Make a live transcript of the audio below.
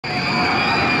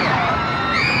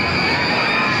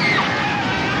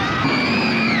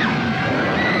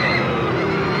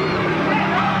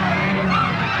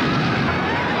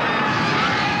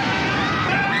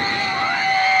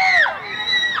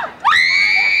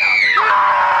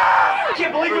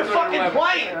ain't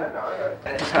playing.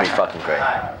 It's gonna be fucking great.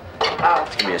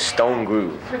 It's gonna be a stone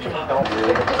groove.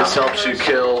 This helps you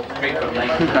kill. You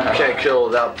can't kill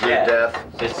without brute death.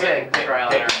 Hey,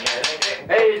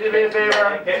 do me a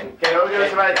favor. Can you give us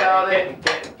some vitality?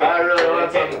 I really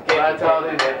want some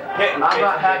vitality. I'm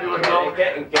not happy with milk.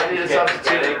 I need a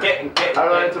substitute. I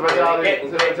really need some vitality.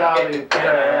 Some vitality.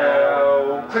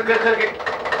 Click, click, click.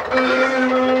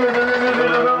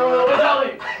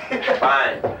 Vitality.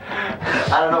 Fine. I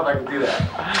don't know if I can do that.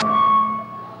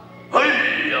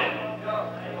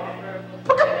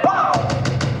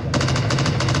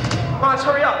 Come on, let's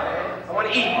hurry up. I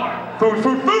want to eat. Food,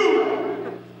 food, food.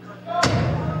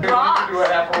 You can do a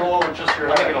half a roll with just your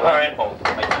leg. All right.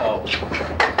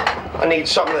 I need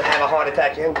something to have a heart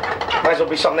attack in. Might as well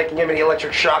be something that can give me the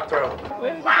electric shock through.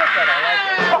 Where did you get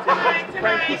that? I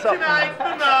like it. Tonight's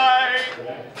the night.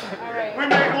 We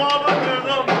make love under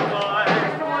the moonlight.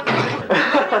 Who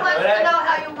wants to know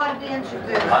how you want to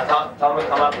introduce? Tell them to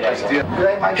come up here.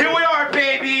 Here we are,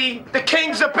 baby. The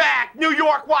Kings are back. New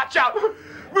York, watch out.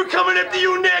 We're coming after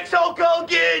you next, Hulk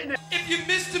Hogan. If you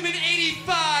missed them in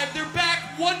 '85, they're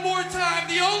back one more time,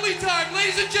 the only time.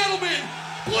 Ladies and gentlemen,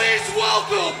 please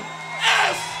welcome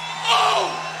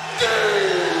S.O.D.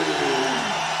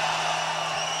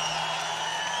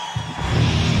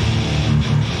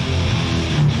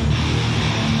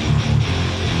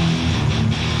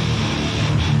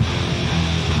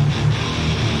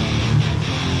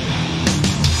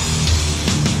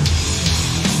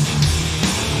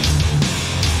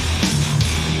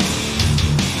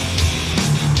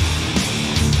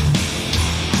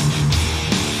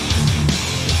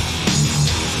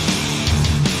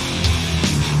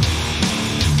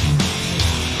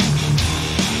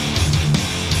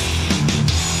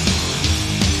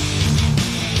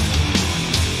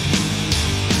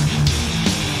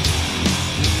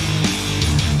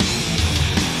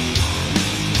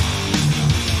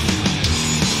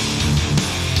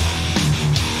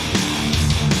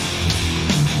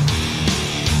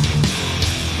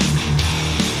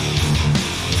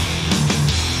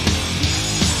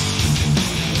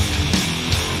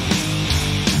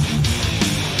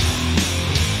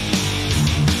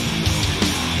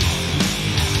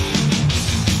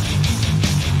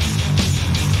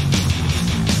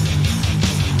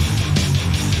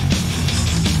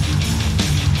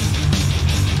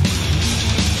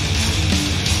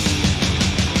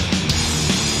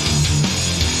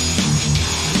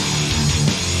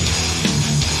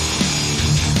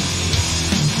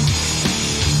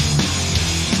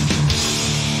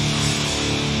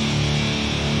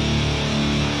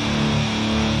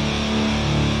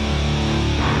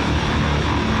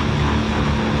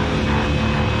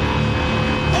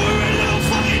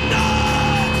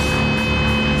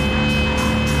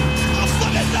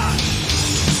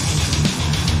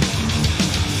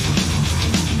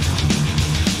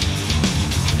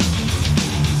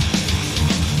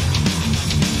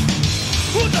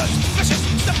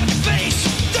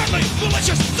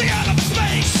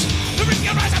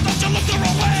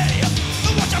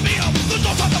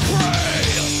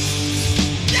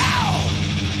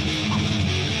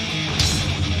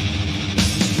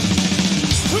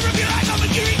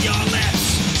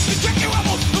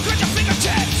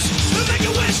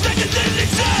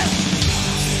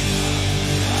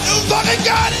 fucking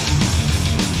got it!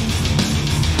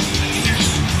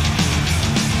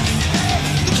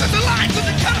 Look at the line with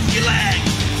the cut off your leg!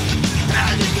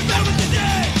 I think you're better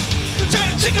today! The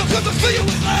giant tickle comes to fill you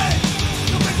with lead!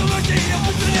 You'll make the Lord take you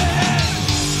up to your head!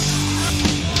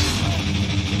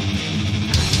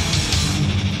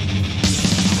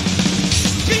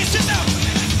 Be yourself!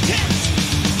 Kids!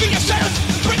 Be yourself!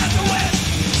 Bring out the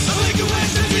West! I think you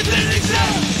wish that you didn't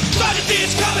exist! Tragedy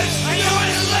is coming! And you're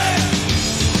in the land!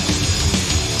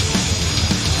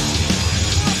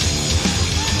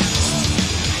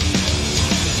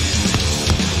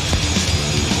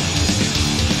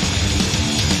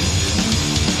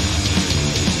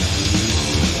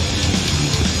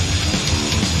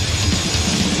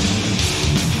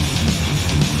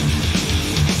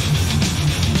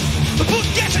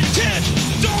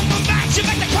 You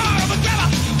make the car of a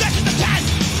grabber, that's in the pen.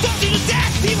 Don't you to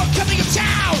death, people coming to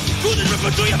town. Through the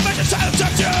river, through your measure, silence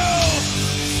touch you.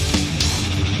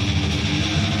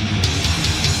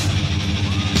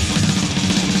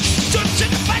 Don't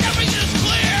check the fight, every reason is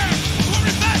clear.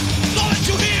 We're in bed, all that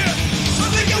you hear.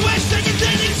 I think you wish that you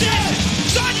didn't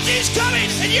exist. Sergeant coming,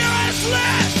 and you're on his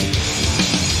list.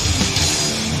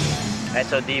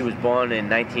 S.O.D. was born in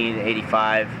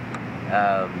 1985.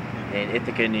 In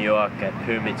Ithaca, New York, at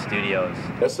Pyramid Studios.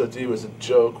 S.O.D. was a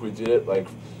joke. We did it like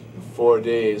 4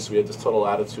 days, we had this total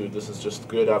attitude, this is just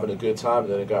good, having a good time,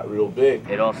 and then it got real big.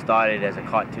 It all started as a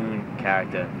cartoon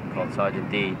character called Sergeant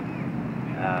D.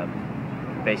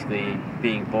 Basically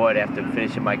being bored after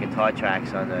finishing my guitar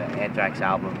tracks on the Anthrax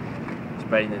album,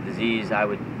 Spreading the Disease, I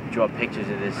would draw pictures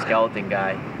of this skeleton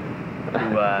guy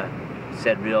who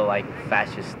said real like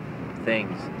fascist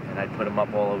things, and I'd put them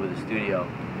up all over the studio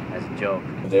as a joke.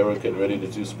 They were getting ready to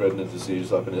do Spreading the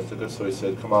Disease up in Ithaca, so he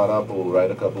said, come on up, we'll write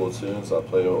a couple of tunes, I'll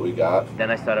play what we got. Then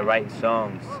I started writing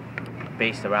songs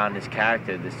based around this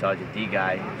character, this Sergeant D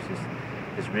guy, who's just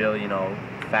this real, you know,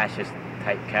 fascist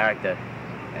type character,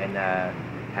 and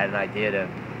had an idea to,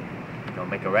 you know,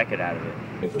 make a record out of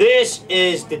it. This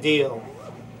is the deal.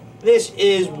 This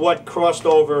is what crossed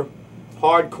over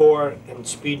hardcore and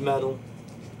speed metal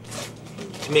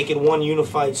to make it one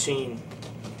unified scene.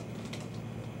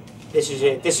 This is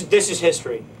it. This is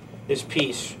history. This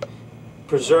piece,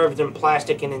 preserved in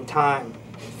plastic and in time,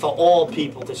 for all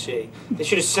people to see. They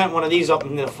should have sent one of these up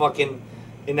in the fucking,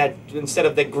 instead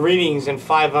of the greetings in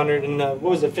 500 and what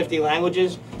was it, 50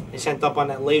 languages. They sent up on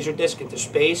that laser disc into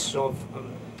space. So if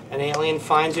an alien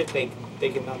finds it, they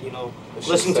can you know,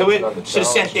 listen to it. Should have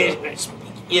sent it.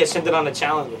 Yeah, sent it on the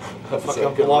Challenger.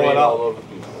 Fucking blow it up. All over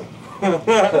people.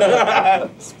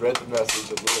 Spread the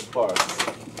message of little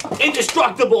parts.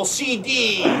 Indestructible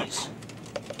CDs.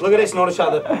 Look at this. Notice how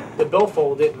the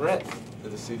billfold didn't rip.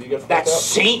 Did the CD get fucked That up?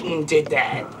 Satan did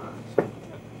that.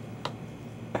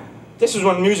 This is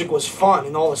when music was fun,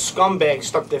 and all the scumbags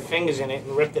stuck their fingers in it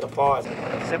and ripped it apart.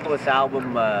 Simplest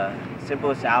album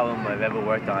I've ever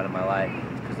worked on in my life,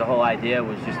 because the whole idea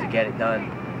was just to get it done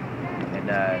and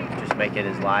just make it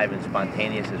as live and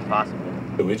spontaneous as possible.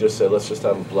 We just said, let's just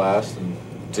have a blast, and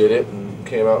did it, and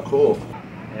came out cool.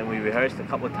 And we rehearsed a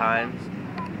couple of times.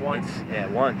 Once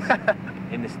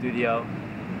in the studio,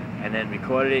 and then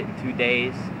recorded it in 2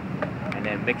 days, and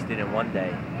then mixed it in 1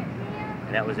 day.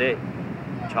 And that was it.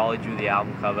 Charlie drew the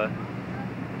album cover.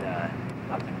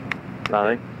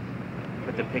 Nothing.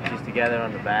 Put the pictures together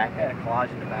on the back, had a collage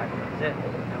in the back, and that was it.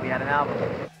 And we had an album.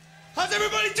 How's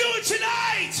everybody doing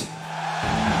tonight?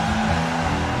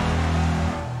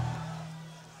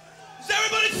 Is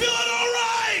everybody feeling all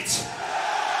right?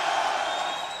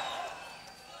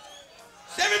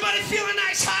 Is everybody feeling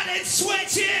nice, hot, and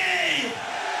sweaty?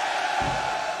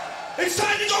 It's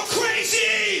time to go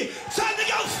crazy! It's time to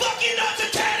go fucking nuts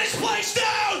and tear this place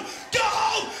down! Go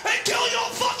home and kill your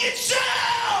fucking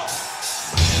self!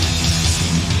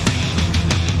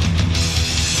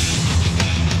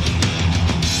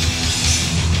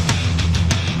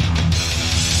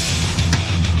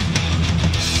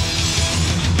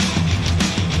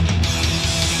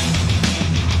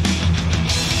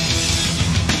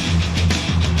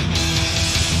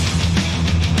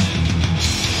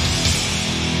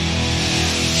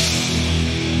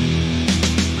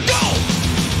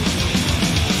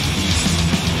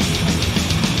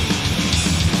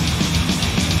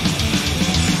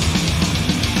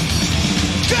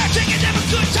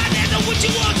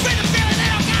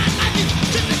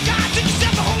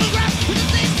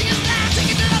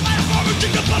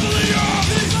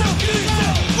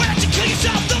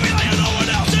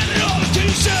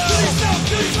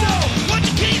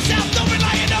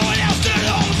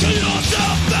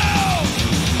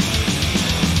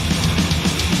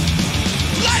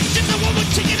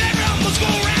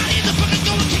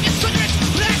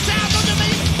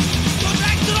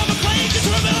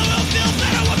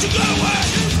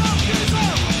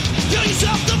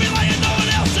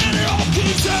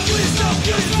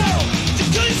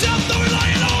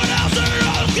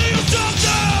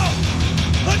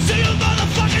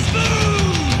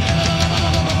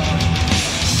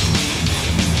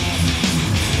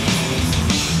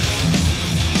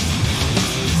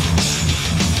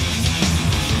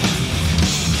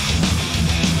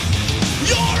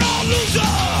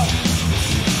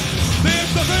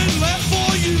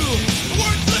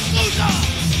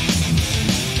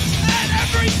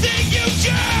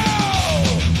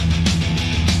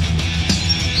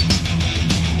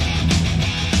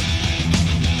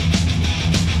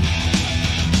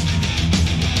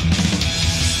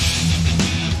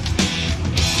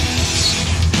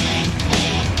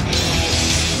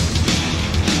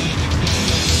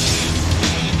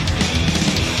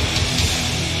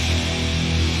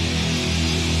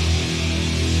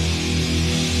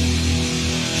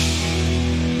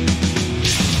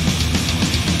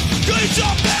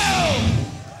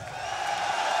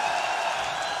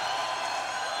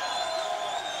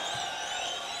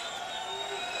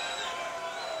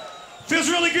 Feels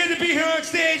really good to be here on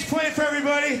stage playing for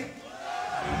everybody.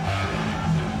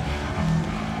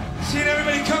 Seeing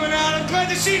everybody coming out, I'm glad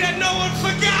to see that no one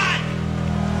forgot.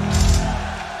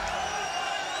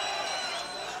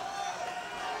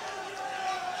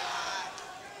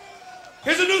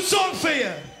 new song for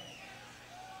you.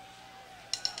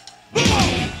 Move on.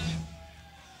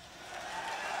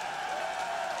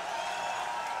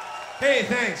 Hey,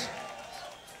 thanks.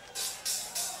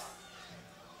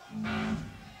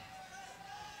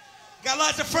 Got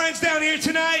lots of friends down here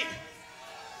tonight.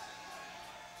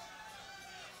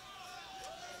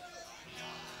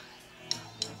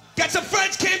 Got some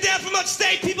friends came down from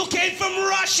upstate. People came from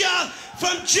Russia,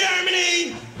 from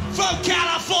Germany, from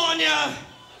California,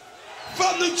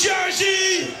 from New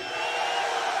Jersey,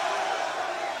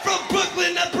 from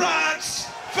Brooklyn, the Bronx,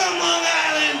 from Long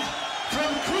Island,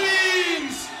 from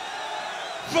Queens,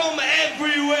 from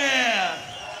everywhere.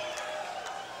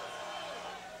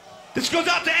 This goes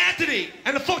out to Anthony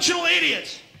and the Functional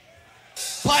Idiots.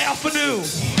 Bye, Alpha Nu.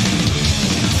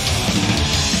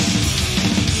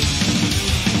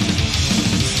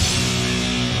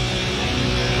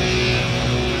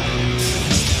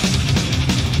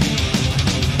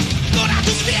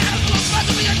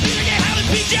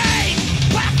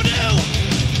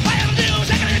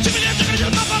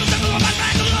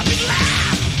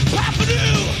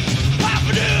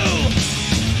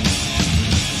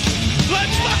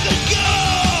 Let's fucking go!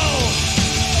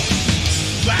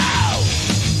 Wow!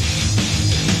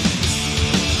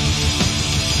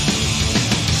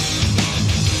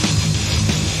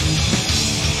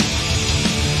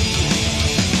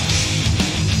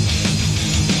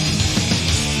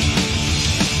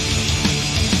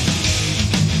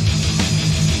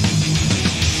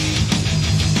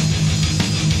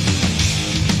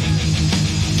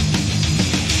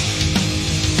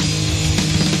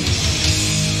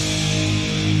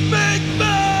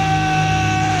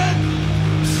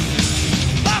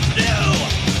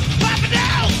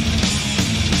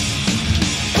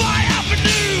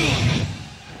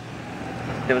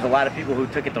 There was a lot of people who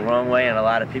took it the wrong way and a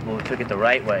lot of people who took it the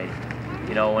right way.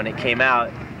 You know, when it came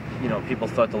out, you know, people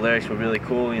thought the lyrics were really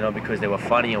cool, you know, because they were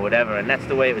funny or whatever, and that's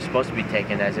the way it was supposed to be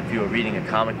taken, as if you were reading a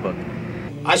comic book.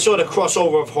 I saw the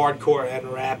crossover of hardcore and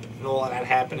rap and all of that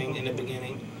happening in the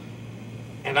beginning.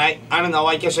 And I don't know,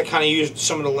 I guess I kind of used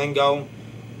some of the lingo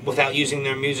without using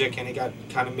their music, and it got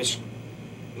kind of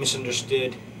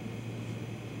misunderstood.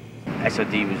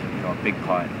 S.O.D. was, you know, a big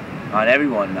part on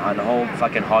everyone, on the whole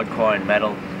fucking hardcore and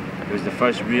metal. It was the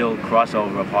first real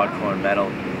crossover of hardcore and metal.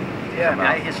 Yeah, I mean,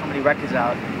 I hear so many records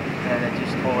out, and it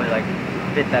just totally like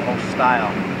fit that whole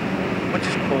style, which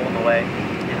is cool in a way,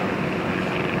 you know,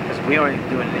 because we aren't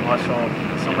doing anything more, so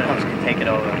someone else can take it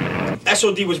over.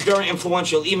 S.O.D. was very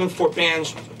influential, even for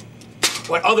bands,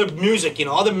 like other music, you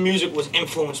know, other music was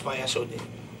influenced by S.O.D.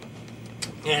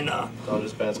 And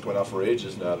there's bands coming out for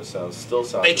ages now that still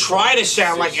sound. They try to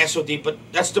sound like S.O.D., but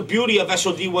that's the beauty of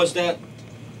S.O.D. was that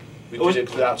we did it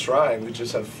without trying. We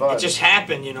just had fun. It just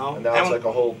happened, you know. And now it's like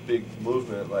a whole big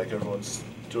movement. Like everyone's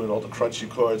doing all the crunchy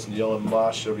chords and yelling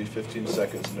mosh every 15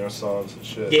 seconds in their songs and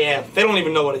shit. Yeah, they don't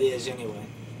even know what it is anyway.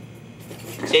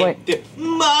 Explain.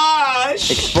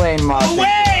 Mosh. Explain mosh.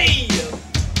 Away.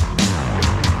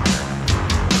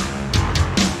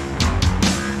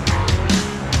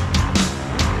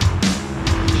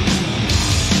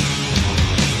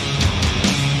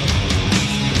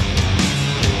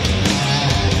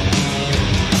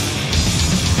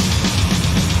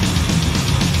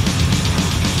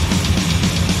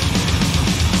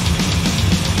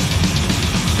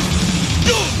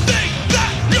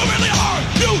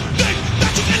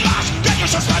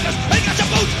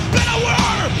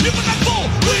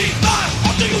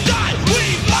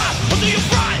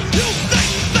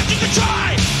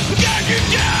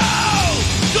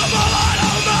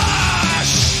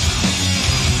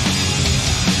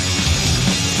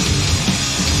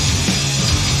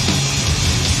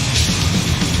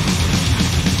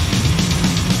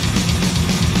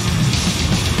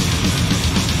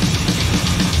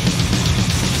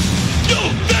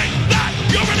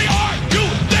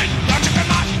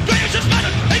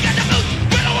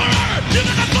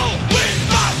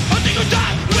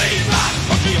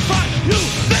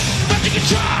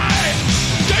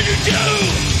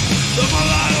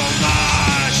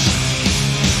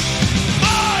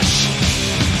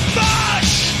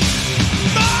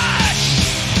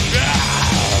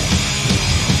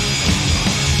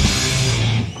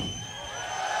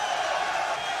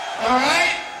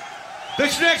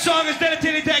 This next song is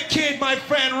dedicated to that kid, my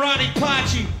friend Ronnie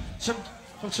Pachi, from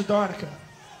Sardonica.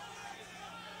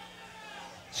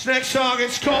 This next song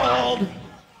is called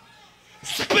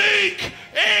Speak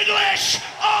English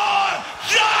or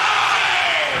Die!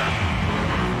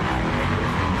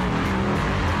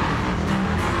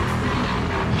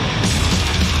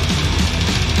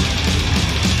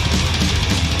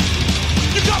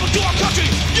 You come to our country,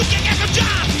 you can get a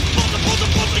job.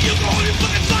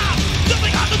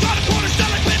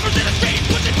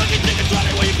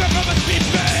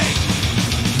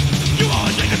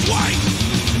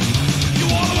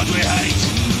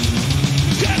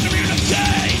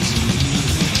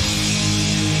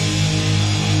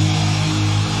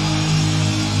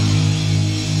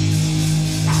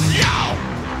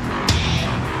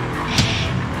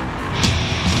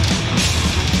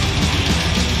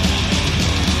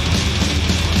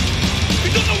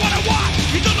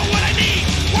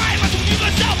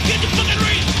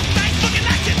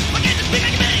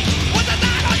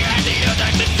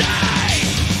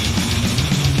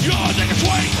 You're taking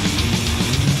swing.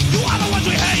 You are the ones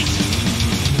we hate.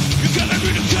 You can't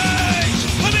agree to cage.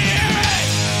 Let me hear it.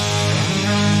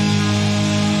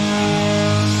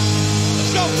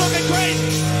 Let's go fucking crazy.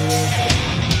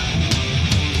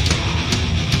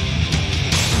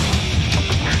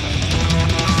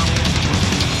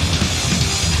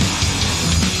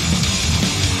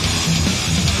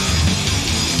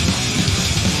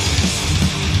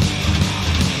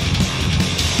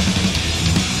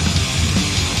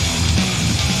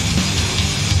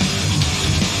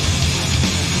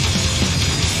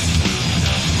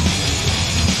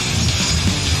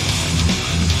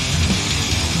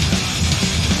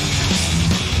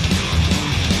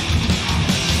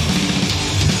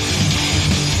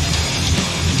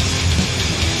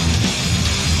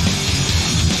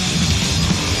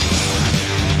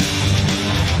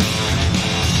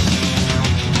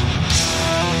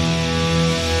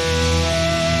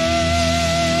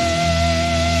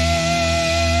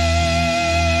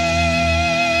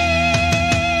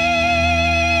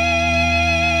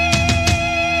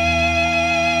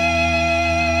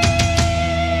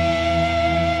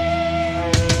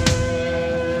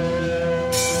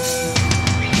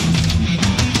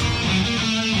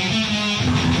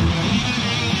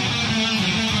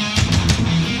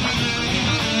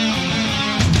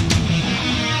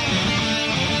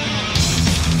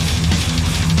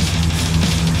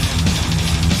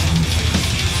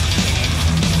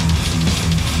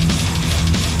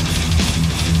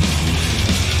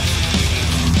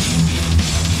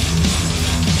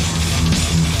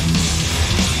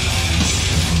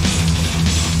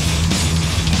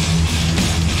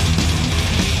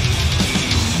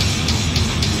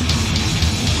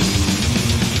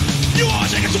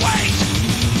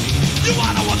 You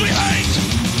are the ones we hate.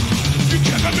 You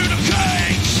can't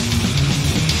communicate.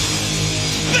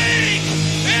 Speak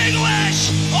English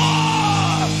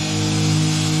or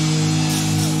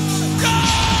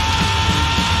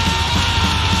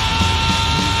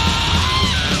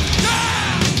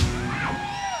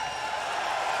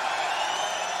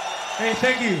Hey,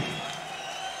 thank you.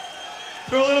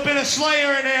 Throw a little bit of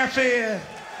Slayer in there for you.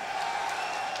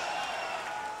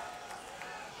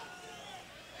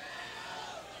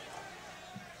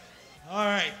 All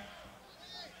right.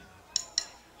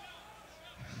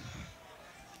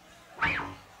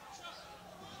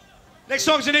 Next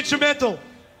song's an instrumental.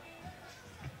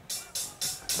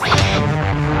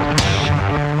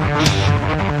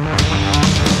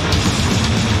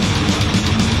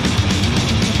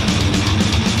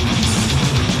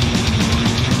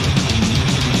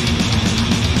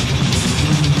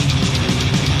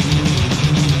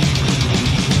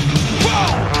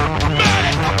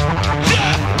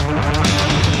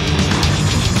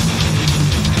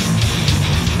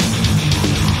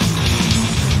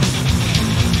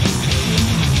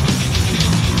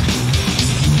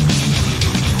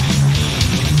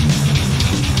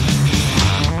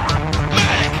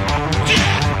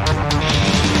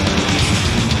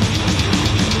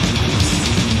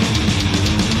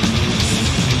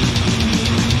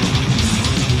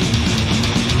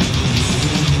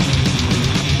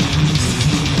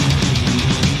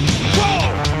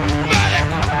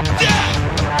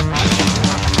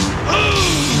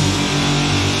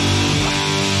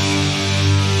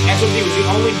 S.O.D was the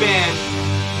only band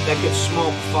that could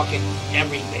smoke fucking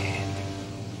every band.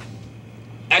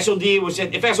 S.O.D was,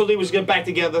 if S.O.D was get back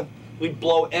together, we'd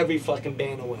blow every fucking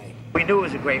band away. We knew it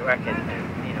was a great record,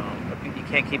 and you know, you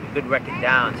can't keep a good record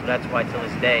down, so that's why till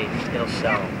this day it'll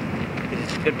sell, because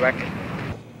it's a good record.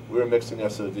 We were mixing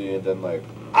S.O.D and then like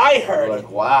I heard like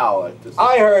wow, like this.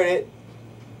 I heard it.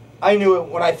 I knew it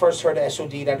when I first heard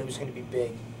S.O.D that it was going to be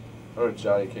big. I heard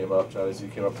Johnny Z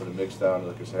came up for the mix down, and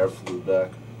like his hair flew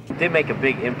back. It did make a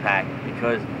big impact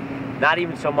because not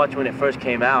even so much when it first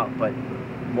came out, but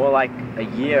more like a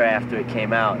year after it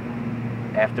came out,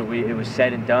 after it was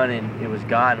said and done and it was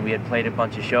gone. We had played a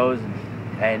bunch of shows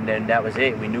and then that was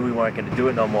it. We knew we weren't going to do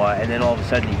it no more, and then all of a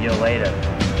sudden a year later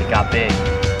it got big.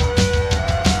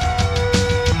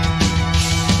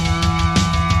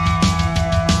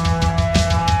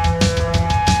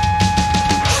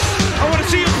 I want to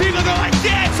see you people go like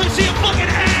that, so see your fucking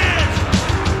hands.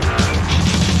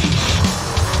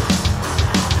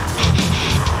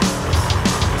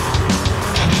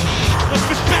 Let's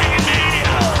just banging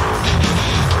mania.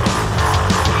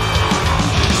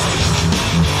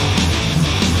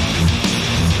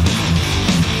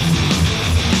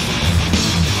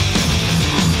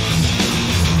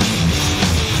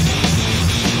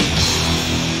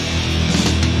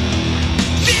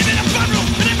 See him in the front room,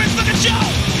 in every fucking show.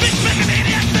 Big banging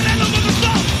maniacs that I love on the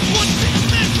floor.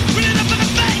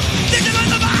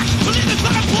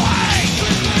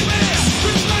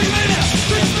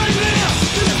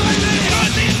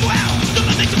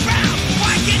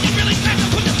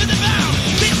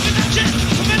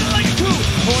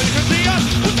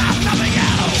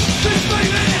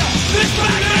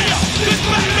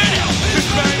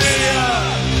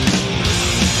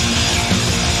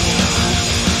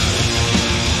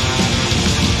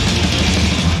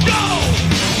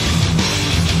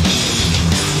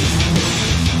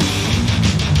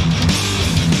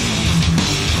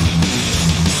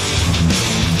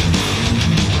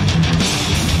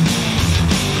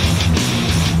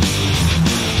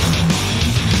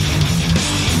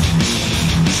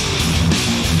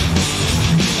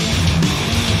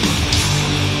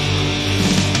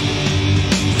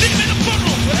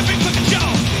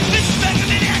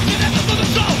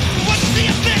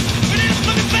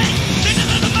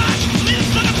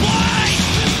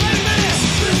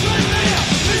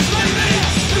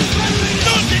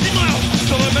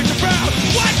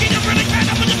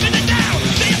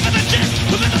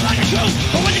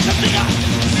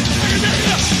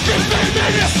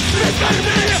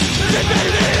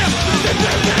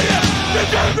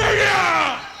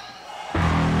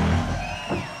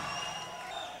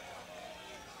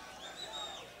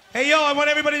 Hey, yo, I want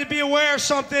everybody to be aware of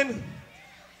something.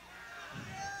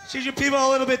 See, you people are a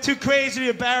little bit too crazy.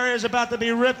 Your barrier is about to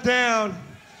be ripped down.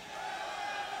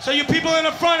 So you people in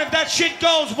the front, if that shit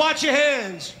goes, watch your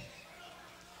hands.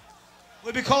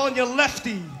 We'll be calling you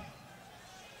Lefty.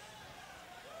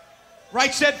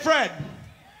 Right said Fred.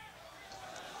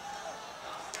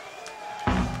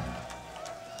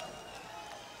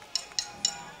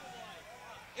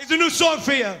 Here's a new song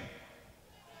for you.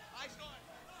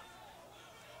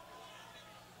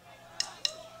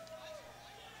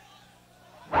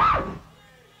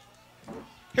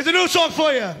 Here's a new song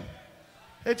for you.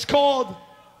 It's called,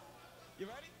 you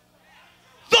ready?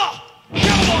 The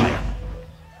Cowboy.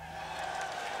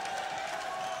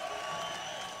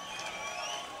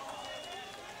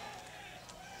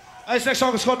 This next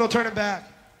song is called No Turning Back.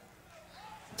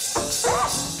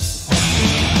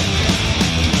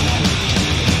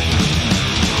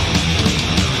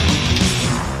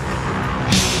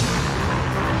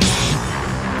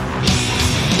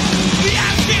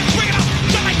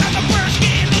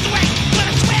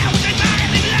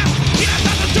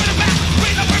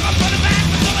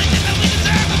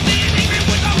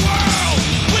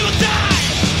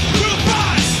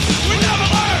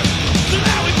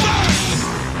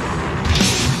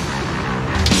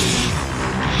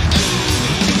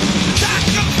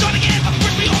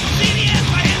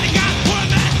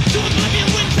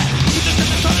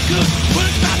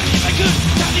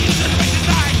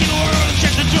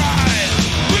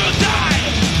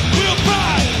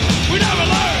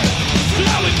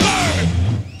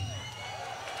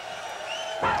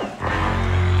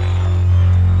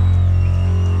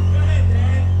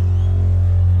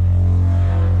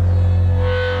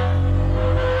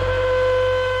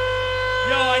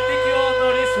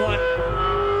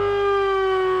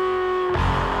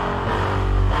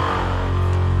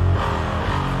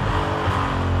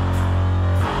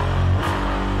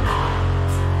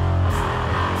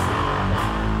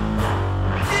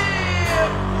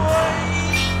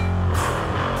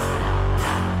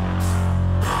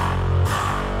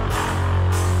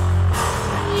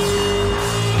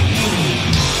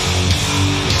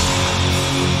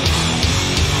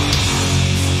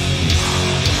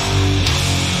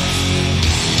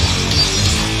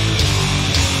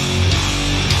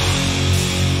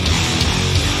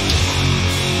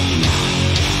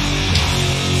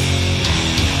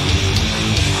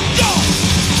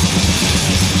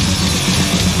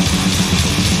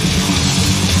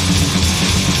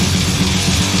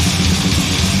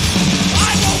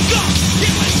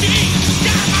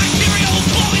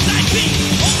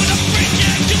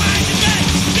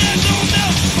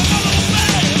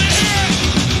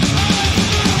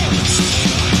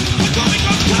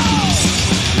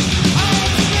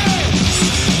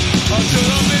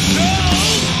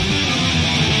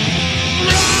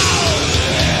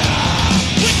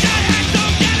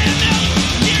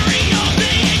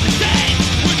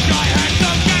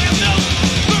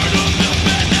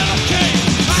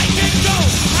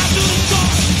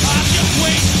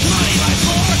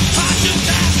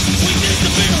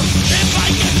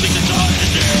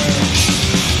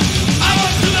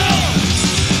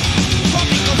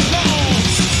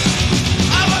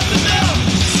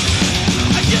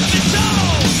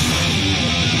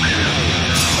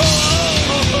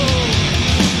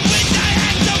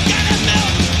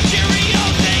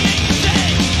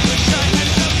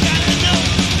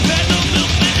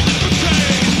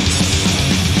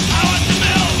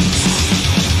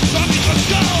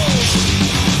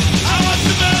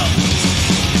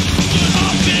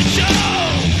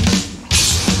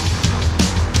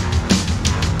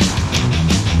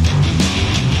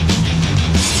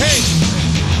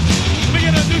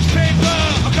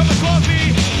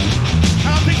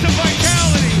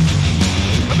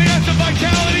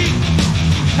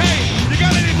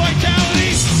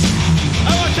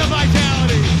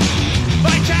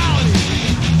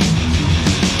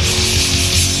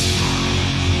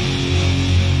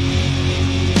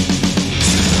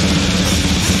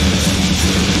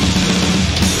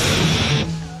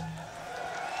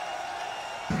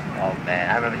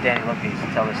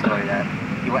 Tell the story that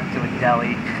he went to a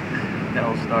deli, the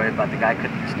whole story about the guy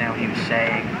couldn't understand what he was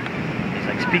saying. He's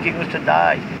like, speak English to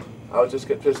die. I would just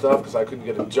get pissed off because I couldn't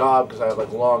get a job because I had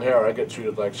like long hair. I get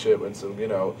treated like shit when some, you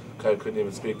know, guy couldn't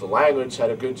even speak the language, had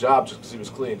a good job just because he was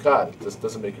clean cut. This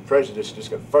doesn't make you prejudiced, you just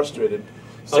get frustrated.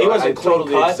 So he wasn't I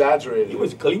totally clean cut. exaggerated. He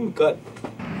was clean cut.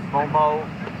 Momo,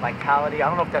 Vitality, I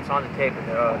don't know if that's on the tape, but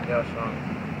there are songs.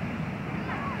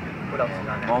 What else is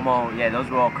on there? Momo, yeah, those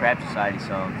were all Crab Society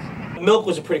songs. Milk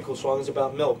was a pretty cool song. It's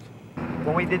about milk.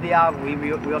 When we did the album,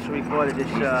 we also recorded this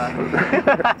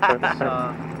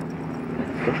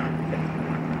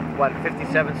what,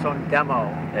 57 song demo.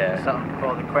 Yeah. Something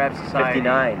called the Crab Society.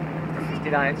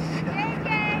 59.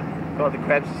 Called the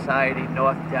Crab Society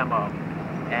North Demo.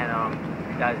 And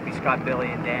guys, be Scott, Billy,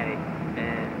 and Danny.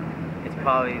 And it's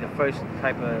probably the first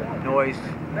type of noise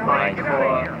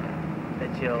hardcore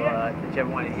that you ever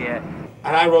want to hear.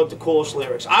 And I wrote the coolest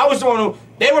lyrics. I was the one who,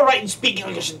 they were writing Speaking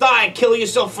Like You Should Die, Kill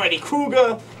Yourself, Freddy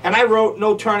Krueger, and I wrote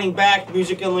No Turning Back,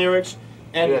 music and lyrics,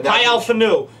 and Pi Alpha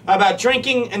Nu, about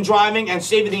drinking and driving and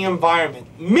saving the environment.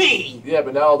 Me! Yeah,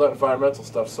 but now all that environmental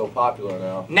stuff's so popular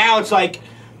now. Now it's like,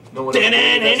 No one save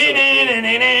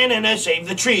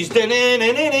the trees,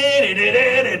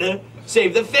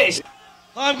 save the fish.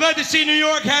 I'm glad to see New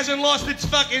York hasn't lost its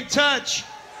fucking touch.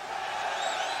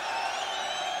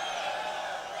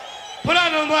 Put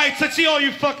on the lights, let's see all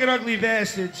you fucking ugly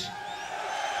bastards.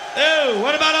 Ew,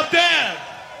 what about up there?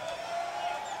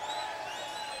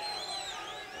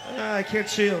 I can't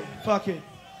see them, fuck it.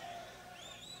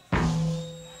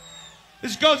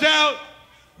 This goes out.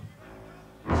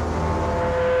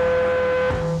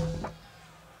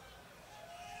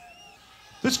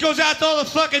 This goes out to all the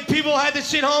fucking people who had to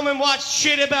sit home and watch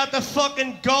shit about the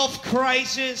fucking Gulf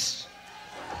crisis.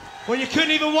 When you couldn't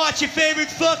even watch your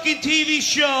favorite fucking TV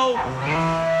show.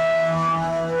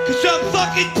 Cause some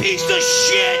fucking piece of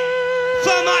shit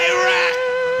from Iraq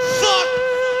fucked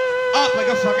up like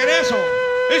a fucking asshole.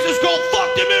 This is called Fuck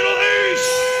the Middle East.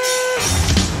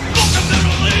 Fuck the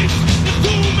Middle East. There's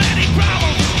too many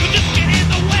problems. We just get in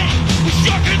the way. We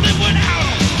sure can live without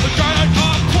them. We're trying to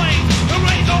talk planes and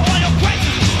raise the oil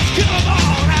prices. Kill them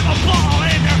all and have a ball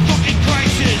in their fucking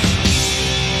crisis.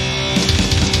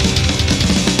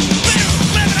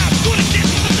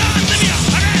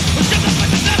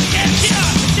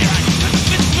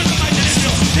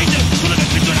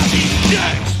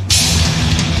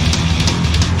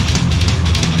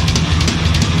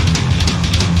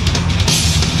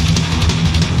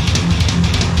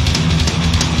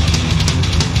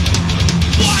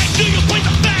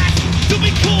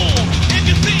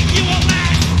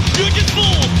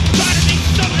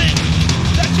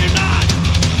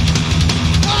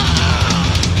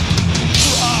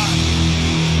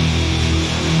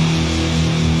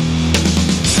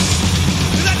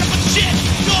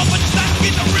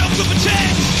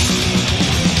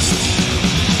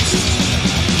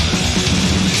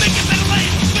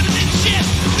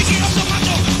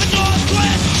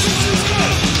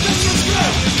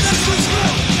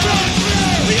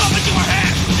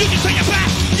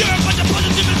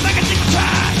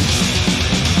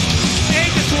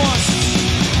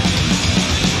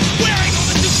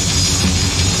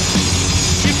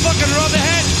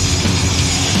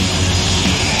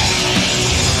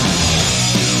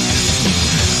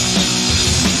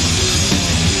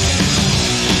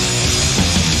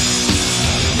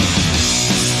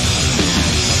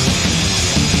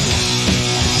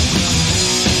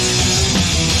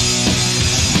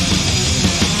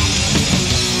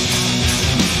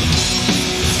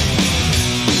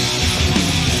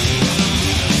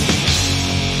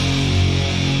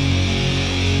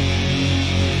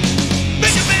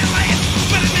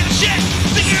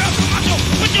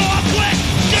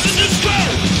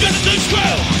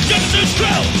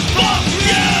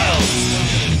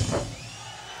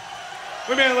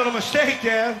 We made a little mistake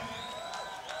there.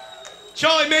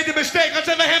 Charlie made the mistake. Let's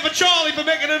have a hand for Charlie for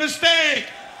making a mistake.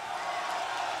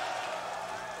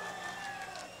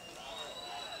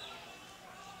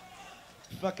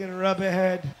 Fucking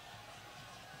rubberhead.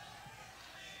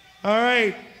 All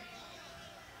right.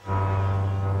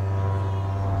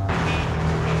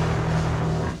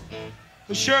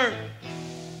 For sure.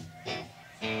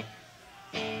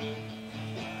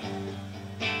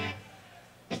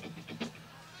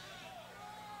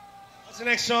 What's the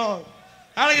next song?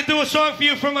 I'd like to do a song for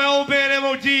you from my old band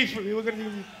S.O.D. We're gonna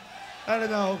do, I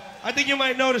don't know. I think you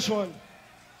might know this one.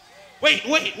 Wait.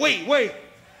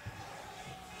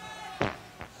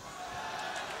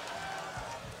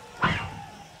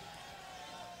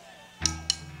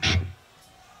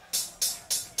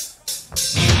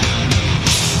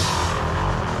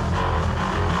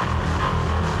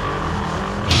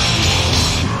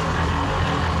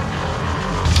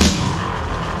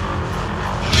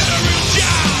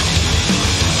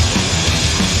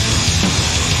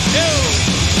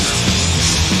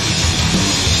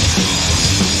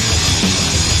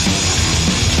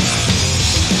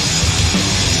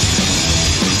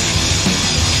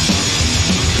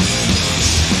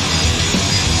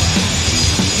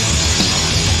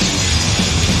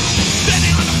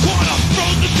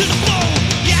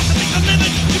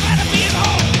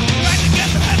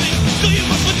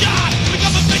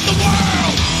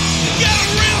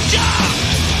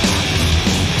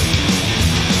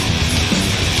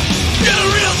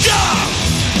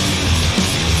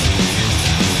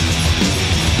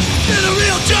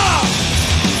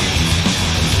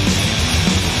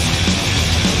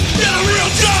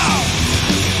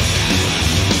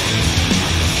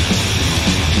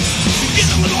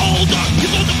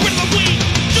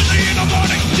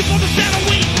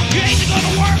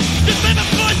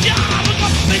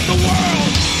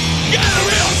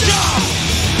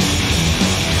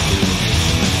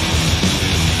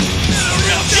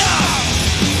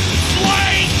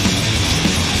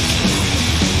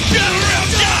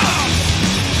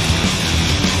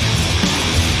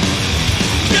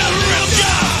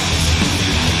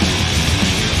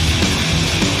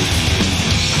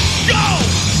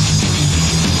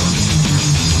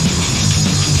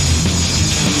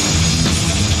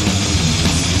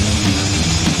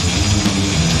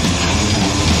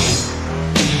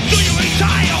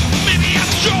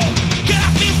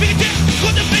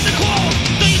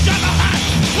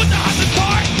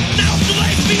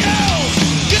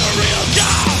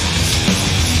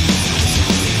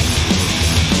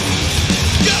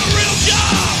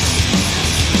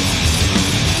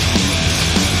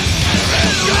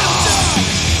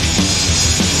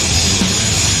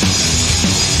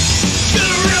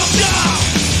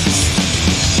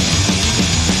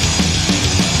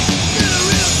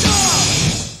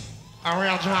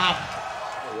 drop.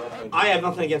 I have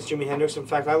nothing against Jimi Hendrix. In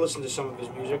fact, I listen to some of his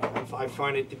music. I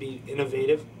find it to be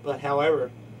innovative. But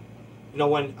however, you know,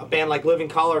 when a band like Living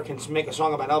Colour can make a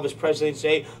song about Elvis Presley and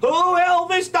say, "Oh,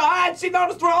 Elvis died sitting on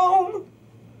his throne,"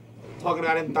 talking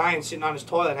about him dying sitting on his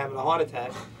toilet having a heart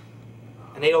attack,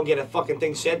 and they don't get a fucking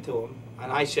thing said to him,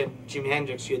 and I said, "Jimi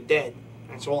Hendrix, you're dead."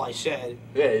 That's all I said.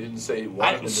 Yeah, he didn't say he wanted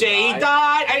I didn't say he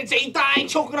died. I didn't say he died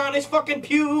choking on his fucking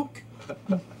puke.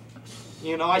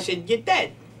 You know, I said, "You're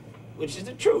dead," which is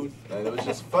the truth. And it was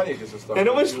just funny because it's and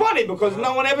it was funny because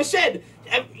no one ever said.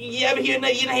 You ever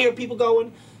hear people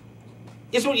going,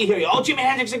 "This is what you hear. Oh, Jimi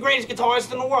Hendrix is the greatest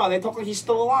guitarist in the world." They talk like he's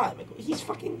still alive. I go, he's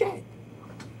fucking dead.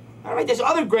 All right, there's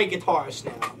other great guitarists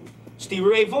now. Stevie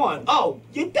Ray Vaughan. Oh,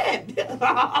 you're dead.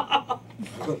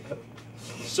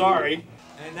 Sorry.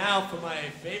 And now for my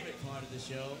favorite part of the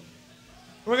show.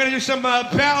 We're gonna do some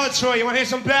ballads for you. Want to hear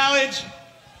some ballads?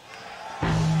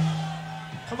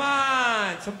 Come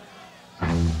on.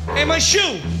 Hey, my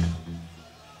shoe.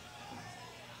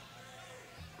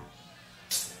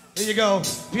 Here you go.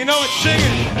 If you know it, sing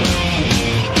it.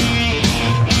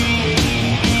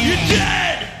 You're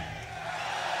dead.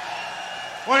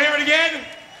 Want to hear it again?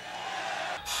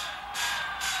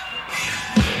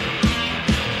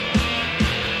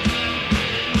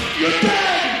 You're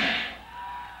dead!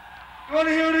 You want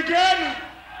to hear it again?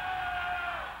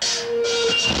 You're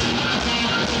dead!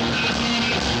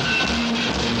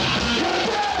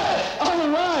 All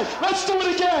right, let's do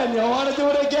it again. You want to do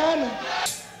it again?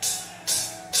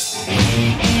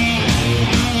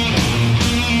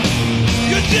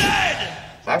 You're dead!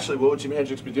 Actually, what would Jimi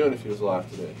Hendrix be doing if he was alive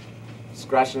today?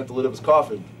 Scratching at the lid of his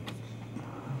coffin.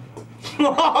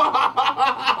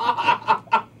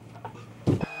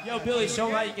 Yo, Billy, show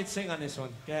him how you can sing on this one.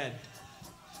 Go ahead.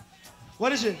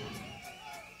 What is it?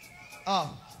 Oh.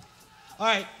 All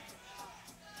right.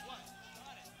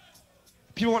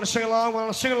 People want to sing along?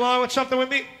 Want to sing along with something with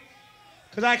me?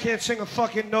 Because I can't sing a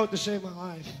fucking note to save my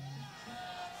life.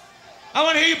 I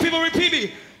want to hear you people repeat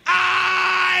me.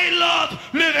 I love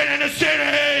living in the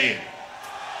city.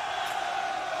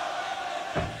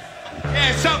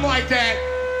 Yeah, something like that.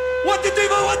 1, 2, 3,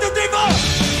 4, 1, 2, 3, 4.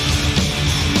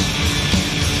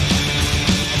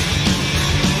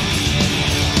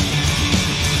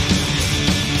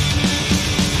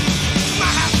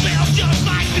 Just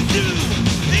like the do.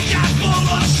 It got full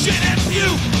of shit and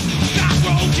puke.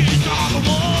 Cockroaches on the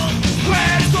wall.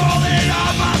 Grass crawling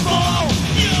on my ball.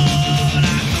 You're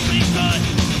not something good.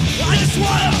 I just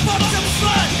wanna fuck some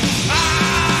slut. I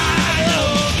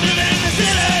love living in the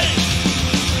city.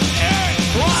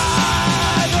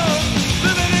 I love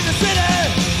living in the city.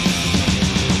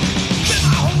 Spent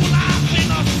my whole life in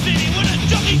the city with a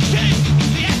junkie kid.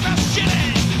 The ass of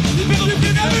shitty. People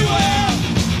living everywhere.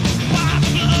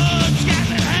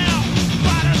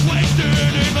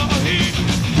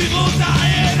 People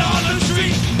dying on the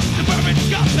street. The Burman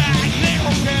scumbags, they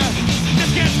don't care.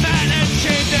 Just get mad and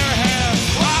shave their hair.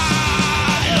 I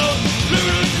love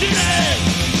living in the city.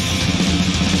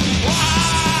 I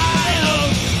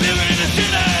love living in the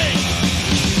city.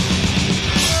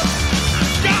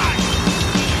 God.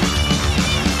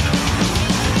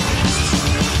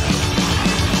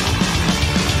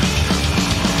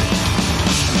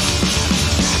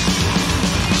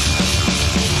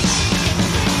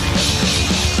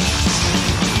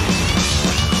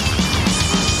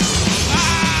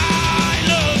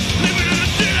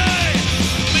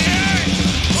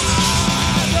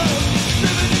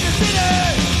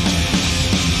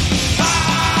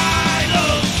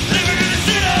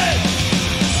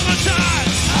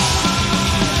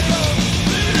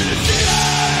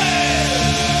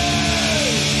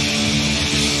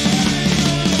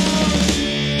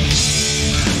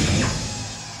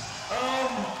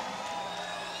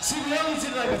 See, we only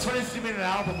did like a 23-minute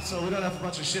album, so we don't have a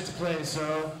bunch of shit to play,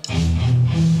 so...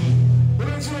 We're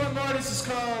gonna do one more. This is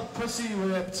called Pussy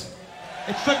Whipped.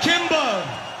 It's for Kimbo.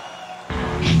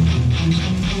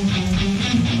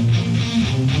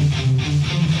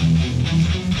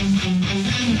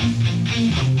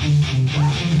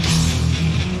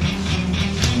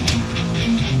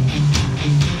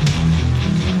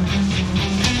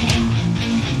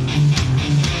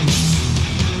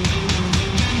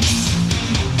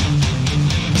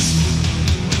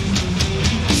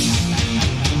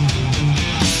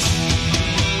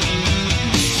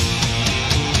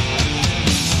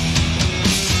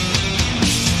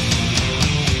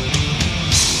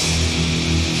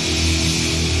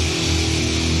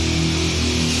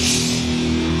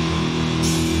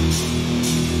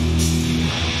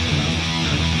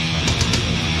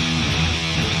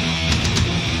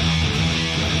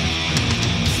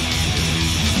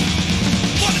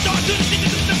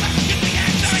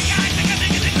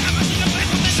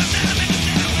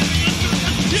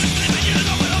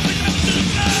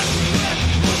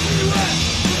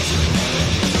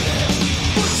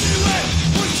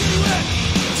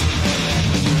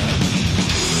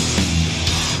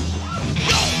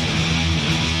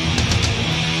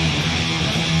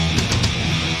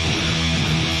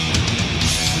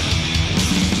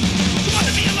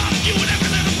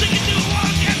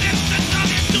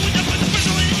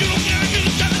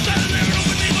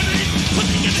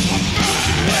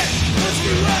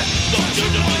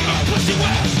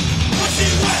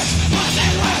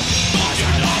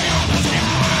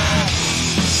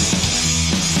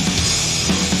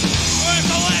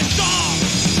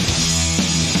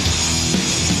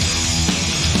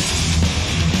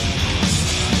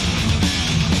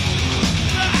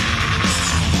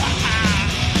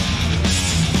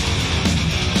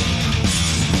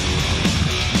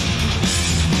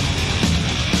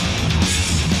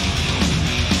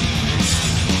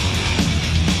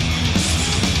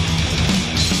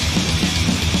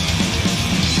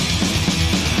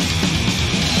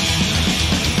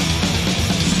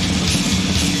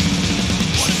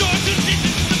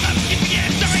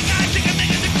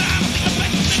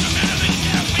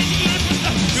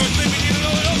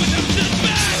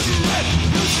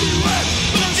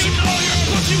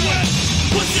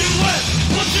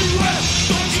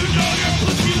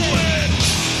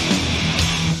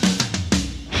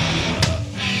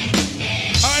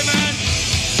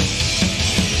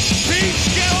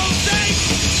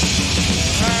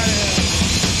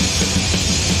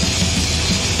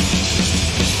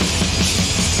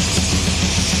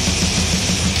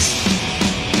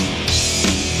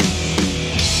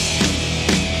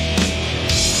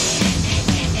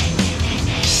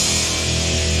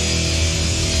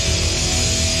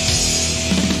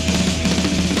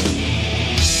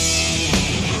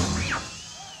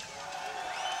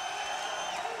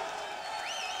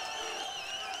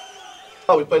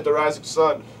 we played The Rising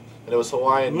Sun, and it was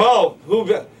Hawaiian. Mo, who?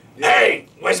 Hey,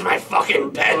 where's my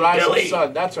fucking pen, The Rising Billy?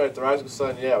 Sun. That's right, The Rising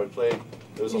Sun. Yeah, we played.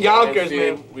 It was a Yonkers,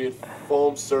 theme. man. We had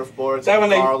foam surfboards That and when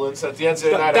they- garlands. At the end of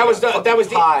the night, That I was got the fucking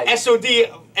pied.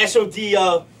 SOD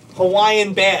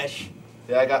Hawaiian bash.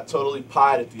 Yeah, I got totally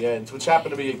pied at the end, which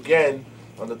happened to be again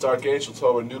on the Dark Angel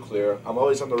tour with Nuclear. I'm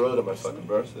always on the road on my fucking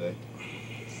birthday.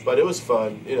 But it was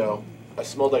fun, you know. I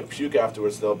smelled like puke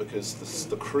afterwards, though, because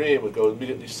the cream would go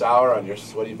immediately sour on your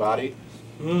sweaty body.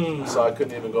 So I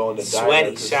couldn't even go in the diner.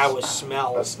 Sweaty, sour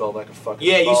smell. I smelled like a fucking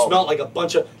Yeah, you bum. smelled like a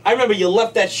bunch of... I remember you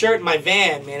left that shirt in my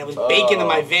van, man. It was baking in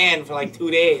my van for like 2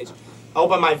 days. I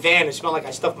opened my van, it smelled like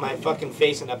I stuffed my fucking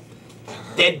face in a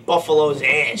dead buffalo's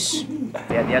ass.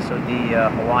 Yeah, the S.O.D.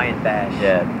 Hawaiian bash.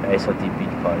 Yeah, S.O.D.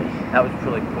 beach party. That was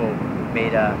really cool.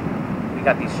 We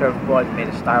got these surfboards made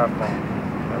of styrofoam.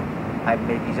 I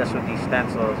made these S.O.D.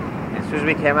 stencils. And as soon as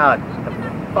we came out, the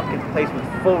fucking place was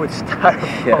full with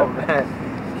styrofoam, man.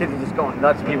 Kids were just going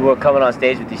nuts. People were coming on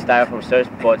stage with these styrofoam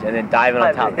surfboards and then diving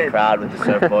on top of the crowd with the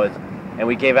surfboards. And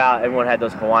we gave out, everyone had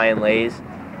those Hawaiian leis.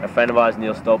 A friend of ours,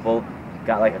 Neil Stopel,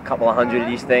 got like a couple of hundred of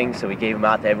these things, so we gave them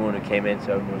out to everyone who came in,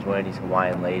 so everyone was wearing these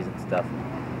Hawaiian leis and stuff.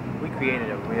 We created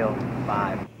a real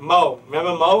vibe. Mo,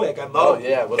 remember Mo? That guy Mo? Oh,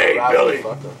 yeah. What Hey, a Billy,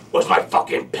 fucker. where's my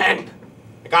fucking pen?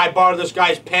 The guy borrowed this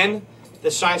guy's pen to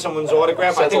sign someone's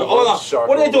autograph. I That's think, a oh no, shark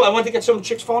what did I do? over. I went to get some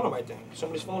chick's phone number, I think.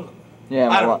 Somebody's phone number. Yeah,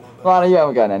 I don't a remember. lot of you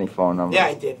haven't gotten any phone numbers. Yeah,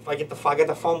 I did. I got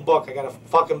the phone book. I got a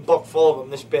fucking book full of them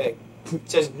this big. It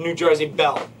says New Jersey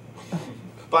Bell.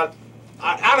 But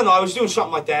I don't know. I was doing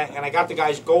something like that, and I got the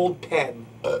guy's gold pen,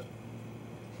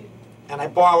 and I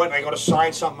borrow it, and I go to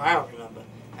sign something. I don't remember,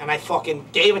 and I fucking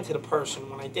gave it to the person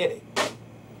when I did it.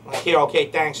 I'm like, here, okay,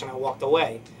 thanks, and I walked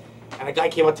away. And the guy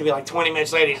came up to me like 20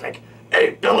 minutes later. He's like,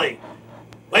 hey, Billy,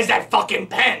 where's that fucking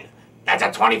pen? That's a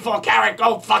 24-karat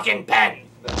gold fucking pen.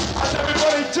 How's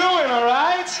everybody doing, all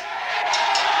right?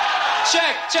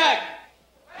 Check.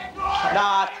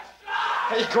 Not.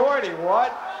 Hey, Gordy,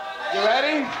 what? You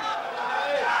ready?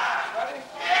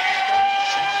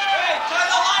 Hey,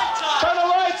 turn the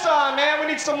lights on, man. We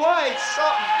need some lights.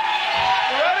 Something.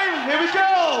 You ready? Here we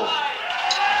go.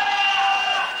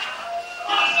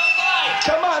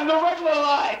 Come on, no regular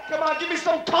light. Come on, give me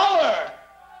some color.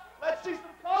 Let's see some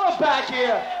color back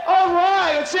here. All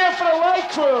right, let's hear it for the light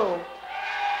crew.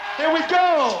 Here we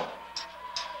go.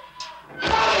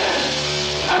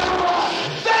 Everyone,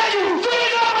 thank you. Really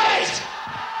nice.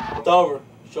 It's over.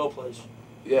 Show place.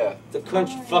 Yeah. The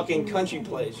fucking country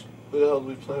place. Who the hell did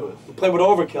we play with? We played with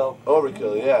Overkill.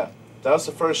 Overkill, yeah. That was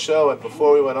the first show, and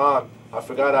before we went on, I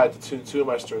forgot I had to tune 2 of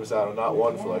my strings out and not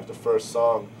one for like the first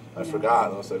song. I forgot,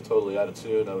 and I was like totally out of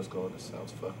tune. I was going, this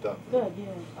sounds fucked up. Good,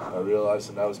 yeah. I realized,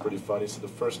 and that was pretty funny. So the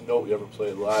first note we ever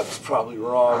played live was probably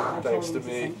wrong, thanks to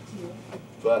me.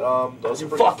 But those are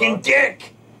pretty Fucking fun.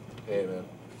 dick! Hey man,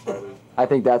 probably, I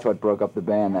think that's what broke up the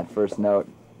band, that first note.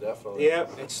 definitely. Yeah,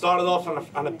 it started off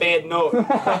on a bad note.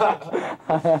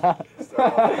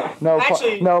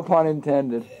 Actually- No pun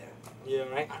intended. Yeah,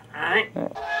 right?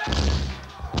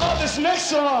 Oh, this next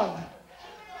song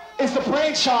is the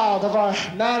brainchild of our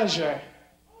manager.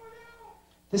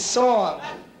 This song.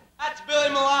 That's Billy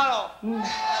Milano.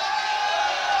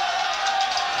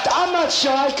 I'm not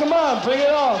shy. Come on, bring it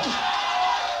on.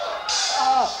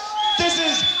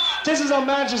 This is our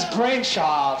manager's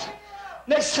brainchild.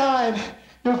 Next time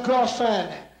your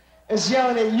girlfriend is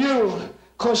yelling at you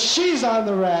because she's on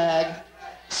the rag,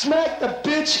 smack the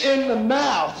bitch in the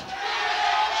mouth.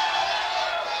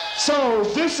 So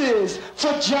this is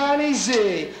for Johnny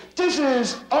Z. This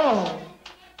is,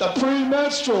 the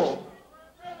premenstrual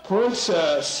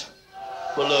princess.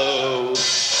 Hello.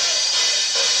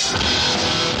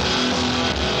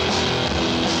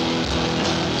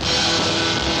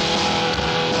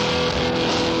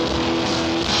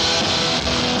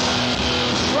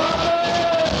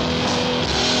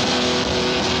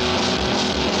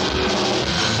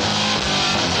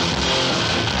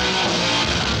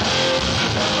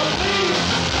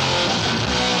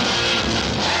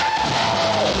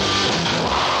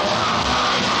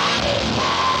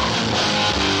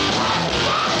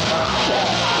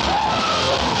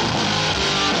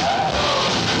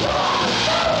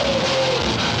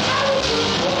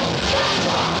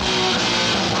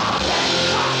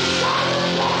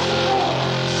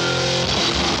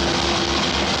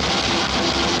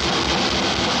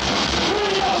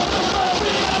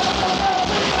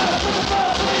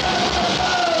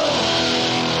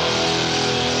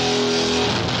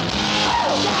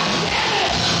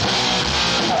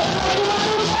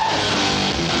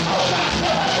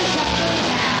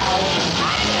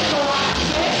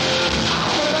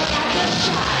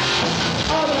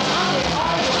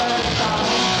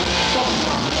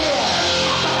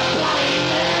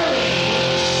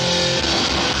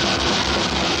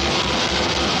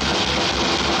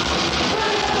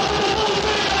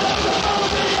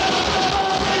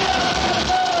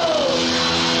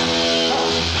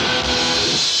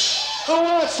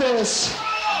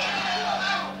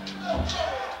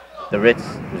 The Ritz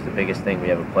was the biggest thing we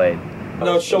ever played.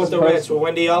 No show at the Ritz with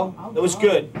Wendy O. It was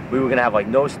good. We were gonna have like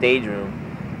no stage room,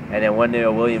 and then one day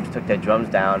Williams took their drums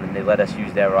down and they let us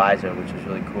use their riser, which was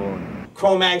really cool.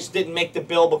 Cro-Mags didn't make the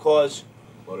bill because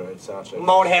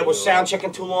Motorhead was sound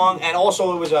checking too long, and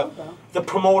also it was the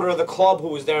promoter of the club, who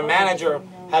was their manager,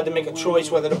 had to make a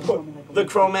choice whether to put the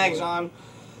Cro-Mags on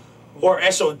or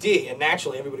S.O.D. And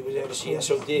naturally, everybody was there to see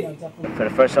S.O.D. For the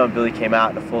first time, Billy came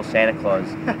out in a full Santa Claus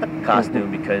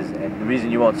costume and the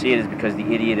reason you won't see it is because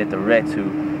the idiot at the Ritz who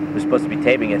was supposed to be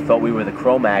taping it thought we were the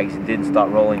Cro-Mags and didn't start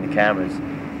rolling the cameras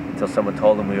until someone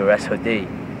told him we were S.O.D.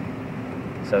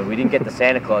 So we didn't get the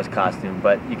Santa Claus costume,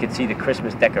 but you could see the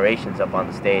Christmas decorations up on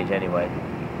the stage anyway.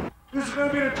 This is going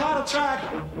to be the title track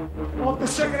off the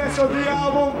second S.O.D.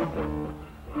 album.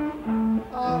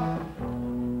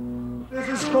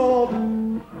 This is called,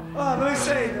 let me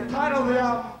say, the title of the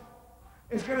album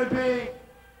is going to be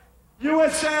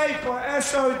USA for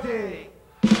S.O.D.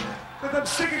 Because I'm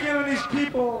sick of giving these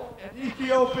people in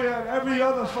Ethiopia and every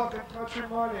other fucking country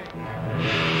money.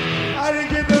 I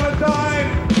didn't give them a dime,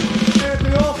 and if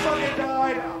they all fucking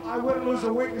died, I wouldn't lose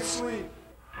a wink of sleep.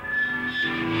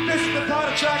 This is the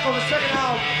title track on the second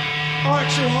album,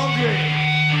 Aren't You Hungry?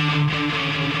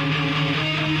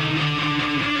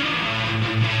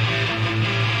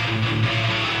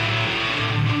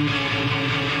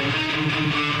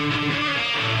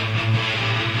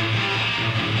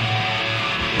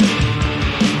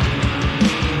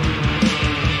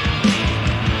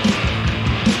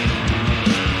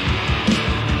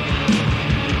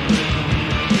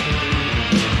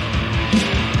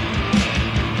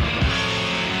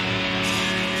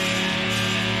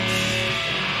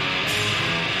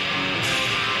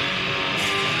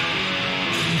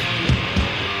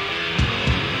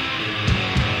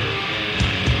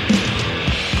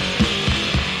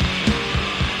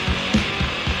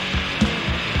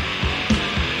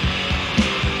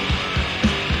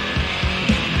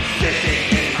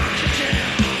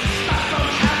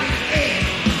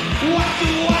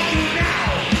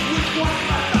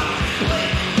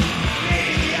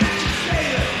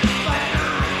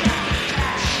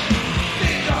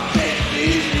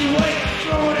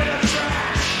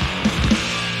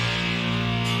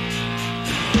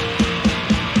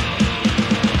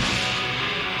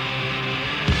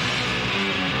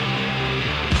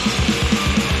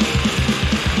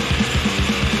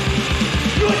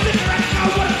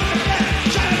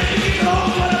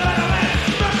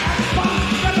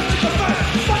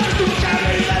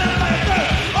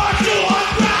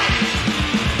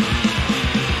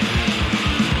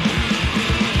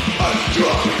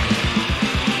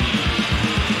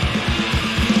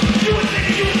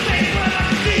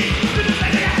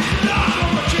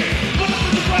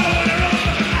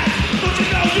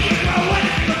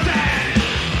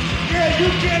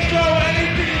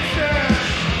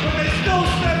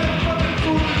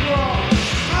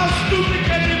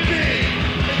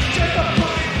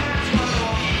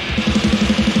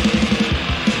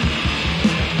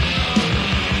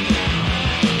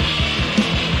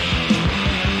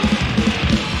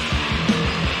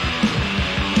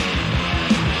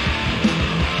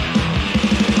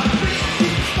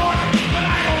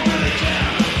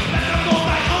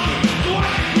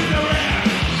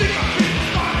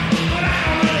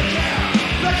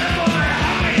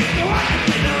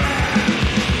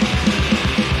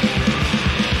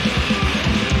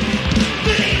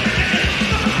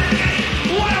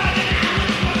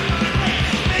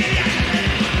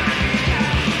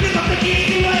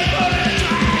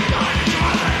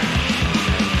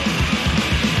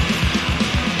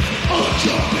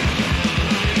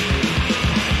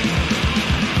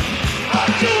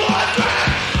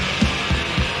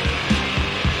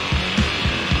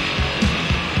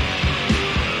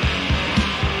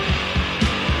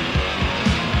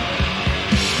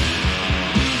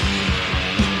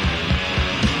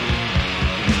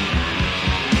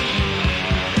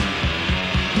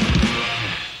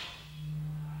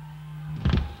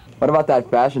 What about that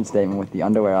fashion statement with the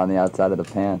underwear on the outside of the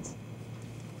pants?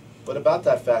 What about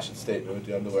that fashion statement with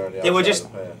the underwear on the outside They were just,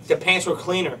 of the pants? the pants were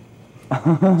cleaner.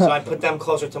 So I put them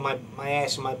closer to my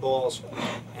ass and my balls,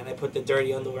 and I put the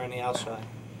dirty underwear on the outside.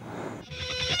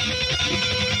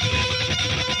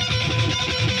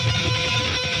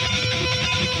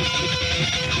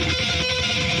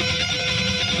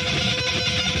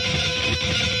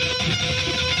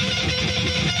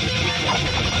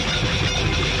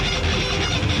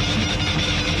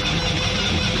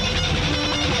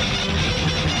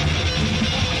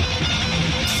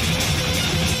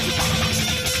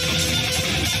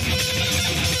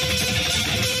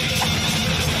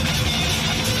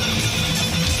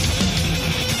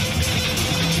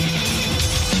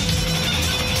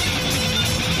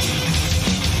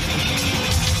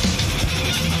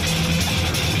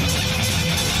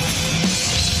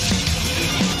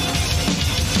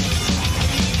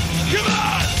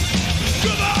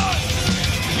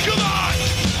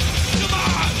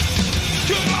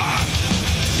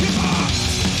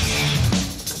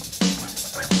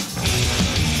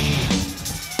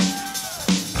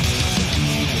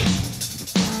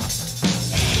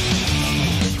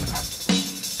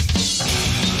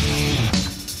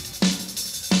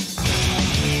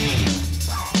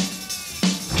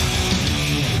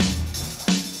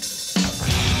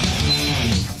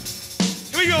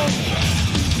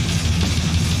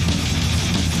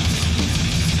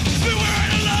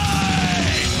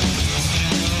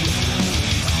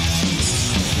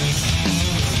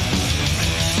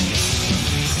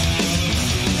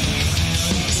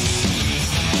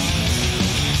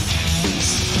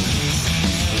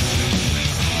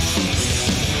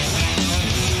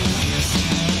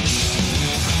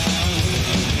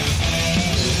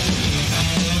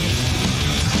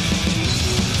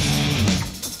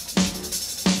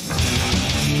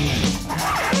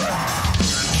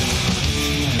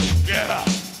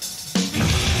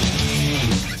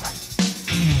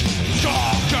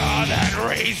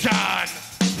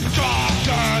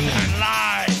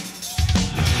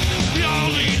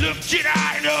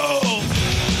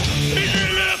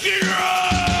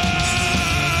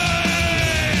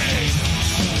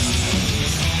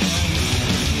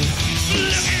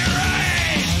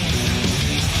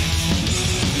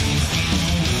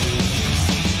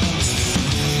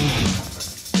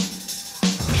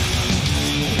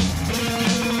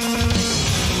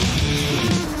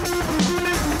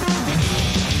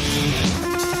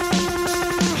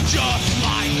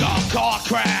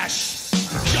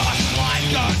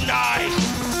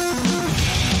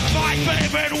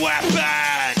 favorite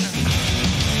weapon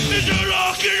is a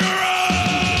look in your eye.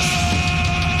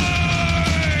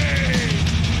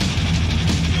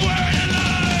 We're in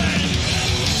line.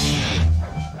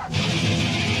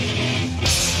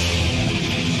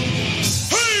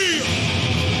 Hey!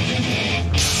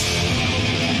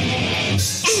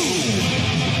 Ooh!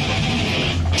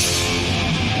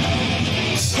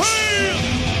 Hey!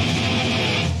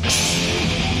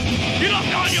 Get up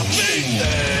on your feet!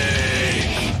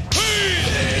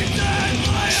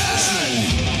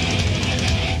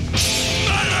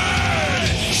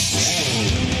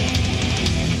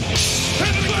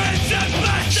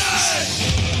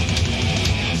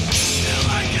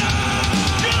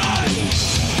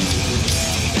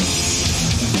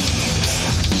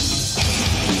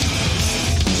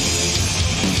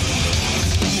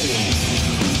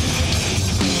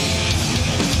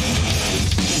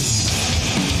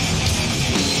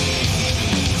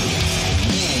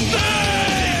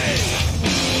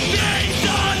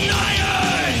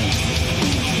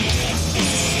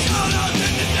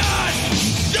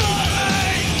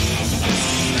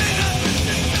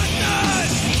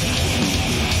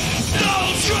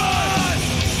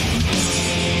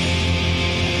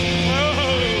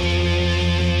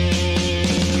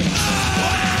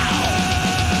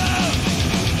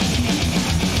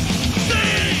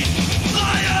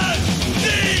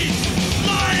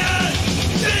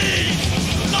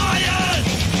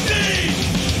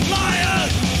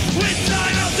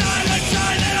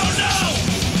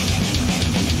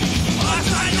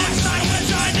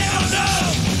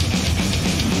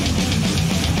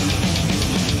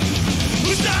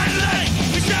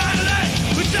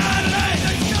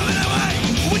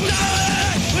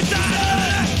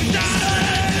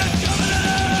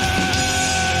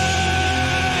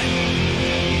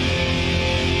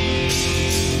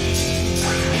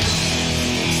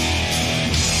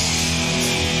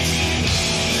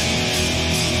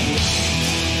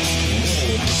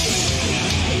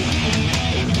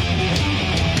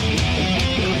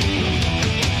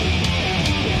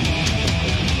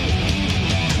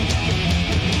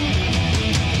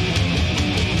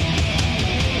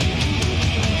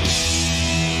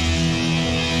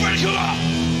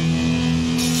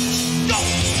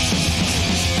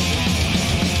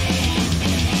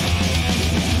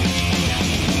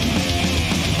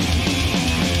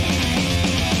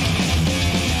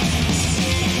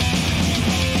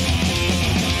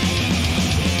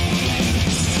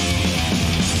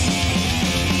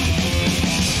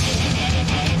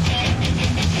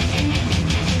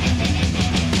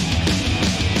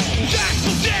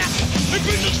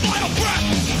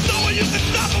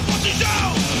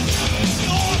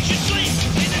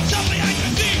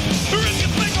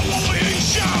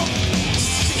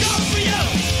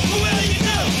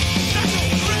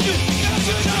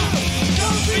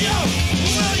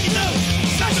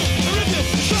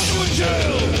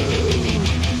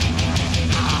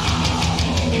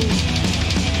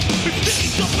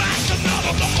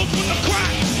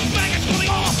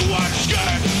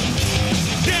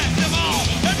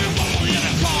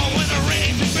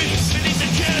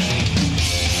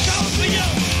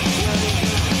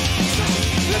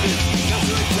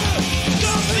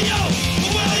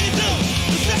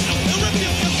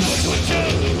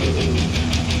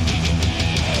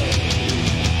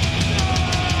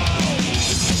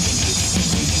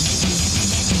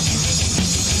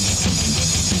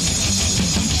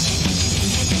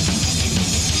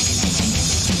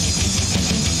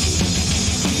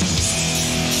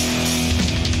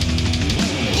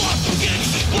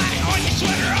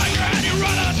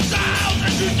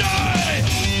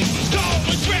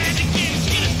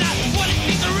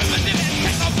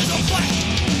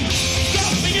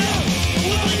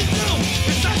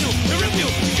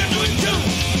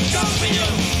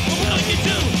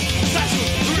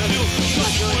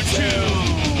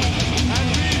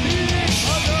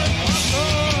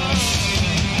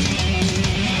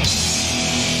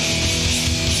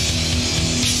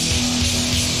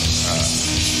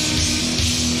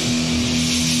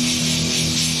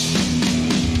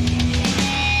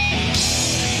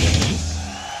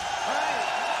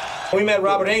 We met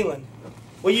Robert England.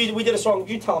 We did a song.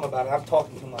 You tell him about it. I'm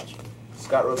talking too much.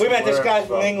 Scott wrote we met this guy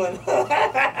from England.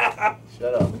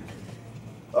 Shut up.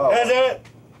 Oh. That's it.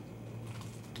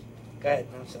 Go ahead.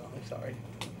 I'm sorry.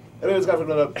 Anyway, this guy from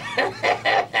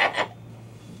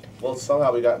well,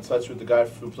 somehow we got in touch with the guy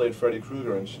who played Freddy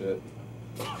Krueger and shit.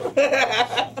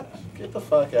 Get the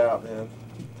fuck out, man.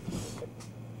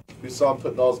 We saw him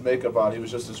putting all his makeup on. He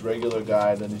was just this regular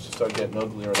guy, and then he just started getting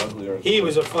uglier and uglier. He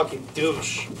was a fucking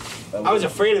douche. I was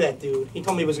afraid of that dude. He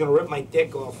told me he was going to rip my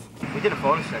dick off. We did a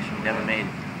photo session we never made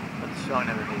with the song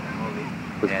never made the movie.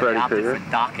 Was Yeah, Freddy they opted Krueger?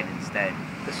 for Dokken instead.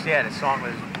 The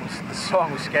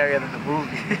song was scarier than the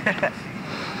movie.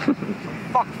 So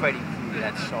fuck Freddy Krueger,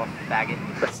 that soft faggot.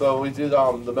 So we did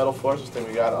the Metal Forces thing.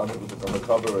 We got on the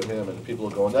cover with him, and people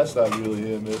were going, "That's not really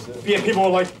him, is it?" Yeah, people were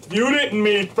like, "You didn't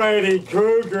meet Freddy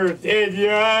Krueger, did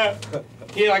ya?"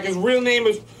 Yeah, like his real name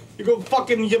is. You go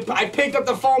fucking. I picked up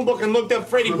the phone book and looked up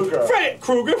Freddy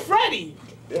Krueger. Freddy.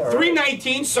 Yeah, right.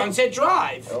 319 Sunset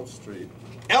Drive. Elm Street.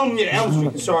 Elm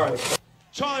Street. Sorry.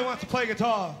 Charlie wants to play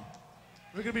guitar.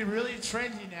 We're gonna be really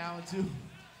trendy now and do.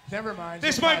 Never mind.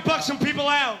 This might buck some people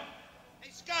out.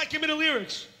 Hey, Scott, give me the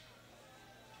lyrics.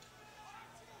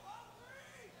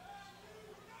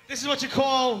 This is what you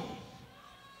call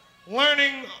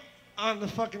learning on the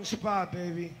fucking spot,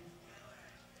 baby.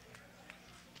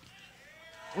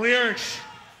 Lyrics.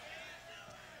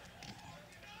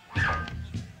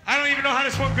 I don't even know how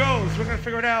this one goes. We're gonna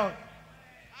figure it out.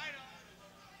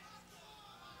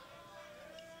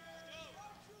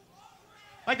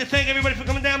 I'd like to thank everybody for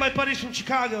coming down, my buddies from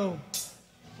Chicago.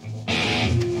 Come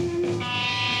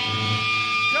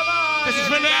on! This is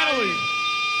for Natalie.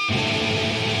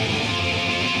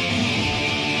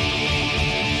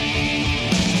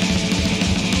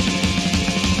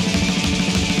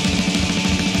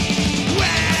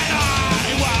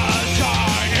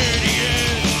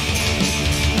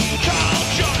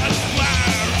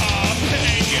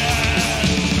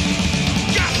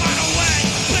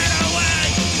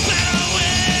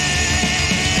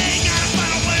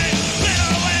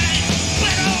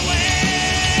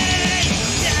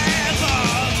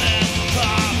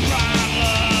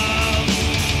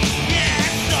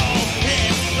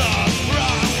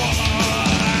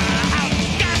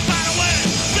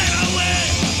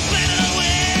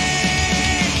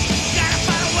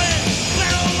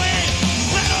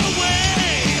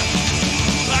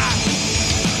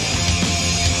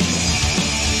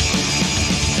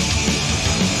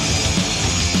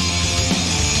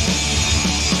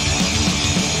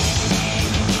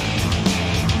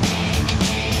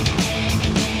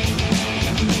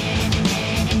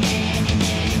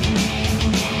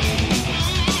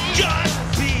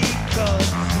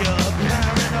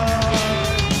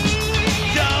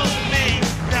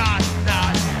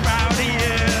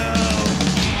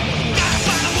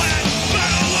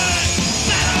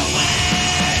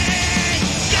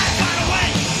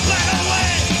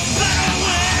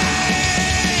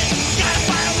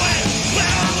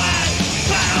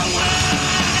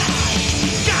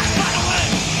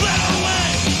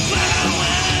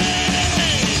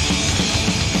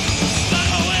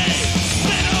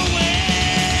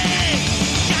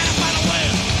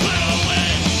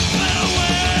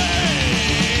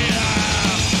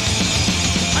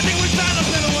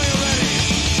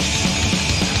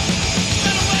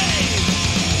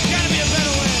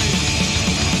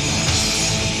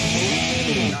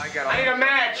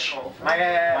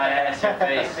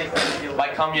 My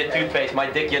cum your toothpaste, my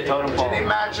dick your totem pole. Any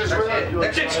matches with it?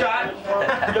 That's it, Scott.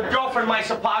 Your girlfriend, my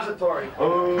suppository.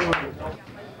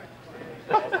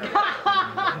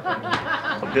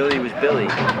 Billy was Billy,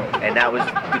 and that was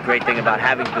the great thing about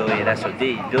having Billy and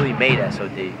S.O.D. Billy made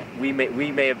S.O.D. We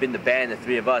may have been the band, the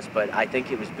three of us, but I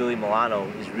think it was Billy Milano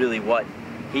is really what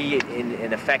he,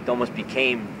 in effect, almost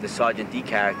became the Sergeant D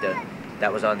character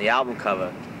that was on the album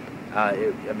cover. I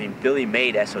mean, Billy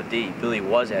made S.O.D. Billy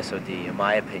was S.O.D. in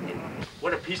my opinion.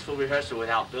 What a peaceful rehearsal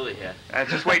without Billy here.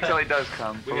 Just wait till he does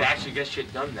come. We can actually get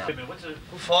shit done now.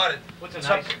 Who farted? What's a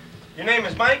nice? Your name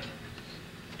is Mike?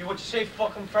 You what you say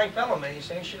fucking Frank Bella, man? You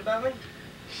saying shit about me?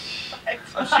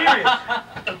 I'm serious.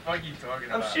 What the fuck are you talking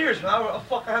about? I'm serious, man. I'm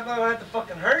gonna have to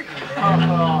fucking hurt you,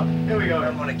 man. Here we go.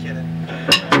 I'm only kidding.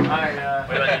 Alright,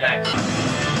 what about you next?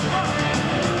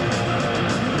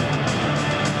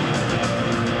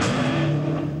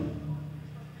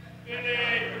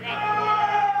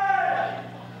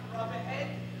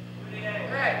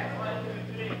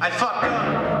 I fucked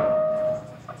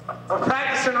up. I'm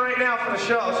practicing right now for the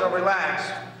show, so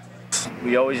relax.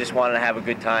 We always just wanted to have a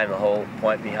good time. The whole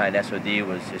point behind S.O.D.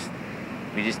 was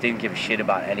we just didn't give a shit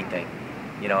about anything,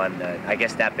 you know. And I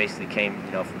guess that basically came,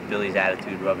 you know, from Billy's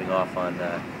attitude rubbing off on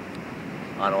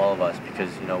all of us,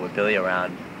 because, you know, with Billy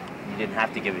around, you didn't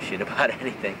have to give a shit about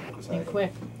anything. And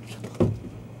quick.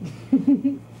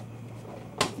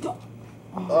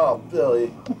 Oh,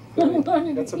 Billy.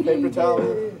 Got some paper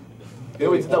towel? Yeah,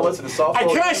 we did that once in the softball. I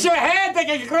crush your head like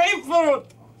a grapefruit!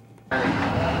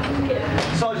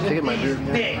 Sergeant D's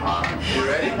dick. You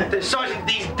ready? The Sergeant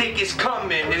D's dick is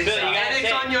coming, and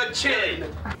it's on your chin.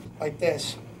 Like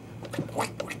this.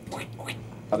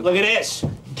 Look at this.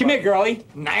 Come here, girlie.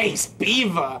 Nice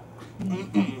beaver.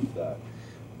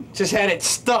 Just had it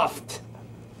stuffed.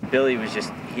 Billy was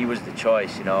he was the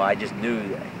choice, you know. I just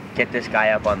knew, get this guy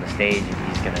up on the stage and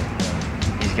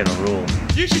he's gonna rule.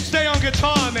 You should stay on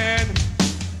guitar, man.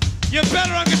 You're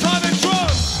better on guitar than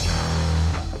drums.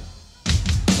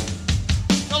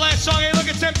 The last song, hey, look,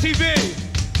 it's MTV.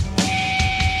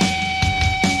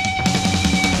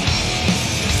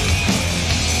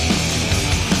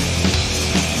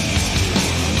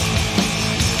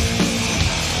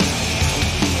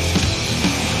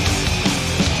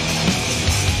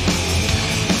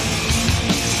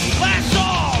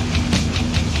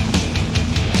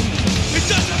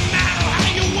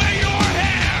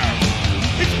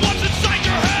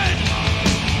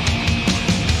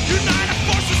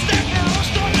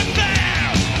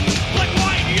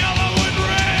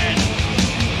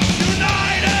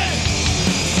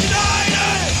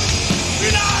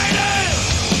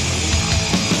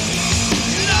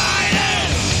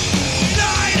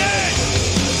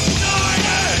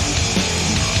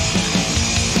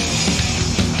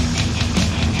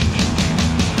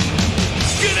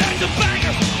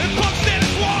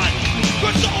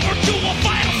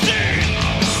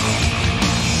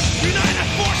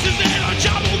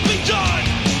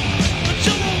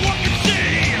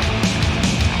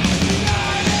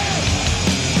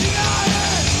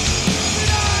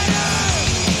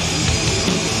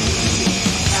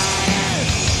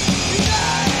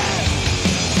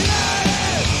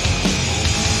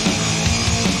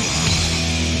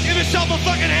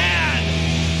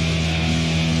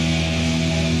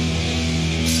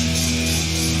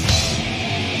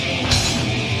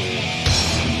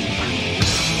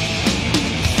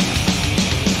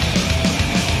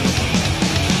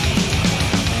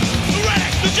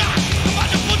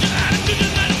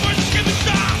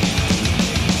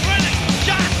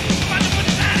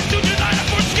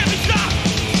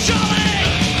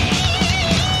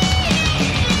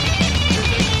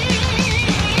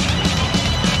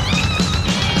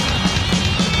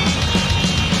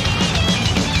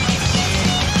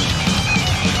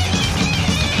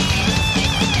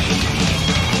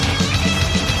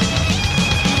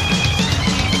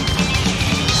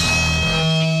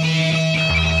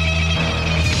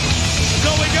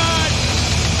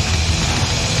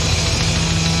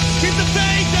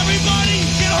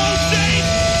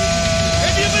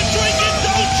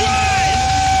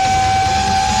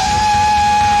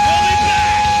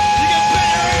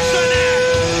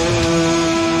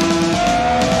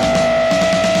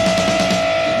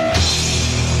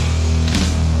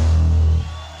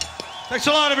 Thanks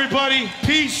a lot, everybody.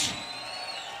 Peace.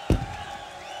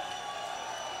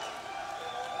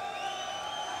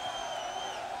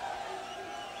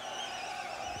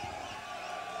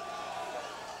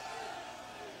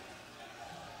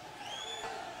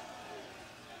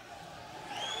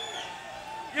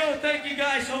 Yo, thank you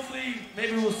guys. Hopefully,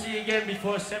 maybe we'll see you again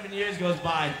before 7 years goes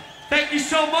by. Thank you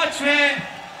so much, man.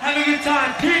 Have a good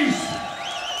time. Peace.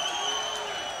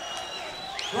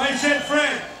 Right said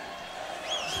Fred.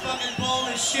 It's fucking bold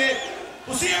as shit.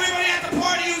 We'll see everybody at the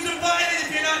party who's invited.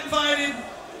 If you're not invited,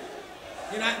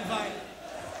 you're not invited.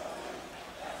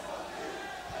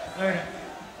 Later.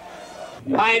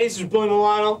 Hi, this is Billy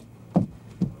Milano,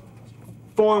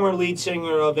 former lead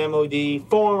singer of M.O.D.,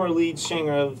 former lead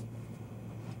singer of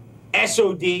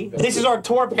S.O.D. This is our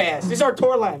tour pass. This is our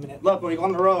tour laminate. Look, we're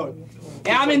on the road.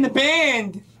 Yeah, I'm in the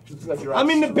band. I'm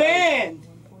in the band.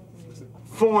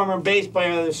 Former bass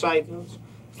player of the Psychos.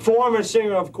 Former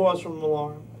singer, of course, from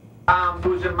Alarm. I'm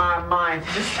losing my mind.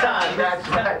 That's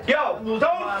right. Yo, don't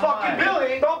fucking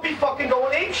Billy, don't be fucking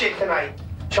going apeshit tonight,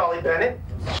 Charlie Bennett.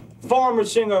 Former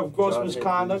singer of Gross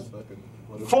Misconduct.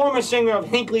 Former singer of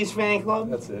Hinckley's Fan Club.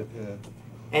 That's it, yeah.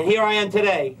 And here I am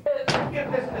today.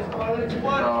 Get this in this toilet.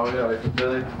 What? Oh, yeah,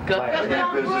 Billy.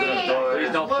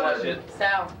 Please don't flush it.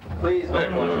 Sal. Please,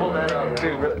 hold that up.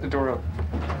 Dude, the door up.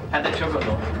 And the chocolate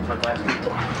door.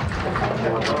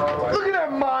 Look at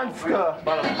that monster!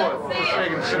 About a foot. Just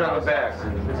shaking shit on the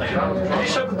back.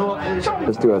 Shut the door, please.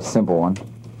 Let's do a simple one.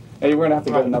 Hey, we're gonna have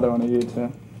to get another one of you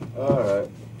too. Alright.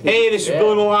 Hey, this is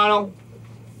Billy Milano.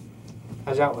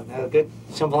 How's that one? That good?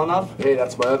 Simple enough? Hey,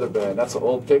 that's my other band. That's an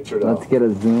old picture, though. Let's get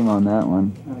a zoom on that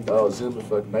one. Oh, zoom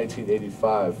of like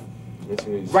 1985.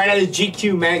 1986. Right out of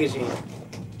GQ magazine.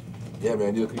 Yeah,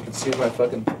 man, you can see my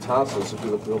fucking tonsils if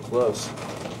you look real close.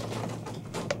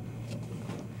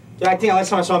 Dude, I think last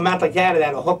time I saw a mouth like that, it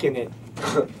had a hook in it.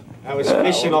 I was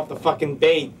fishing off the fucking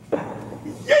bait.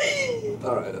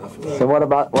 Alright, enough of that. So what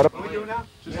about What are we doing now?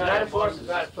 United Forces,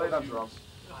 played on drums.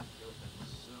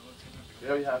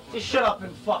 Yeah, you have to. Just shut up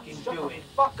and fucking do it.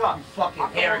 Fuck up. You fucking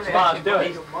hair. Come on, do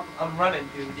it. I'm running,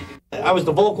 dude. I was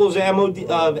the vocals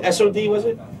of S.O.D, was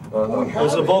it? I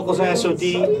was the vocals in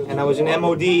S.O.D. and I was in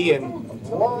M.O.D. and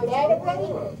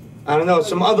I don't know,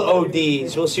 some other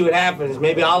O.D.s. We'll see what happens.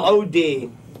 Maybe I'll O.D.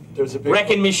 There's a big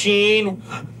Wrecking Machine.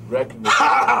 Wrecking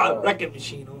Machine. Wrecking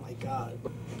Machine, oh my God.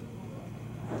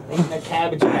 Eating a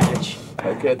Cabbage Patch.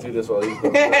 I can't do this while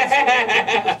eating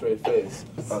straight face.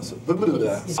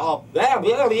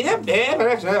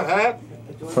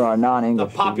 For our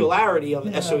non-English. The popularity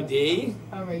of S.O.D.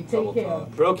 Alright, take care.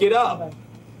 broke it up.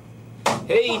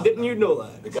 Hey, didn't you know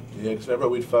that? Yeah, because remember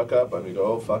we'd fuck up and we'd go,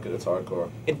 oh fuck it, it's hardcore.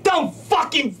 And don't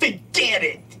fucking forget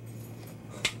it!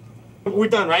 We're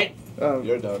done, right? Oh,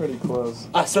 you're done. Pretty close.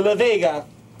 Hasta la Vega.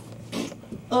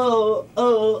 Oh,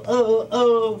 oh, oh,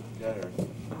 oh. Get her.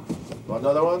 Want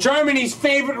another one? Germany's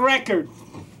favorite record.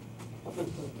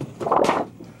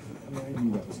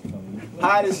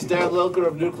 Hi, this is Dan Lilker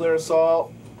of Nuclear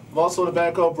Assault. I'm also in a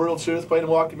band called Brutal Truth, playing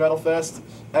Milwaukee Metal Fest,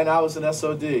 and I was in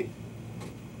S.O.D.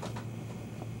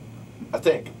 I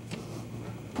think.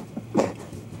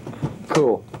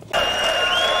 Cool.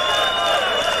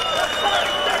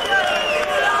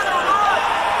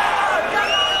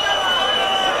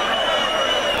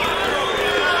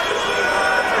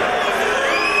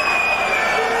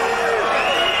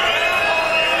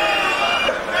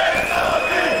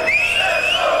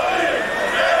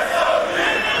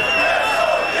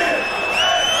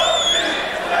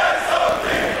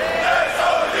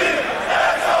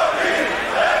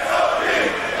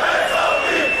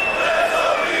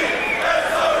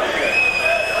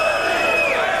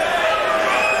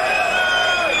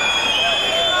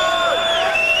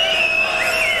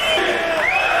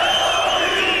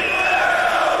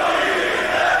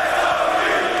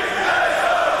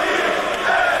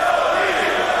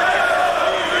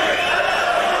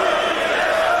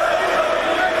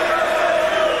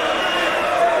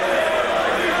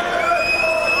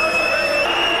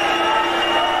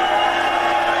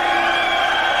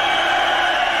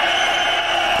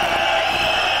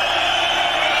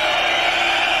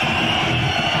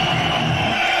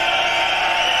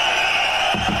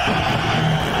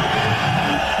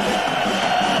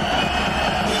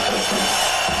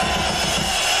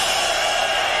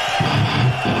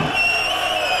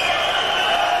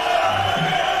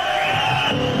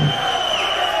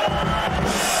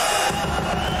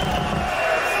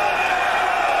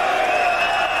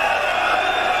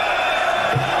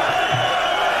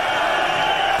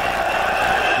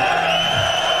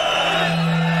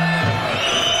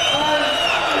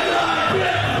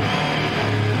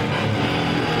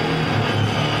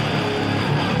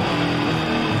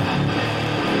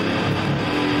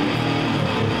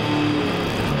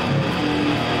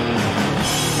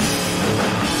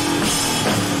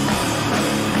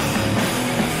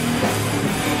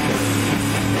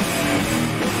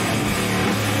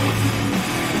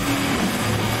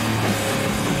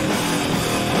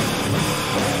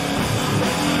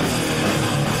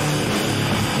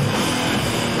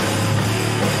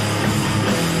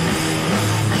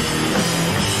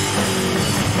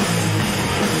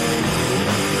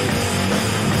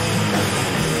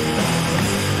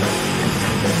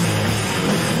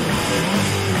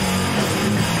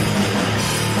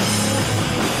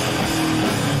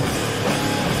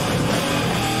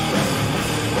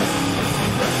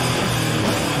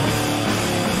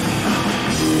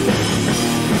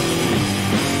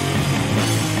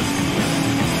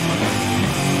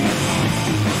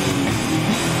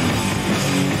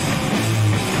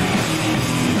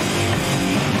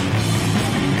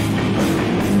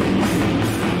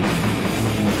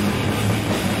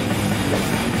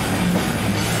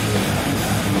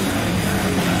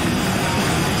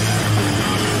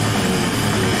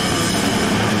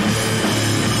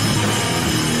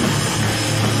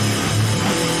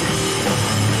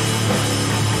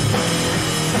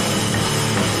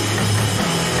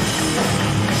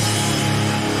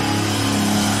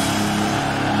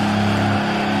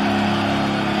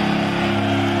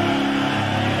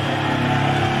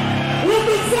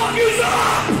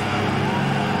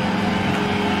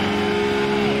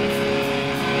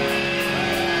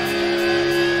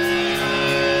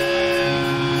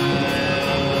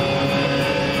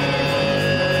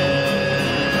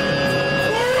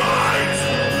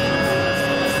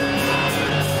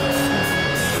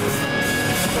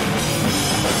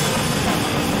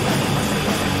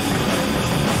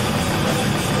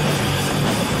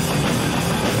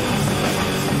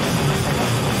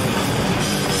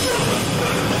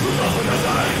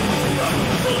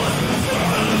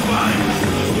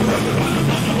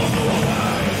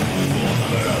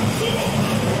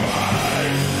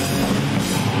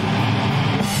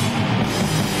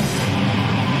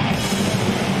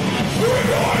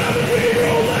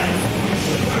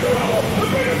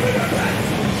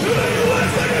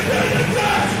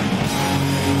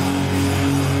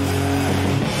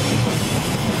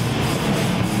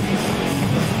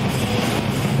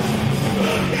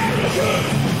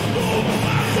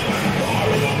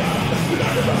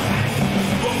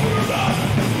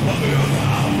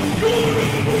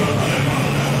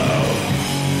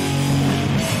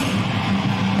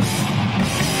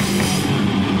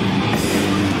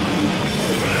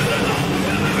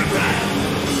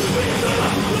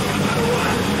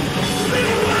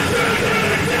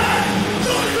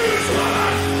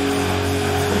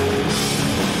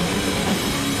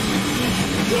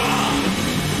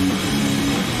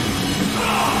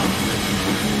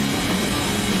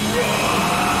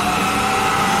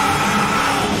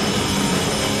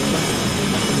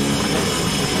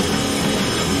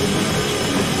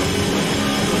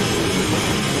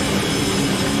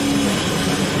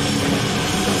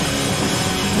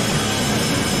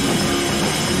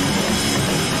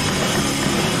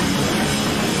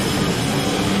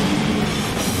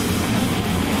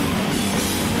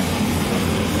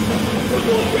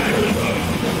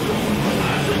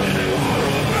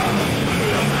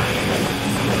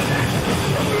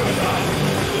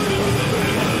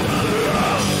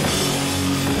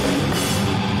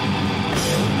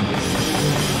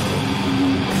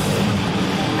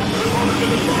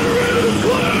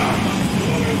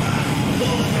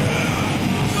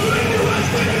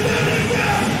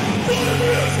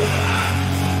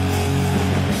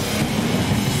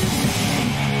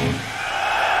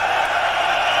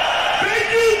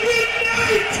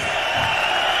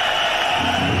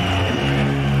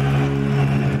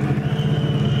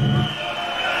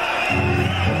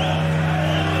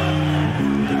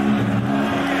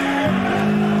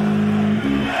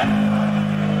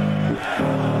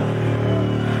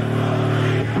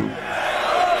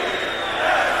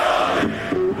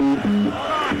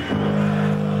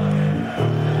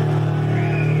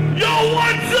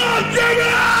 Jimmy!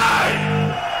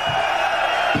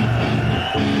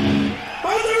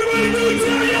 How's everybody doing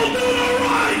today? Y'all doing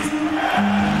alright?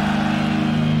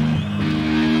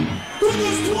 Took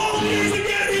us 12 years to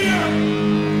get here.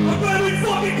 I'm glad we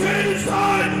fucking paid this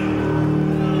time.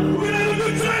 We're gonna have a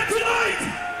good time tonight.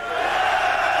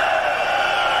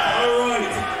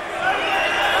 Alright.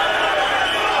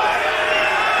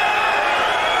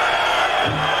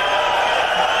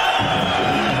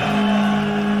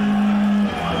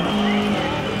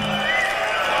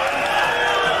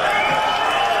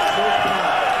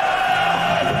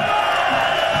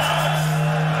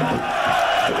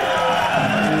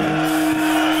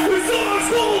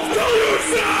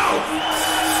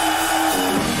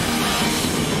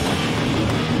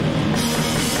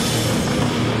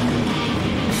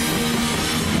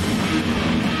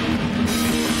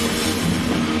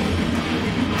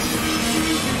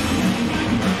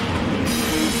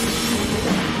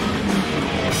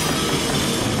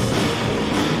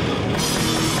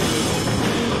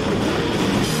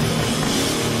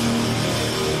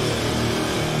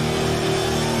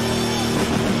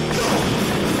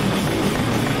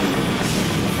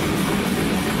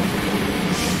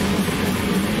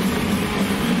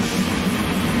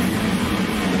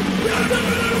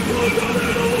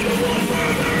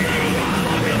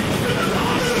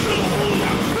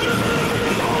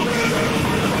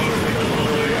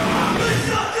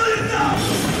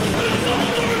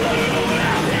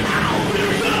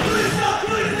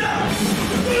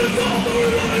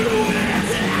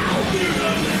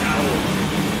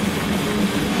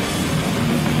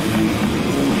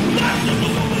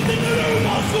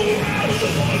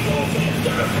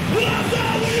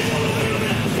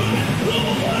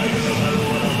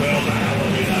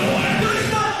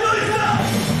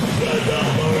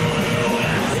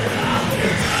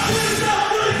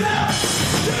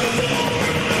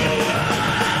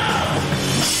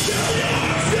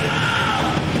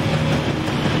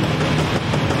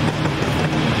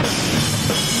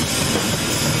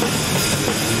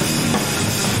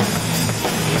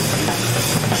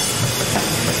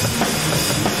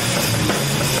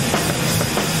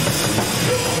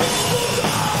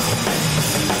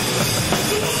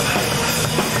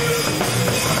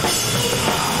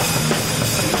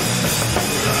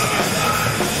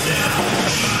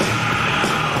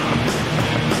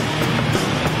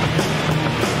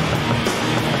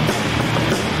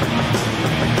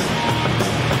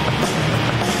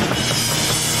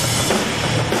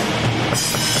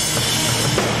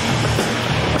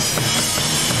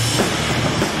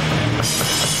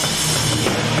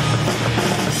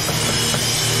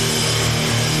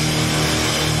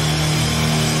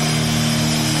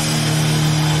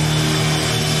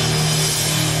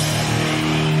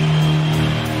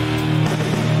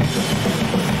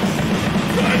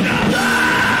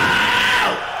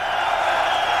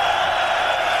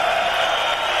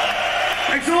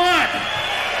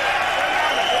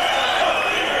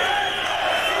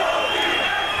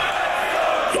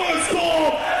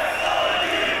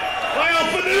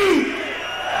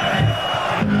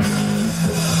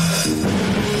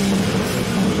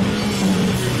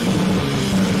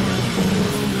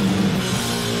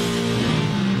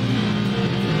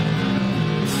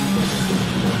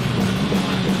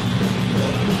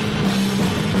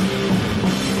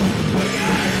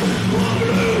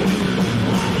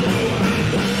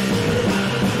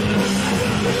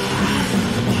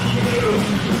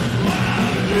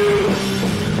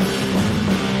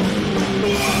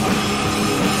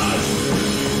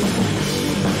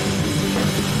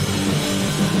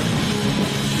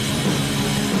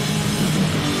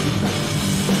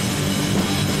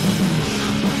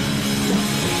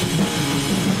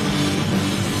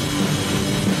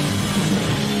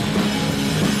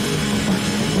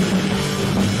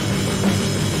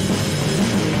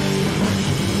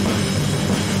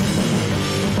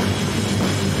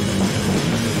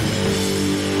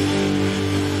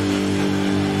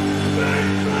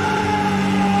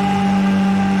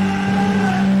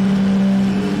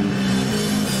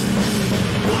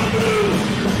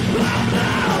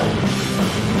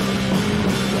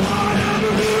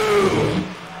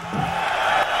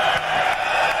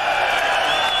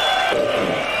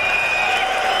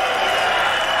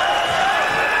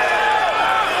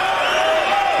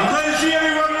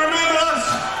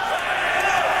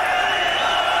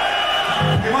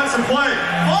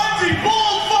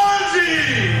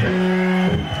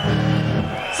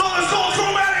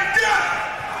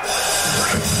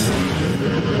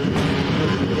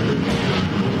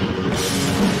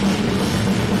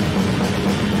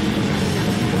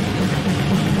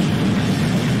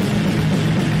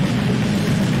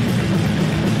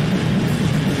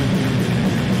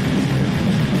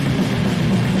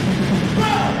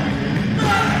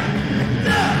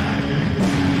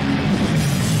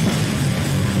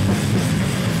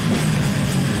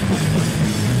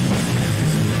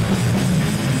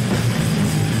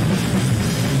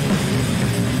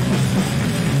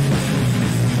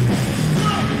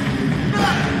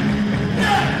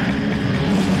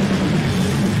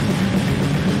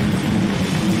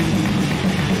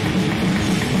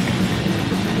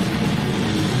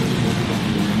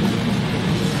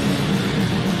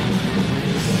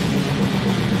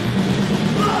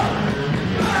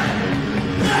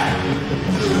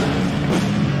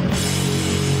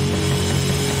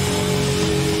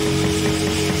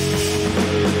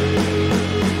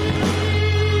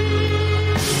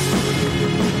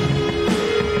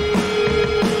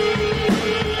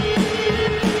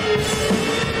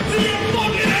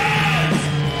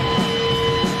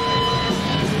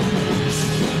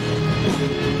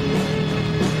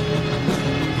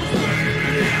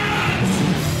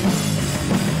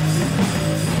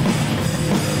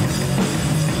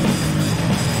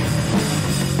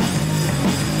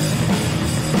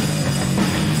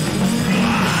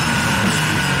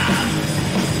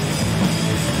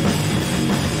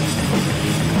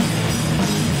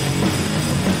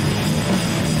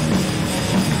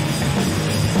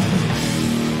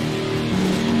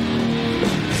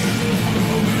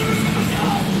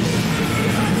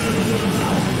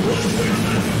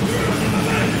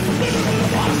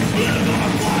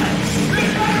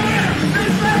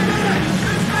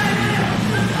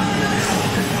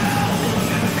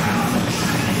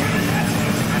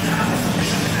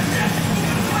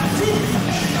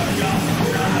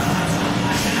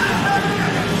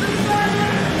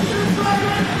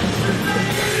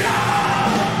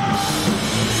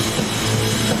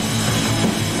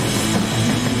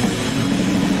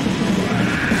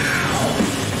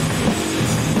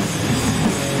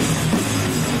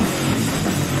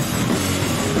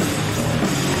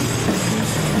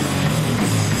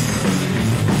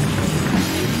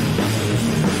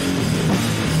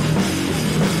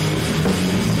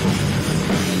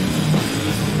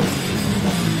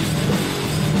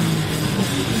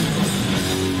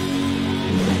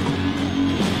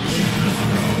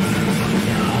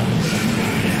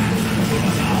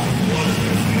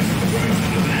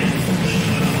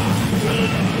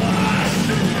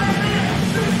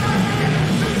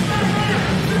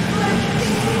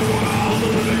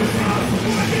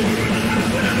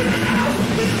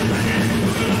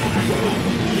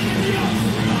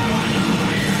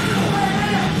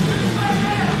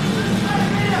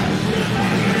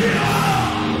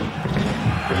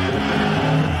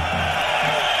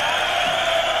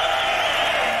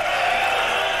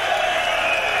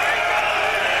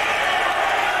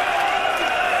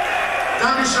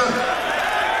 Dankeschön.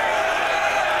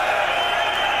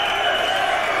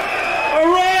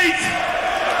 All right.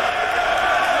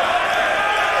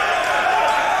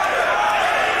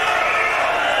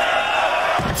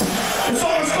 The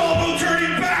song is called No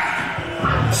Turning Back.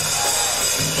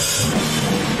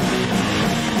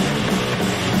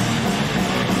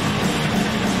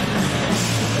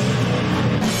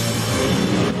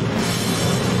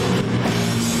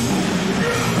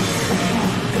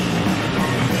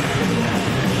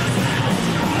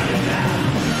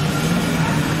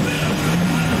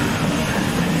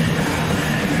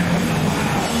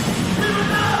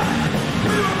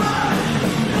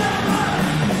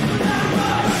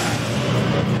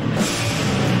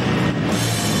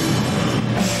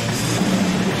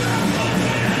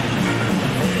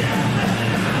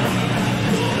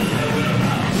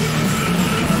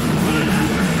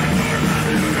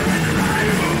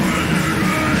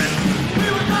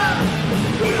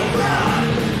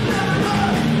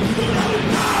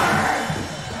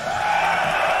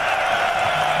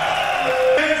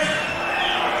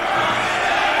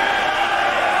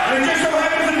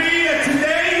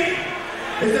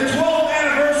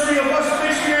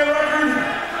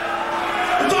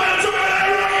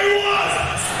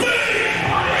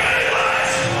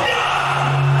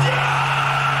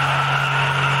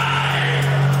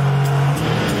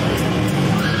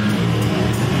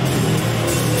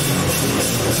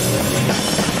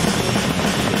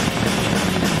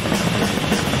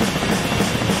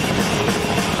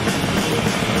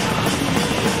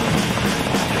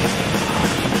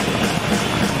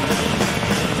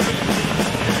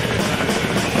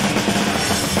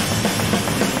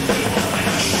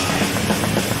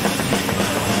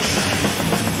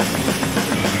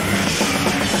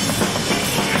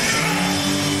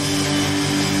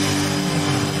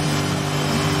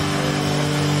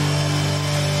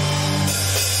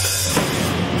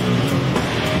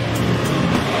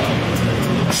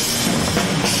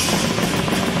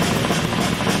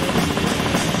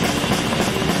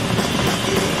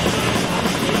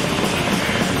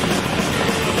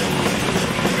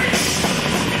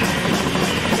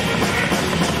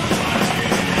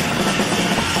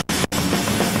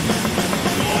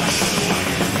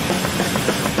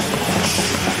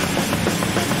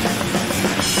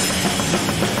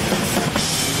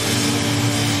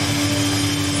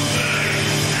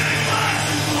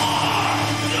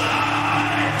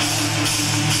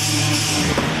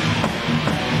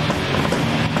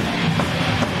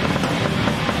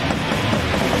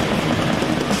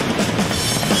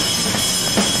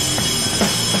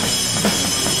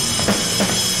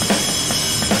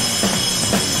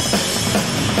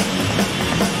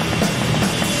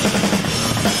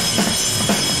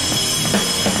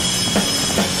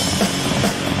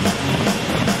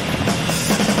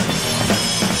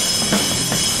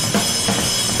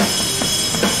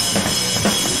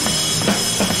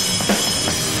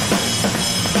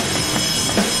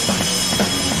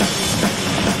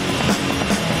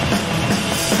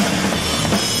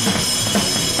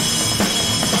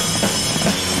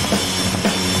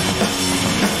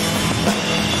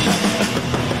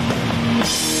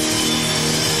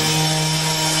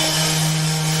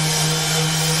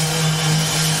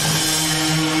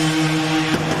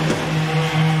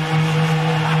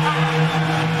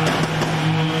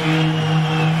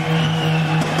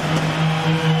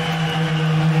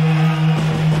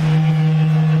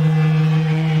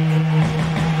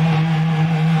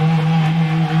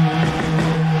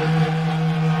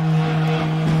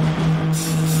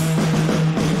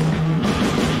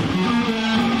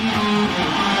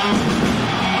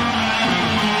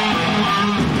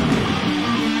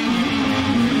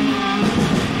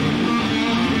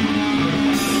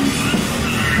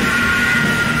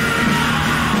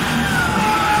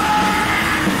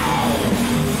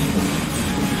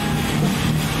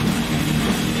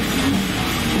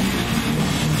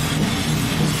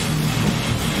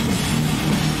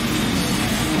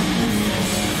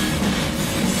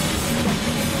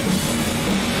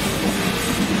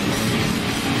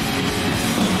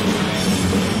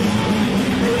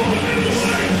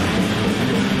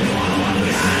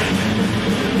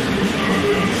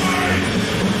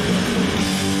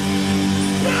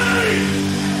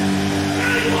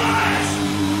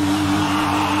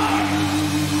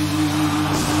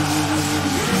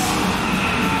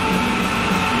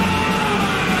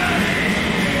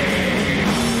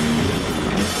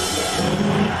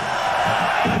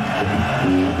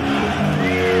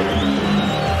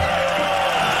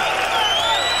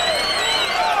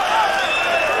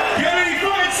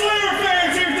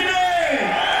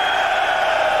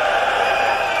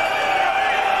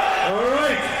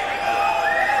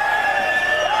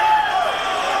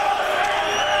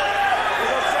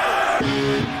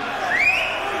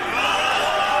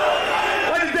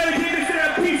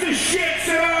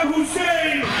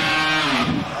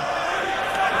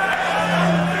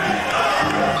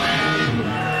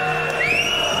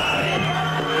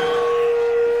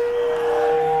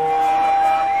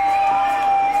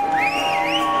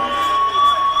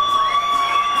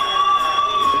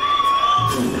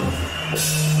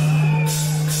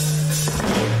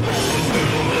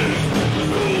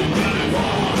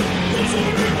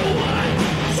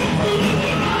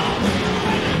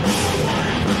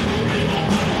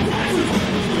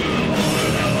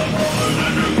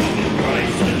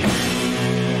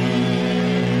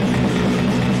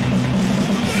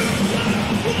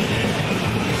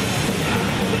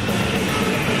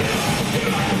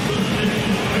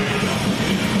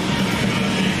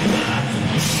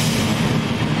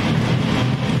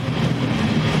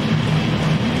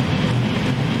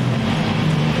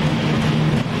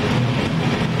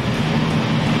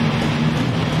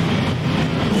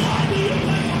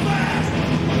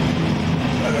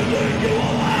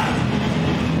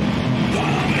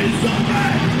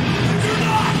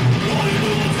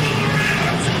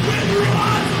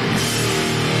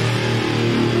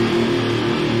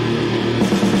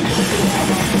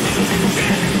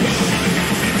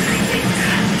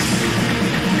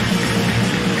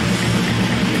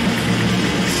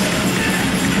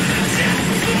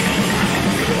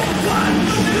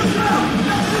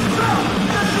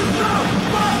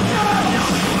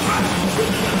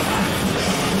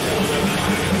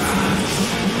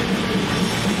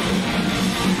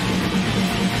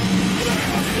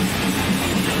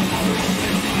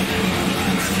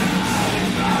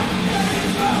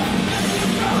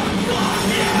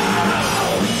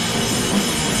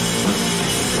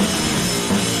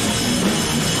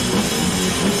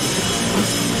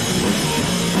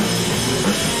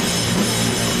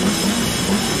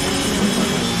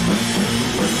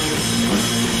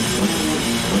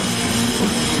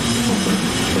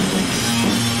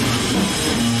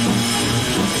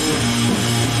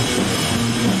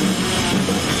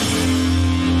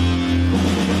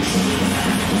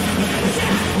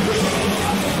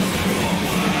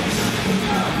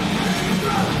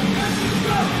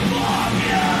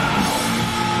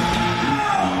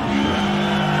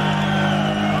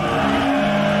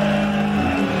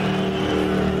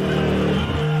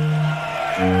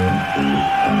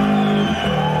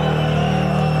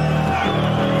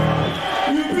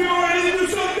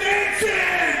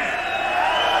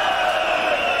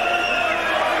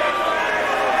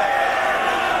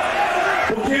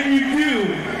 What can you do?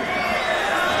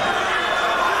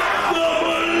 The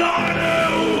Milano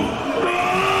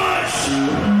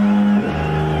Rush!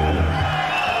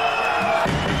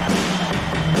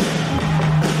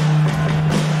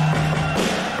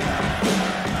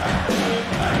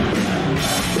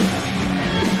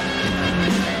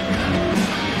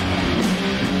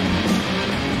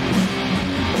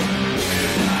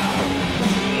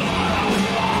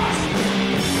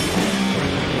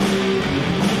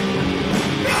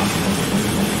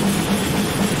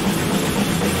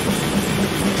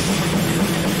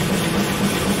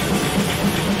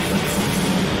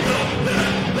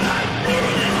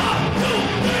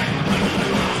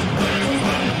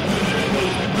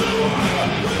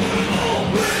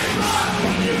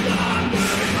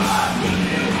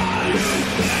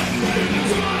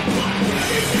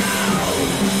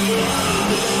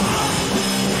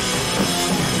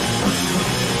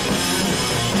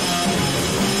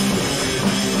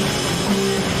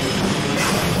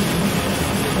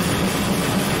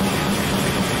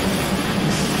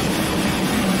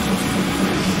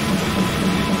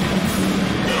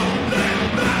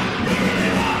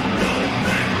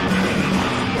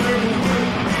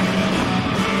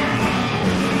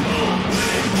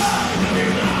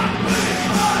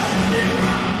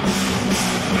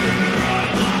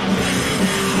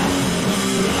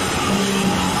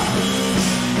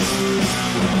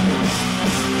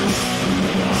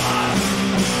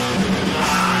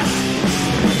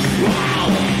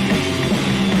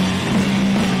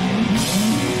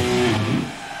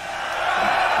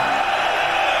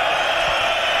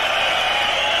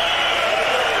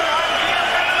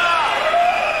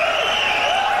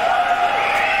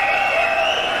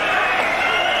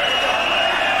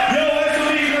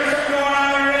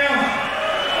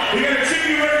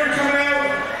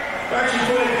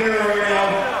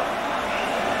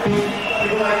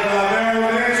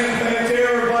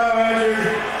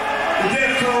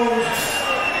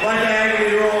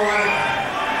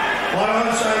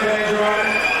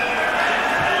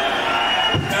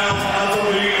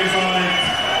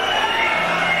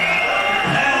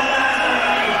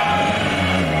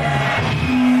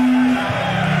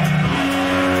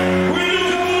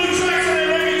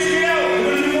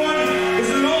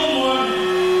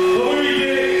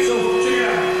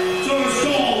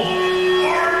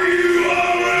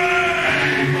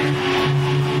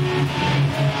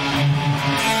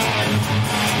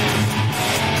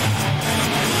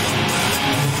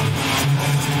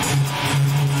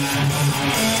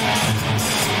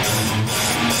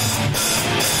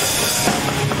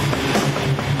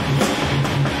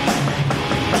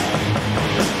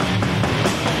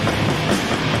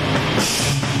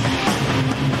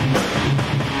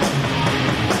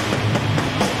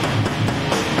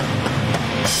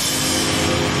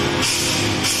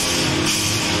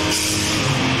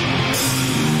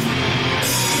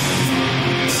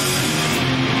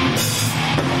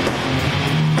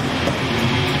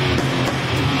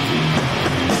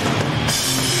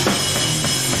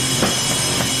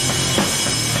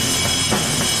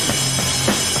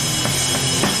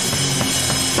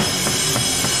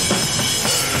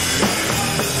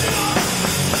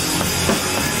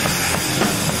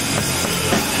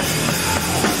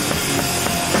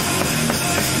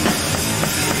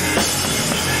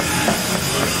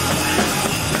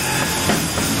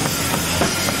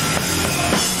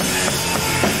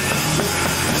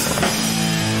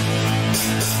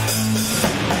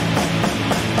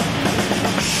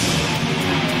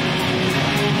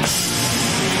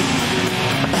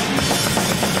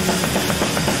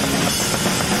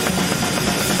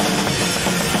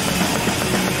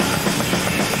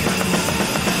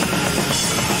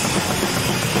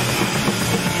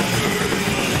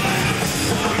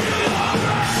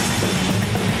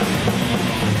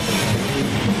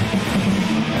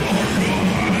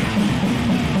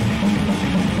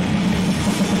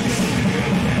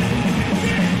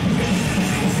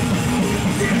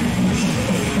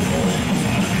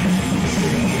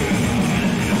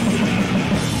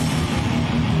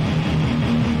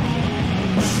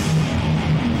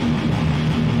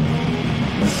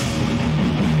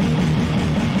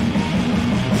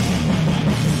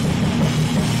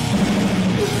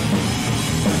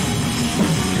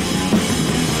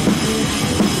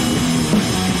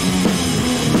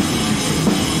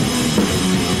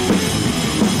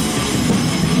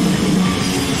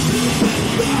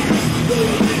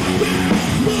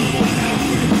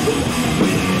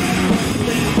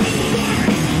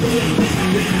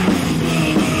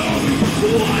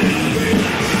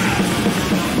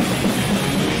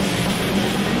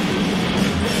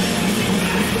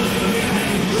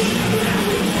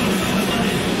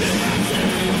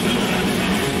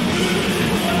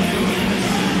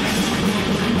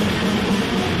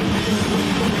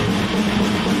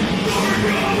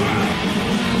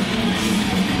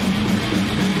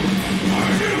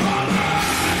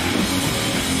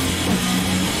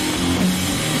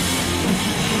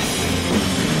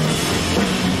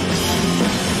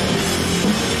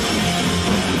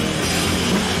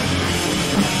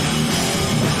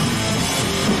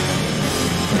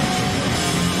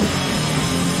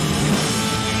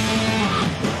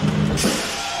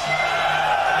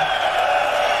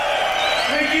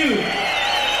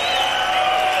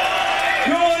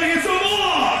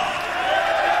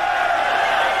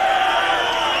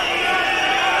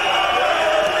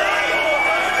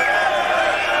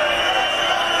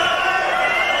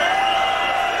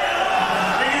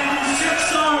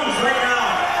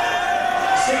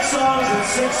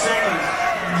 6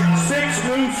 seconds. 6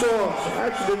 new songs.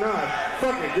 Actually not.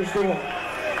 Fuck it, just do one.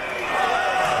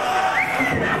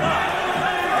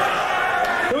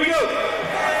 Here we go.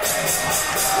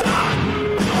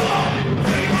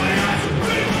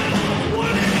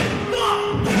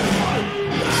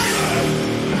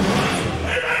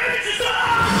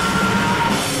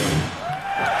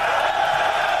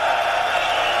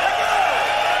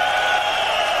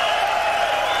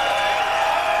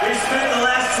 We spent the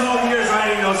last 12 years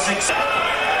writing those 6 songs.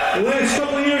 The last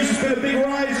couple of years, it's been a big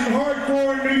rise in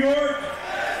hardcore in New York.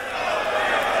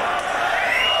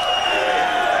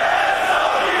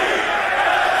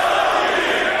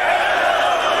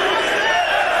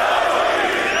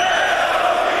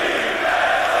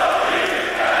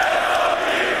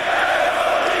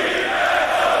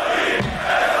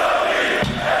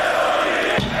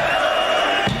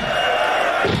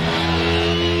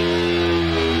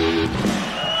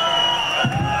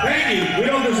 Thank you. We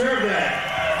don't deserve that.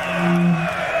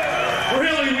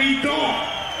 Really, we don't.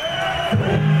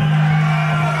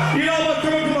 You know what?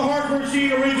 Coming from the hardcore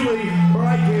scene originally, where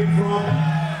I came from,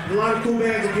 a lot of cool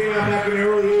bands that came out back in the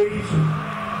early 80s.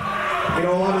 You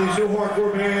know, a lot of these new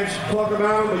hardcore bands talk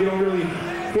about them, but you don't really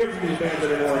hear from these bands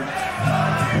anymore.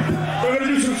 We're going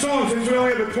to do some songs since we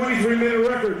only have a 23-minute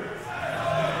record.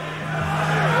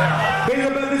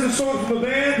 This is a song from the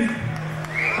band.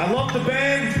 I loved the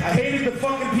band. I hated the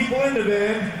fucking people in the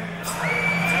band.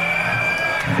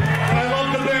 I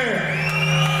love the band.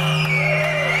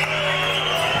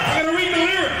 I'm gonna read the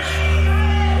lyrics.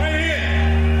 Right here.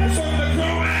 The song The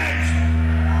Cro-Mags.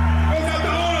 Goes out to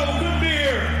Ono, who couldn't be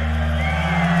here.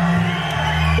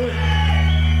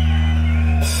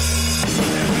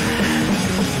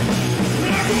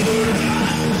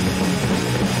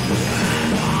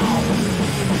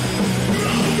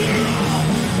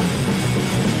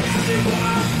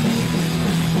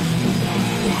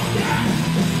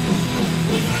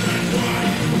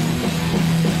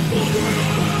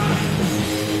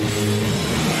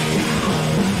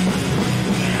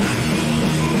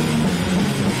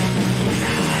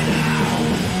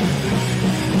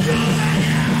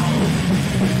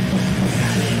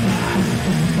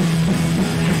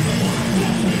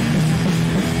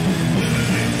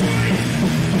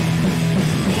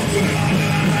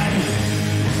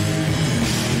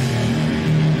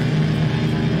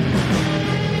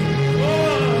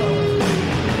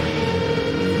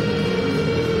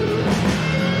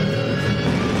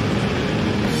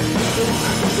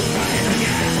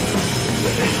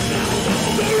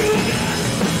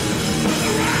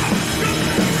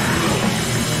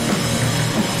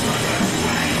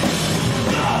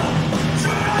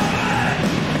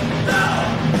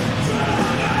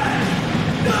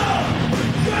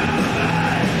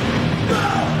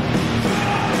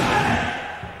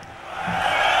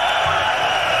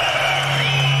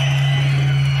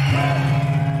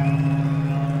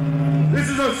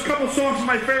 A couple songs from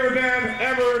my favorite band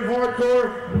ever in hardcore.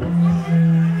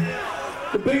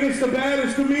 The biggest, the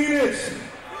baddest, the meanest.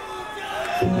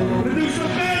 I'm gonna do some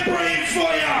bad brains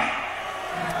for ya.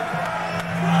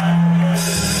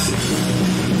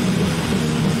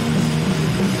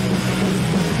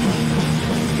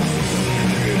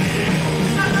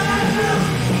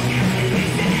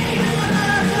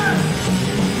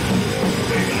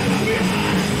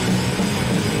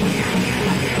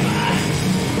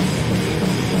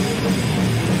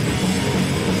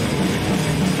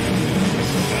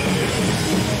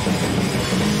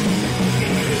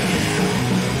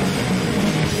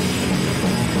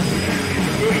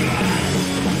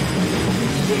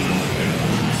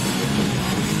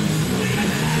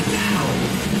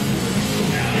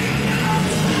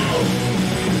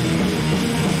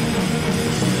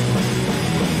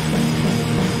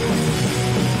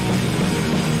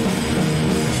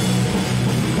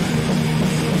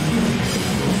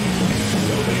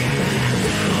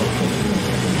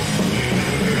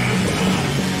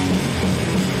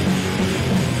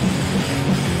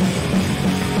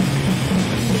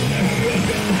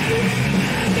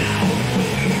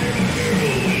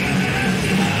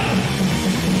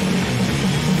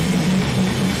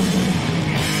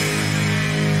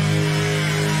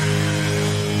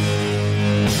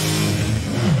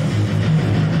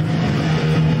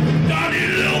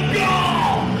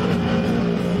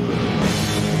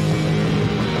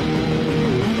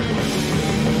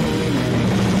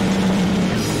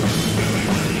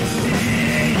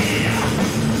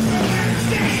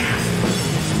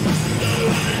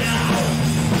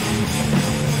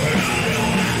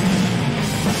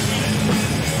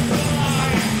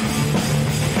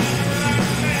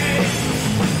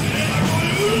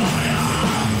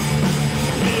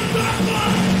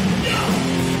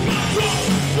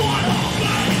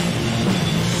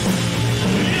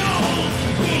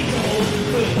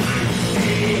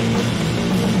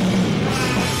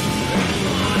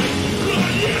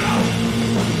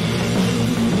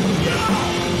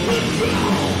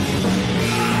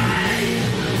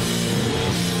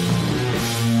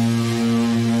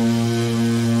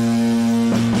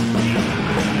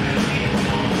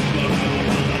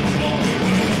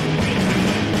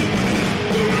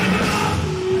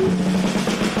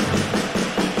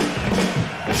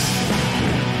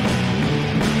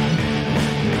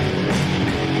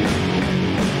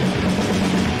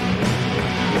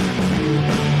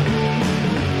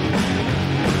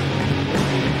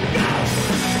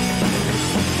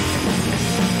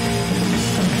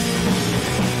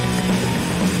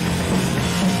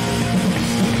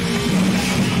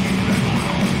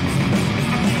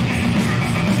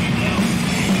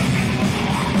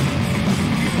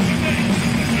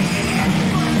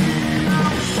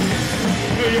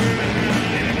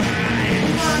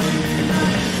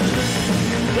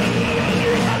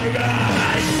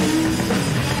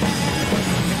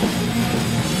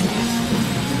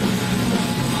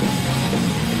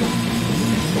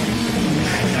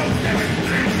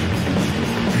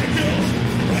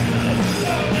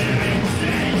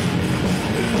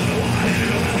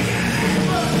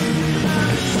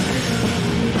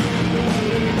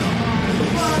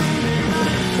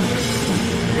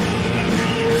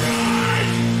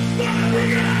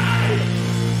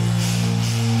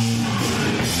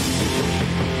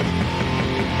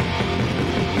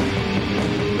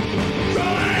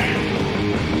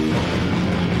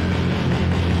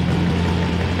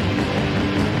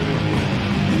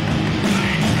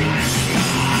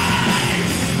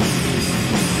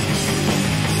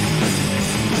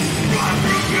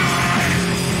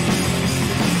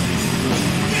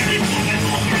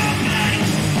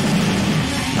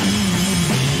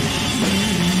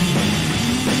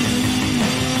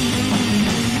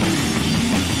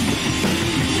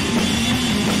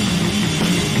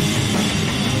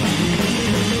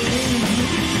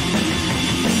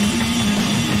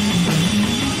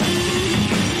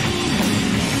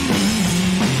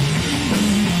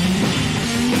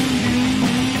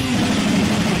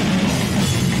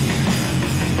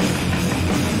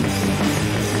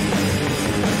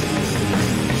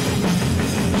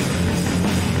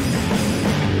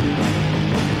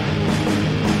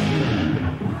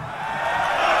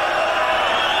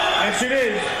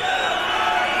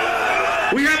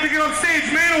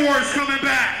 stage, Manowar's coming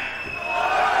back.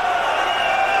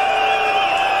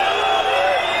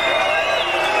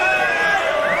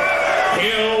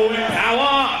 Kill with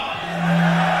power.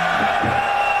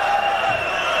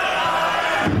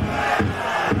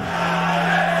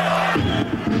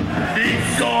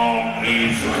 This song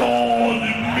is called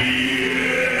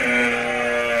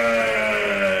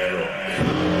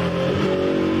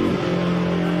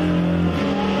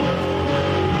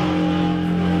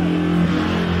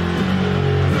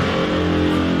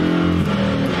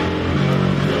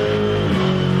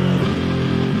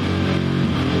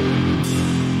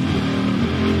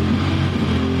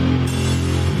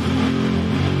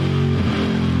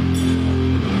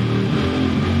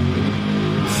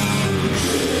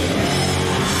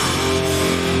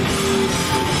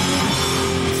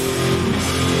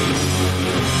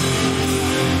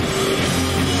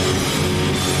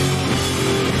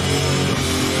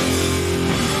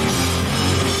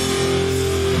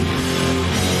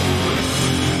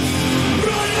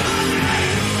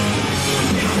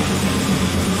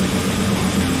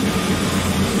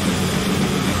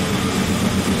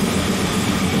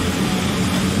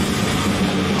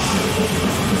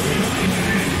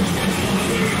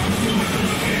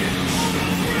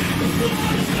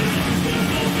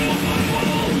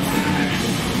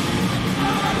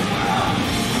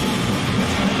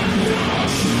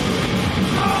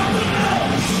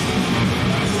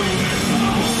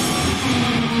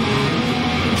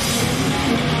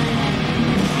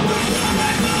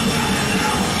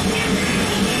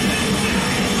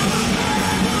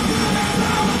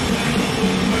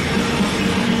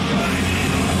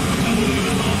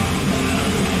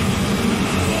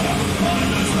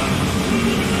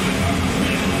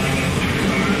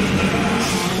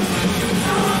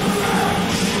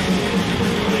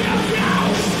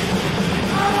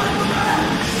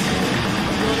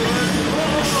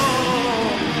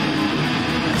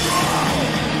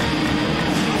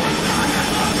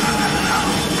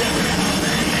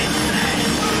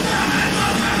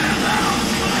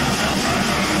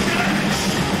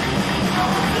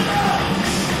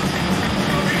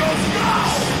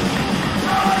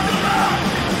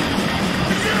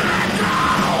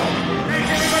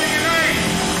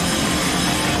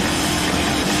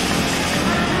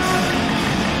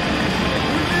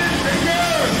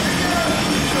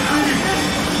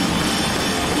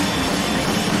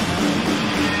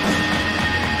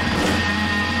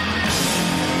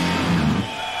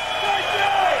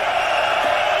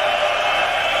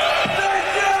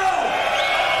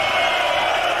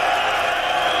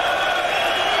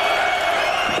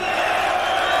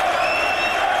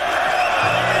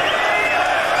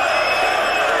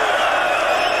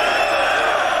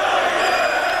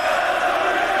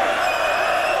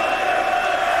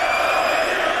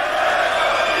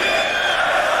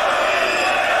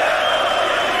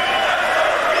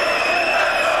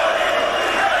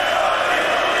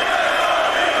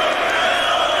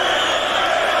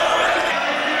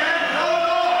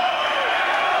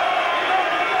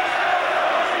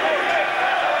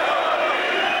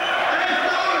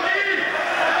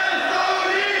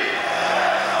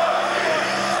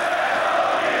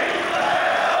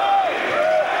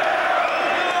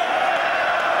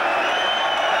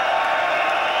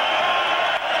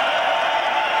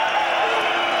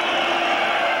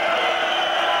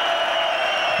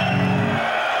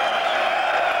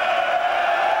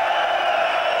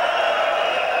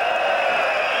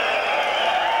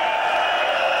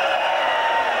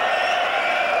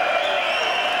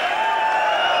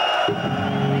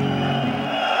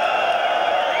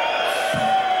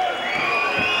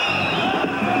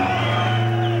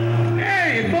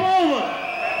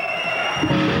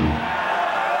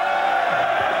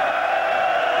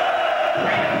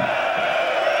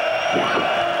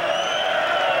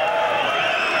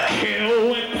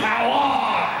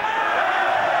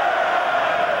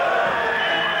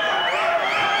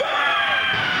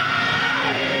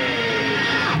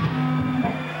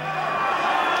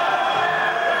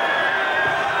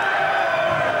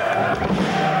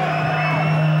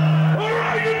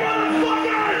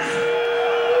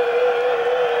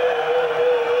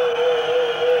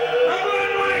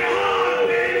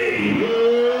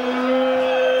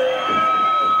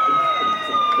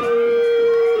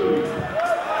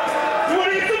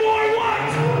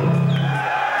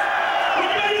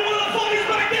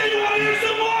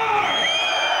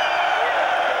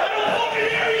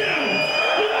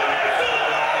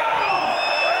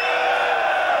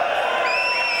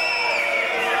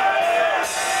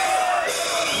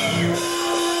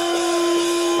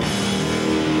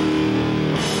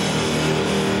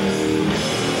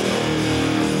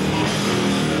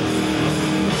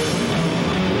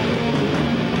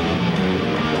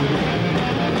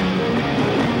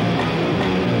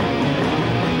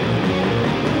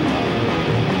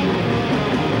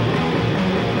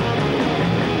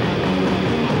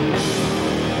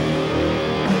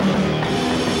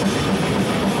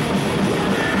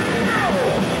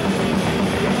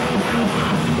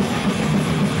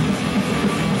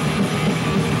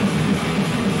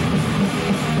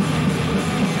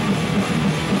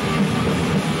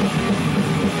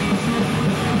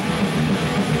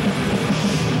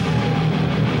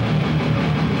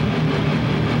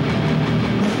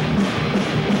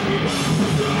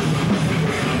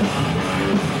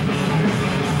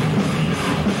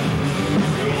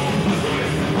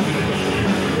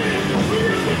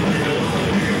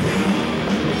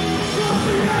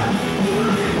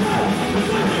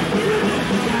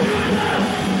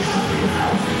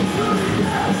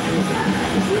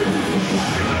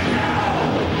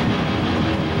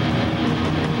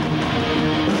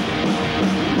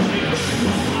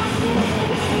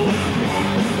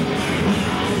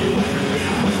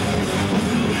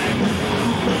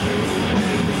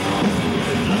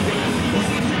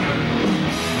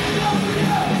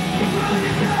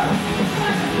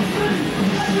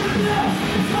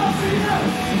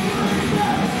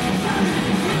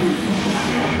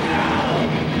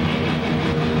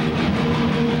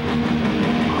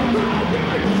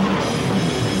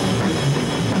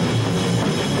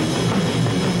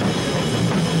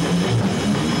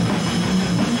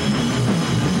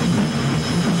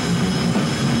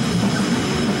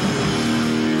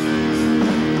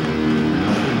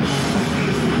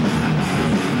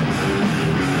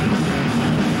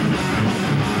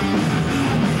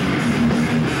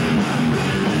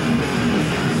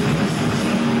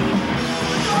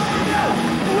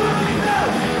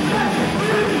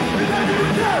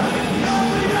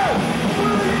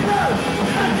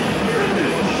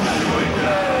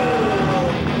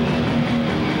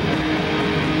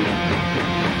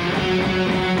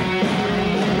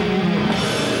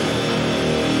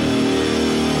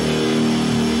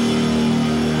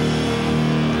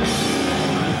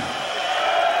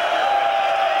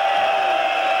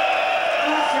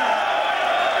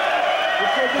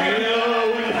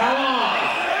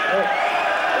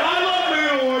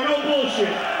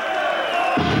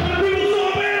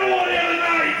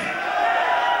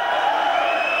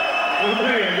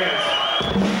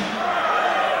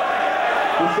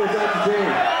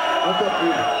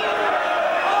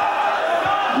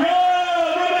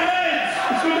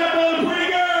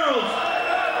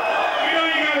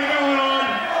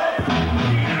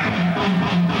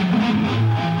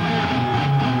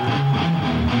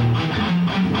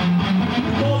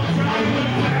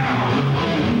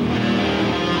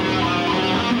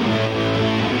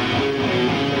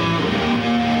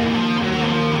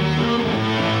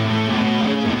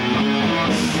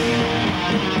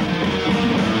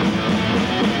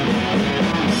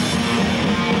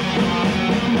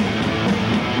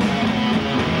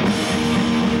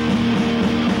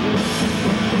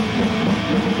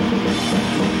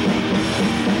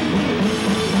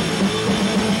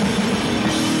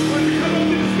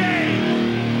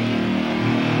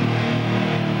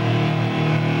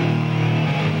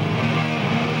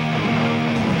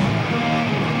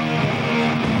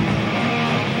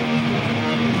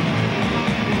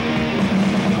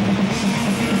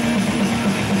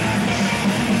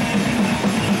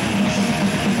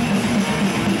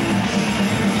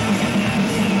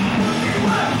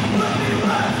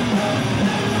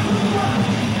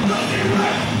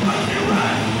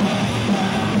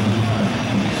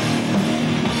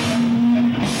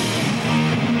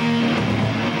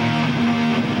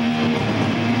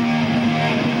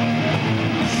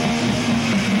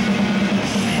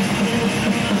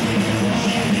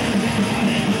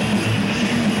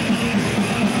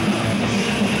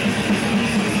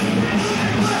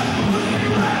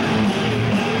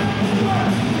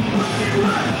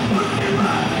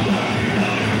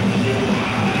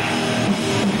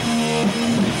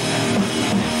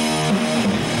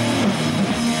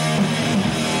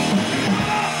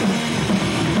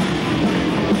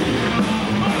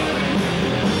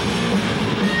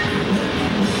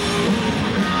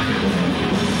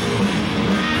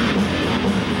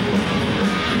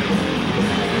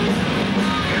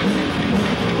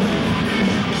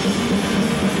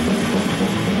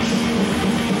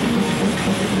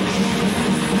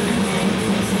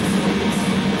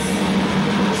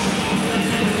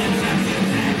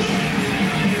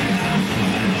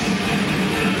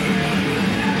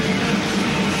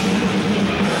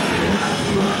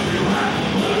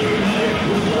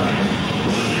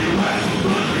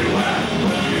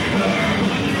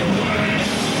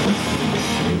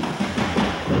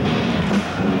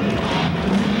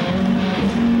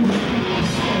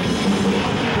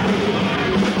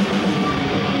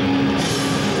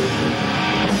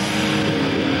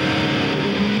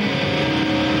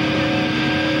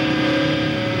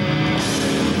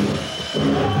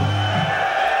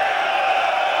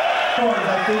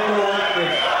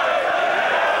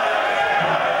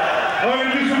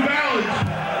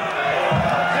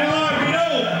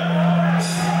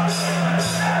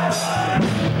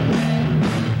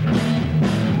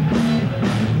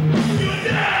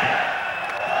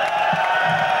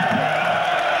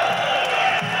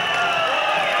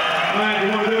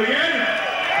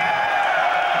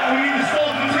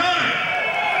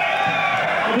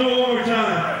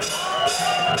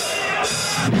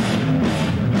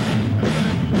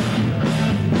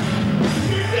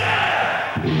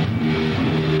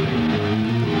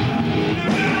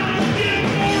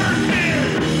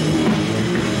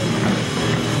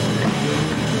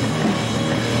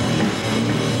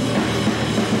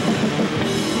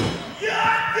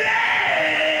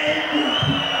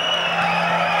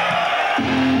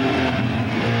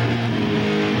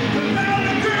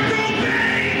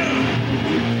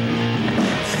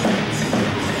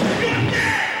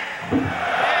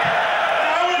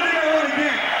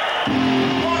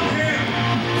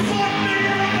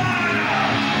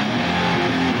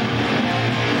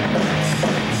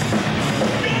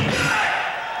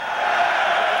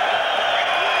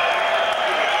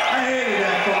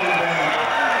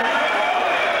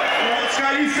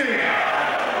about you sing it?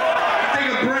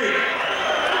 Take a break.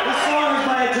 This song is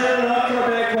by a German hardcore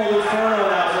band called Inferno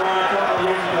that was around a couple of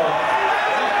years ago.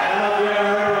 I don't know if you ever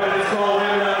heard of it. It's called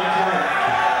Lamb Up and Turn.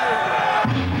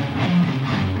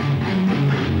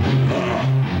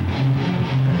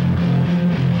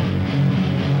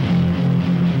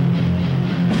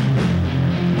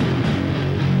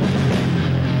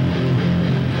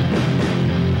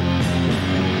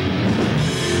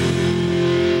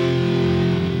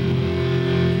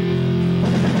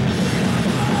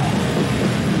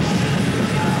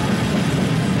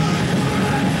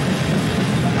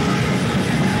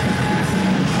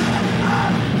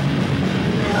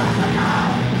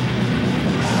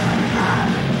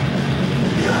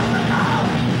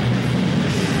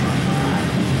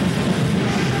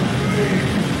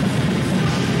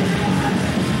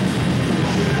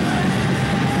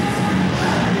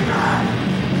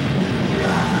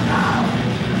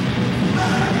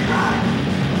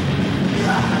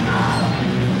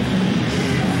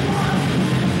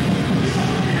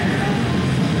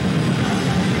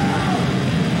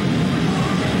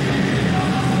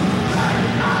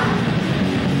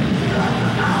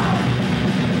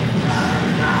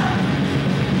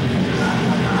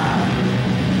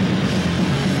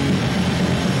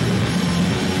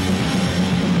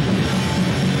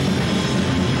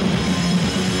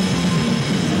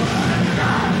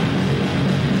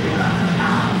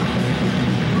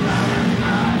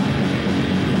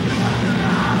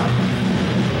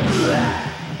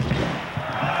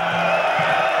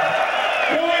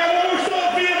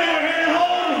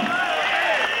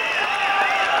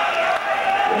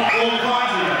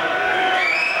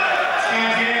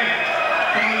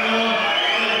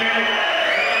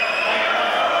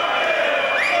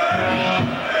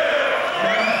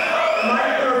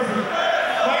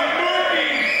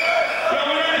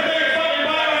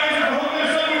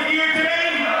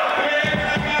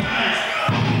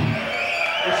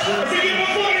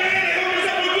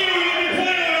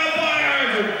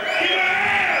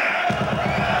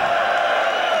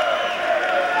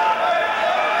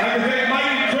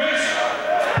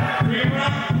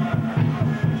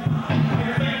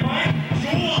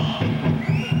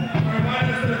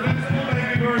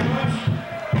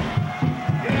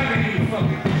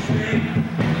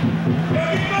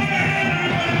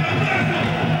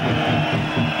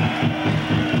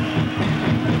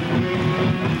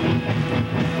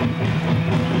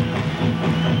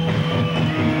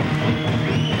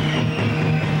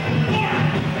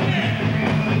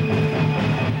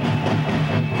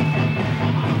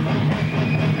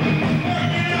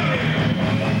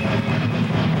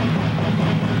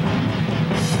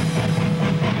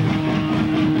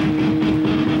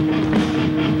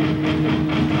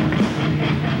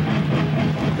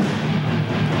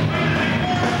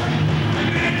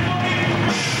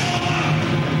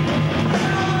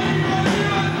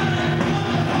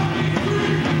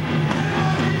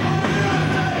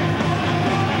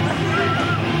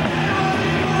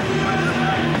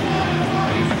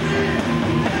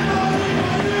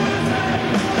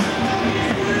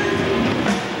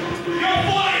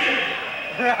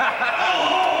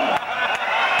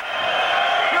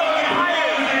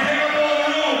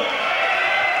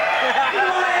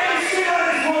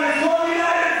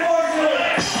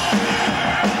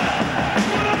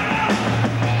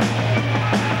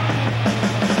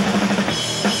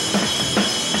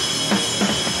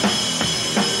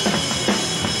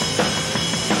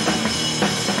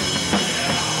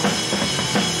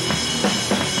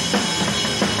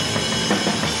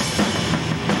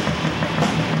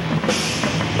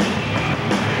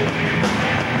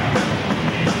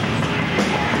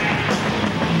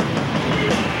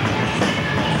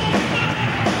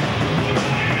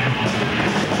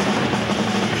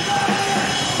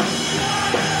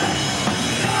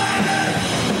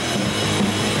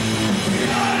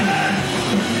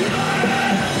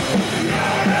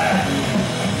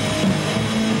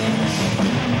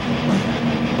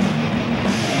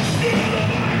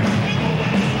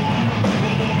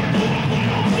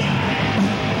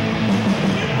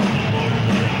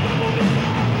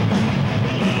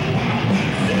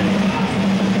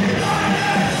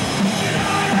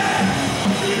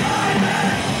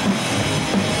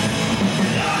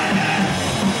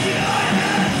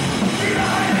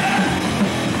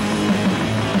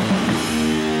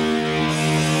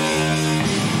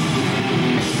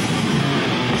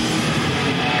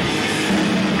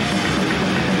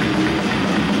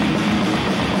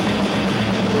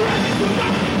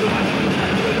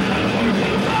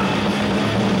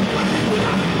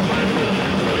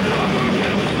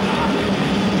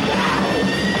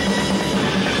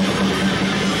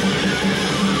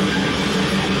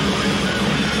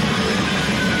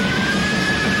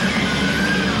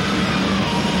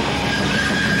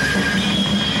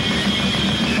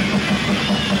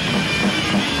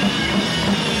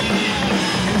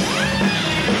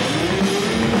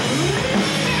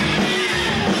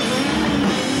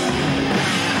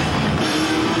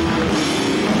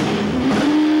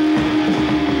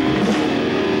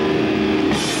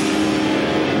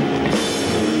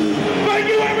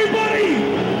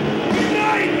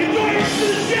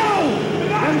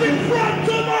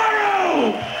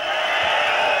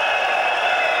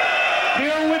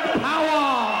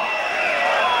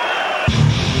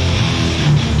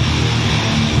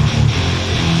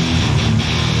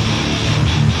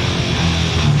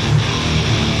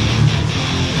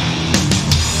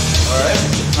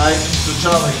 Right? So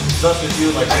Charlie, it's up to you,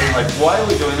 like, why are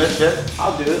we doing this shit?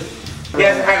 I'll do it. He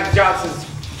hasn't had a job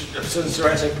since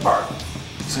Jurassic Park.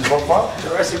 Since what part?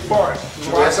 Jurassic Park.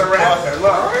 Jurassic Park.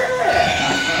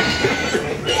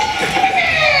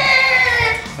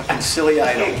 And Silly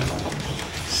Idol.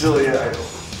 Silly Idol.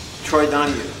 Troy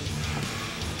Donahue.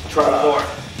 Troy Moore.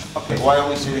 Okay, why are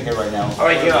we sitting here right now? All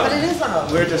right, yeah. But it is on our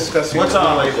We're discussing. What's on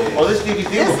our label? Oh, this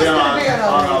DVD will be on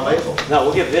our label. No,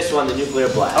 we'll give this one the nuclear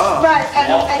blast. Right,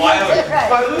 and that's it,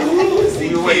 right.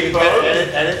 You wait,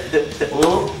 edit.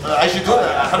 Oh, I should do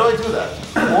that. How do I do that?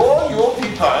 Oh, you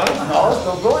people. Oh, it's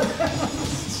so good.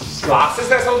 Bosses,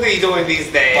 that's what they're doing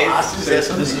these days. Bosses,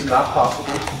 This is not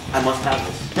possible. I must have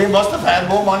this. They must have had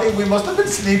more money. We must have been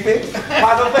sleeping.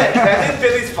 By the way, when did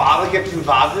Billy's father get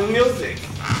involved in music?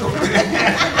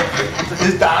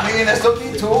 Is Donnie in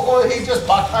S.O.D too, or he just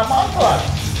bought my montage?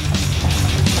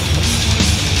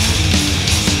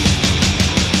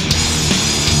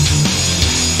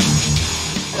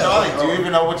 Charlie, do you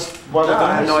even know what it is?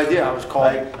 I have no idea. I was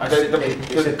called.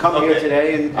 He said, come here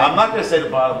today. And I'm not going to say the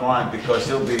bottom line because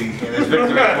he'll be in his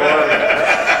victory glory.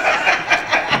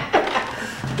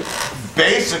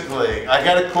 Basically, I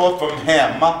got a call from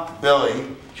him, Billy.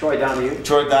 Troy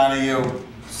Donahue.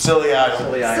 Silly Idol.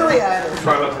 Silly Idol.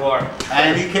 Troy McClure.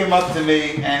 And he came up to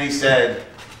me and he said,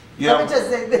 you know, Let me just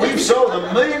say this. we've sold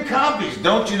 1 million copies,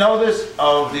 don't you know this,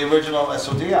 of the original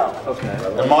S.O.D album.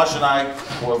 Okay. And Marsh and I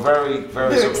were very,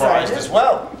 very surprised as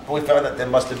well. We found that there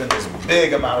must have been this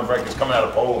big amount of records coming out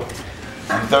of Poland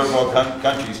and third world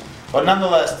countries. But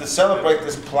nonetheless, to celebrate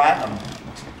this platinum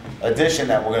edition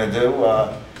that we're going to do,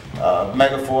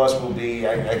 Megaforce will be,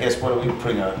 I guess, what are we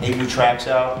putting out? 8 new tracks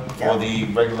out for the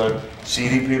regular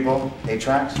CD people? 8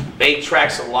 tracks? 8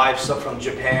 tracks of live stuff from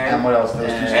Japan. And what else?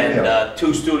 And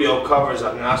 2 studio covers,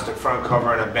 a Gnostic front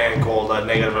cover and a band called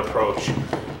Negative Approach.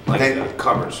 Like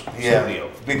covers. Yeah, Studio.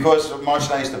 because Marsh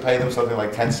and I used to pay them something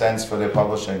like 10 cents for their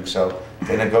publishing, so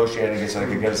they negotiated it so they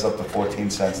could get us up to 14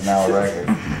 cents an hour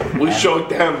record. We showed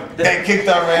them. They kicked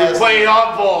our ass. We played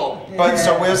oddball. But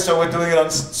so we're doing it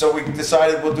on. So we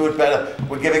decided we'll do it better.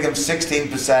 We're giving them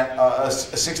 16%,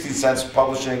 16 cents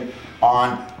publishing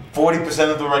on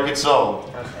 40% of the record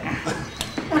sold.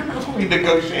 Okay. We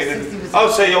negotiated. Oh,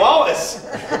 so you owe us.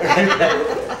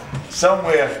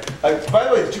 Somewhere. By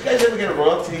the way, did you guys ever get a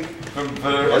royalty from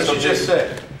What did S.O.D? you just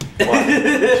say? What?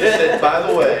 Just said, by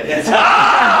the way.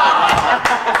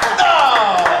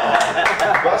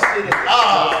 Busted it.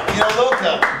 You know,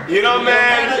 Luca. You know,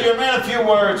 man. You're a man of few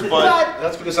words, but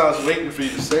That's because I was waiting for you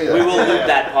to say that. We will loop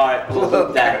that part. We'll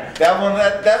loop that. that one,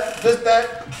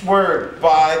 that word,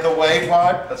 by the way,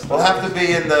 part will have to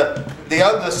be in the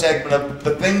other segment of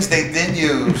the things they didn't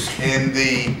use in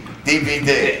the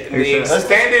DVD. The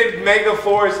extended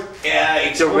Megaforce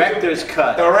Director's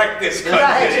cut. Director's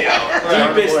cut video.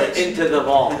 Deepest into the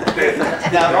vault.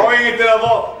 Now going into the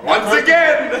vault once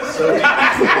again.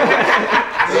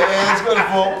 Yeah, it's gonna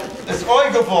vault. It's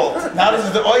Oiga vault. Now this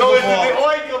is the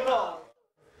Oiga vault.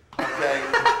 Okay.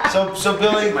 So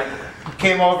Billy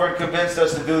came over and convinced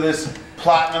us to do this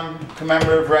platinum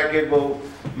commemorative record. We'll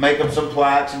make up some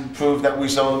plaques and prove that we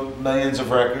sold millions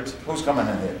of records. Who's coming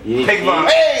in here? Pig Von.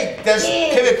 Hey,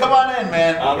 Kevin, come on in,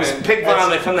 man. It's Pig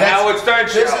Von from the Howard Stern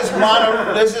show.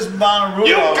 This is Monterulo.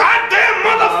 You goddamn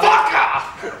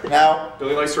motherfucker! Now,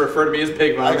 Billy likes to refer to me as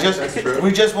Pig Von. That's true.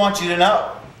 we just want you to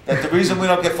know that the reason we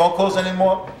don't get phone calls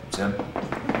anymore, it's him.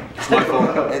 It's my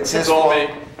fault. It's his It's all fault.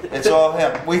 me. It's all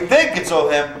him. We think it's all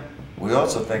him. We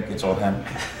also think it's all him.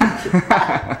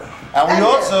 And we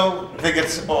also think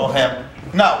it's all him.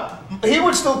 No, he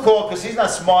would still call because he's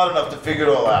not smart enough to figure it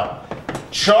all out.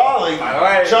 Charlie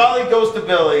goes to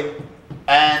Billy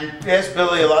and asks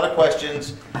Billy a lot of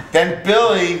questions. Then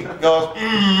Billy goes,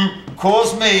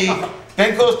 calls me,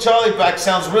 then calls Charlie back,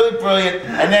 sounds really brilliant,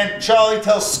 and then Charlie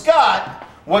tells Scott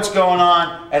what's going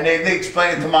on, and they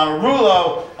explain it to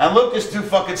Monterulo, and Luke is too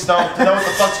fucking stoned to know what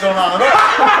the fuck's going on at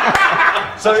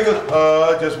all. So he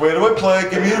goes, just wait till I play,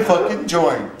 give me the fucking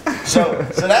joint. So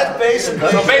that's basically.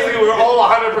 So basically, we were all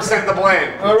 100% to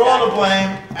blame. We're all to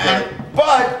blame, and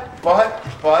but.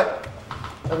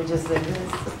 Let me just say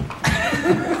this.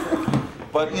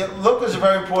 But Luke is a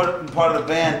very important part of the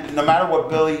band. No matter what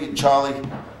Billy and Charlie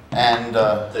and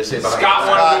they say Scott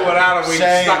wanted to do without him, we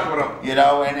stuck with him. You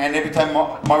know, and every time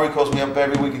Murray calls me up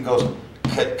every week and goes,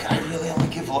 can I really only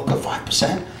give Luke a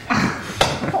 5%?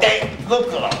 Hey, Luke,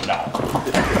 no.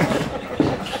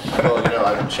 Well, you know,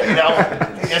 I've been checking. You know,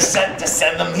 just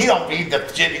send them. He don't read the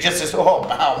shit. He just says, "Oh,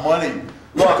 wow, money.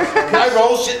 Look, can I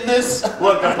roll shit in this?"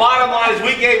 Look, the bottom line is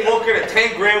we gave Looker the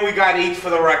 10 grand we got each for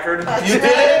the record. You did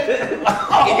it? He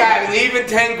got an even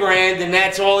 10 grand, and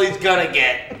that's all he's gonna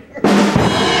get.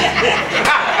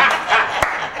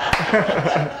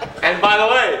 And by the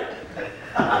way,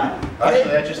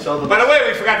 Actually, I just told them. by the way,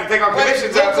 we forgot to take our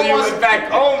commissions out, so you was in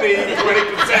fact only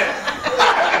 20%.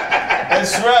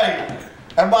 That's right.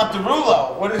 And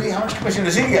Monterulo, what is he? How much commission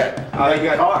does he get? He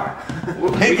got a car.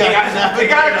 We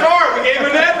got a car. We gave him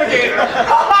an navigator.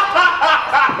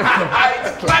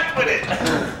 I slept with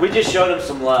it. We just showed him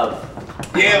some love.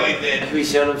 Yeah, we did. We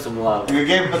showed him some love. You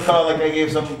gave him a car like I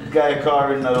gave some guy a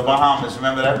car in the Bahamas.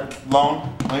 Remember that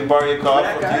loan? Let me borrow your car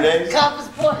for a few days. Compass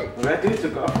Point. Well, that dude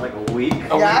took off like a week. A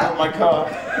week with my car.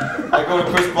 I go to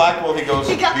Chris Blackwell. He goes.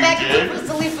 He got "You back did?" to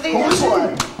Crystal for the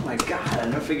airport. Oh my god, I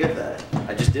never forget that.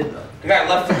 I just did though. The guy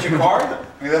left with your car?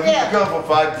 We left him to go for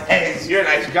 5 days. You're a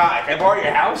nice guy. Can I borrow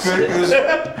your house?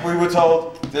 We were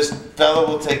told this fella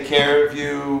will take care of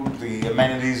you, the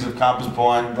amenities of Compass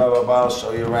Point, blah blah blah,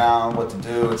 show you around, what to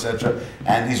do, etc.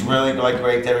 And he's really like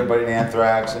great to everybody in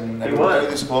Anthrax and everybody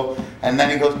in the school. And then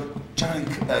he goes, Johnny,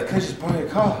 could I just borrow your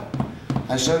car?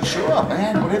 I said, sure,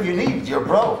 man, whatever you need, you're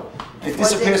bro. It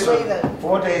disappears.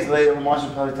 4 days later, Marshall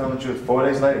probably telling the truth. 4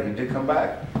 days later, he did come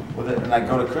back with it, and I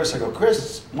go to Chris. I go,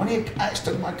 Chris, when do you guys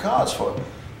took my cars for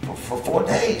 4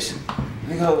 days?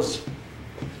 And he goes,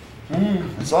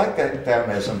 it's like that down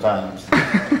there sometimes.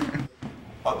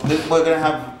 We're gonna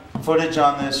have footage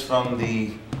on this from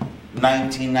the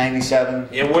 1997.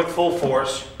 Yeah, with full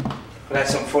force.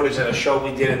 That's some footage of a show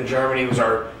we did in Germany. It was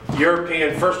our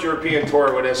first European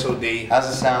tour with S.O.D. How's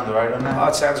it sound, right on that? Oh,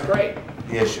 it sounds great.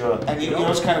 Yeah, sure. And you know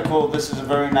what's kind of cool? This is a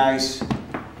very nice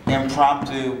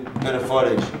impromptu bit of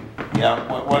footage. You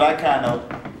know, what I kind of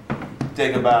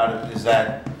dig about it is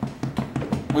that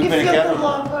we've been together.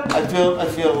 I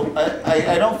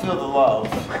don't feel the love.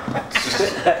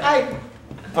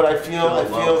 But I feel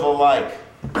the like.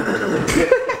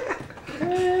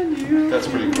 That's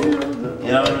pretty cool.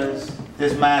 You know what it is?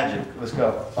 There's magic. Let's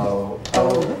go. Oh,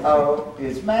 oh, oh,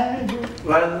 it's magic.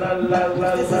 La la la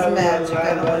la This is magic. I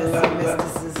don't want to see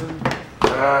mysticism.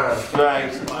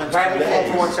 Right. Can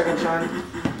I for 1 second, Sean?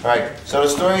 Right. So the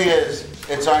story is,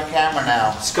 it's on camera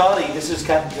now. Scotty, this is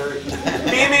Captain Curry.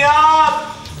 Beam me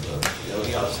up!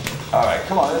 All right,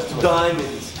 come on, let's do it.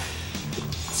 Diamonds,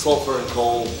 sulfur and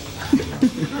coal.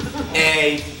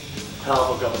 A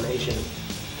hell of a combination.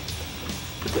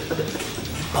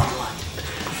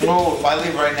 Oh, if I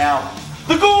leave right now.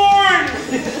 The Gorn!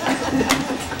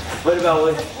 What about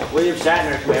William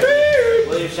Shatner?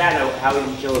 William Shatner, how he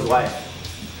didn't kill his wife.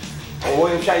 Oh,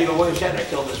 William Shatner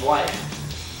killed his wife.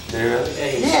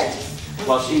 Yeah.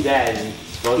 Well, she died, and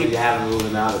supposedly they haven't ruled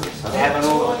him out of this.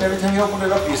 Every time you open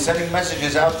it up, you're sending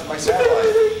messages out to my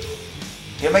satellite.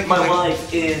 You're making My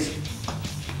wife is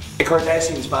a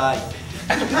Kardashian spy.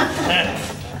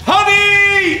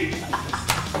 Honey!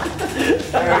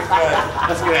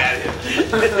 Let's get out of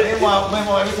here.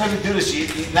 Meanwhile, every time you do this,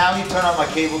 now you turn on my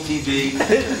cable TV, my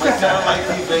satellite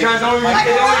TV. You guys always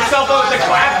cell phone with the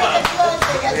clapper.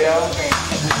 Yeah.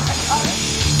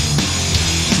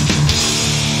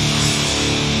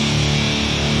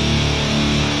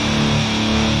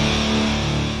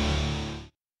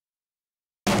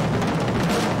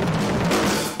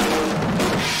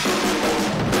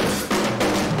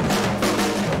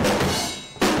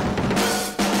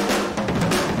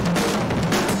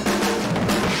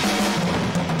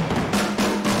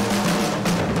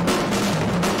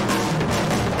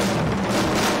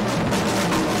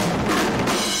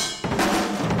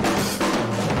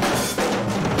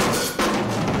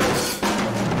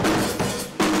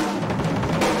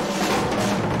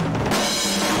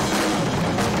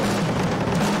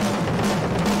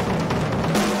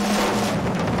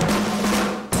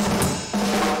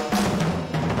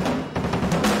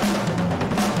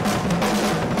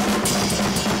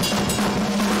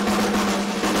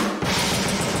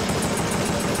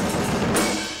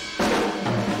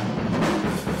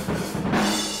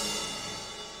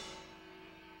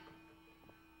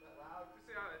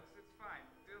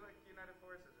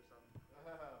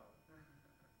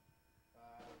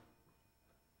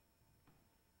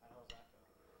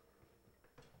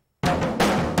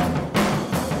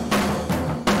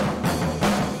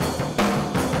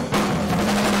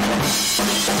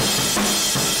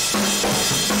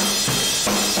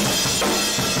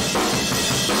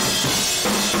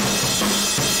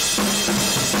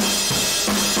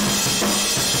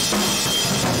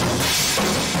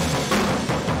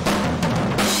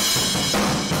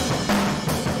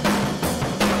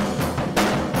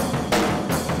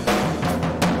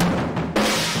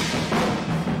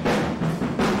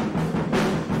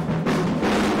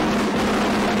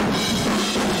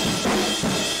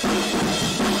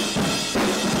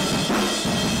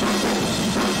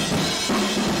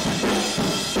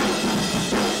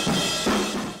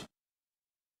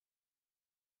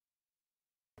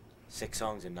 6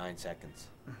 songs in 9 seconds.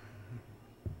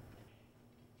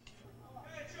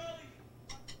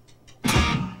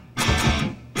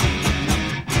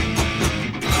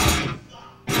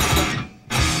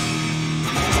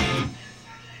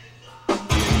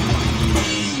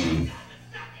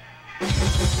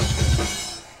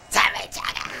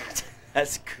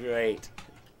 That's great.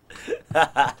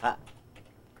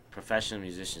 Professional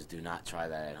musicians do not try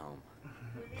that at home.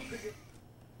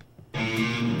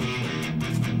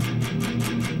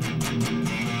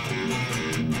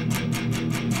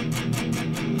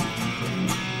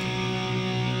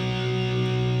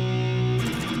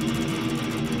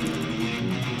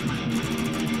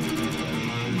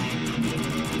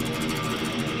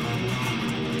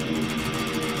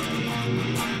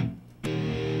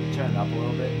 Turn it up a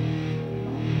little bit.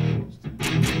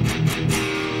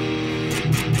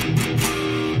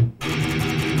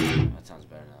 That sounds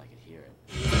better than I could hear it.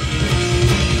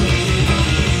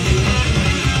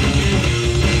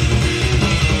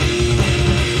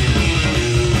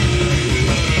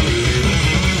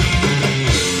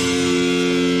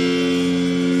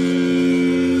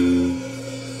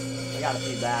 I gotta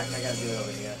be back. I gotta do it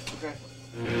over here. Okay.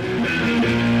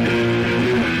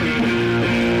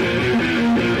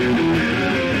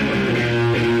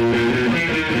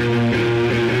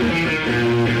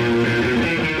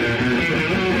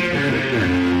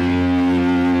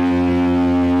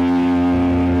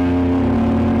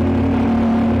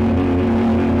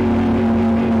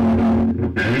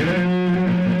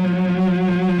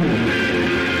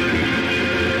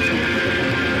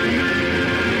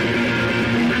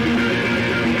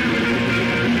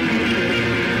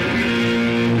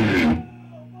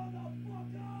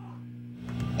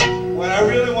 What I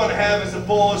really want to have is a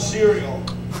bowl of cereal.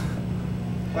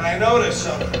 But I noticed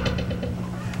something.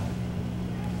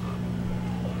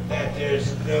 That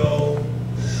there's no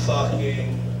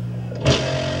fucking...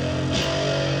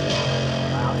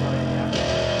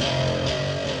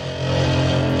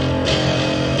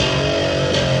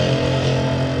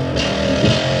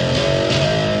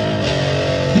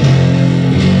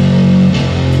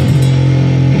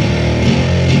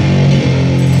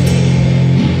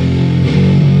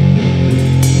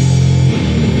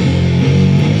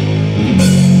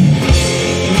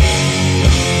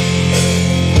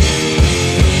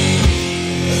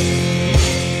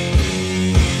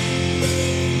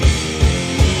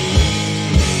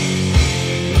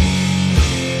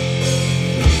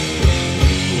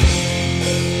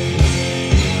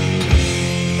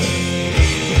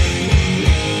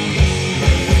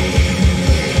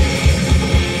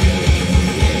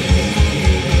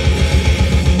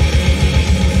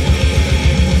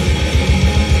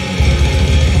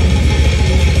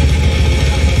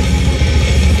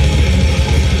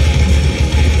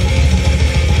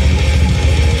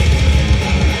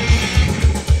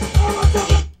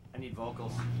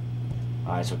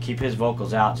 Alright, so keep his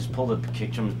vocals out. Just pull the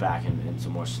kick drums back and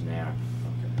some more snare.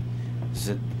 Okay.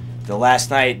 So the last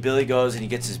night, Billy goes and he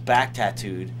gets his back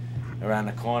tattooed around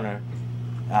the corner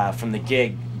from the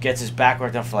gig. Gets his back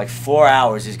worked on for like 4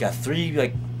 hours. He's got 3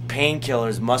 like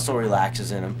painkillers, muscle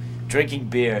relaxers in him, drinking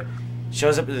beer.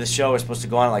 Shows up to the show. We're supposed to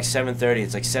go on at like 7:30.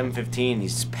 It's like 7:15.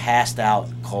 He's passed out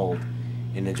cold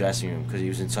in the dressing room because he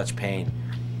was in such pain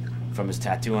from his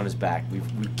tattoo on his back. We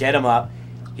get him up.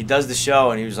 He does the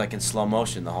show and he was like in slow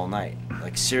motion the whole night.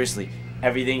 Like seriously,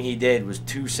 everything he did was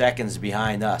 2 seconds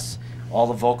behind us. All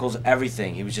the vocals,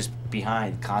 everything. He was just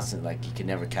behind constantly, like he could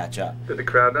never catch up. Did the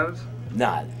crowd notice?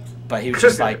 Nah, but he was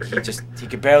just like he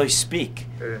could barely speak.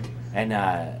 Yeah.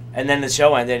 And then the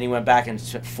show ended and he went back and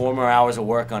spent 4 more hours of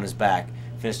work on his back.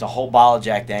 Finished a whole bottle of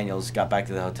Jack Daniels, got back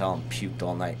to the hotel and puked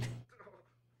all night.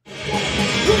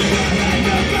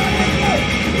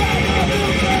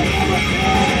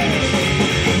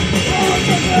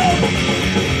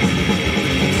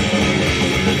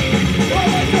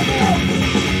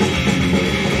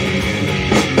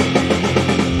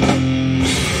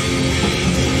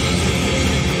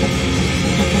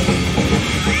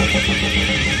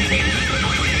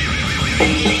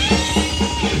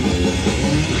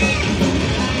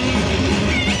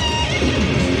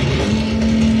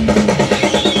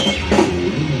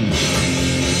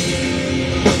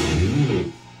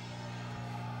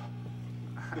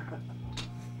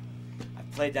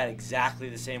 Played that exactly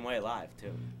the same way live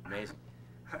too. Amazing.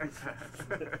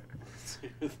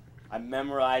 I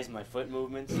memorized my foot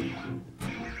movements. I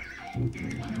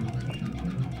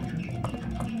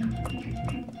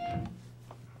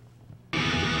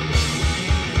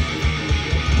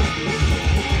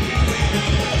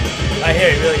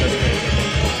hear he really goes crazy.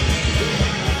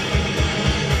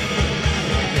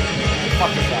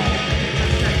 Fuck is that?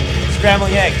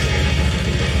 Scrambling eggs.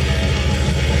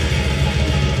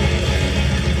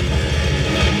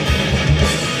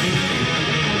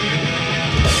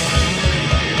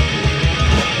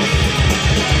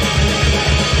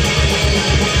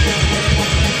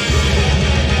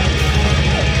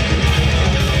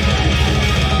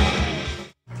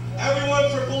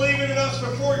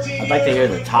 to hear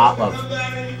the top of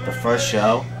the first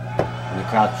show, when the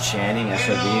crowd's chanting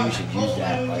S.O.D, we should use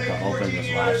that like to open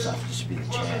this live stuff. It should be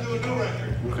the chant.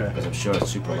 Okay. Because I'm sure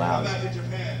it's super loud.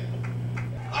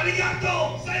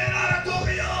 Arigato, sayonara,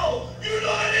 Tokyo,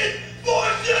 United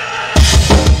Forces!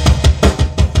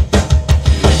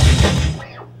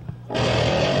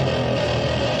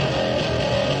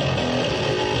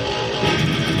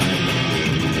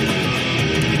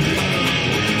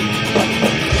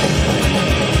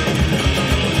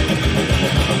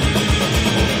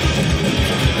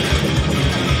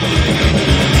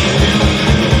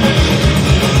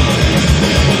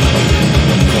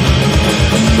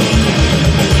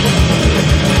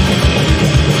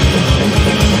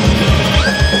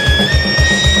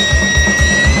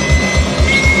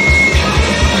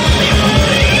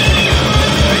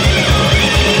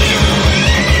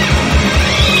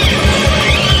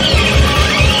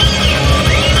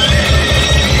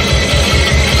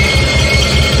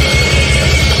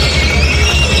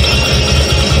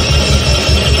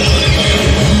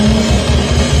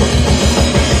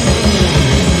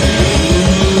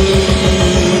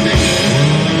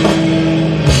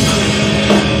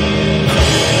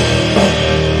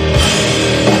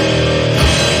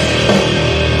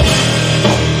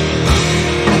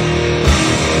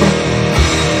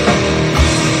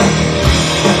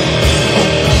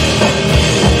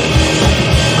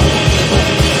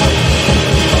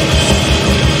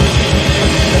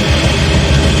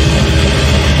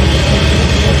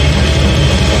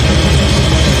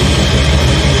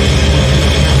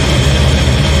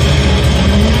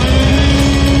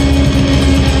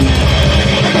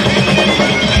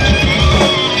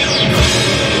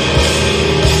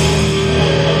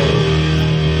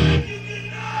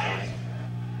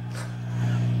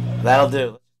 That'll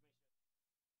do.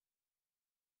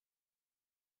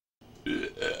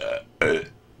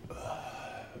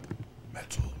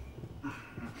 Metal.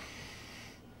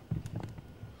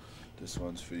 This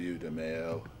one's for you,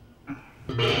 DeMeo.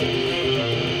 You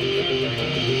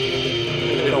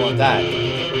don't want that.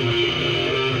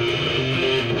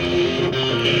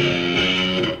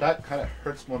 That kind of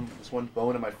hurts this one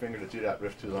bone in my finger to do that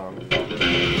riff too long.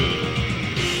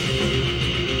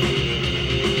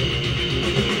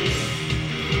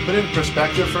 Put it in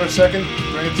perspective for a second.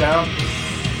 Bring it down.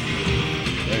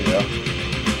 There you go.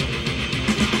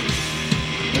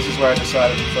 This is where I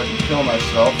decided to fucking kill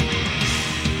myself.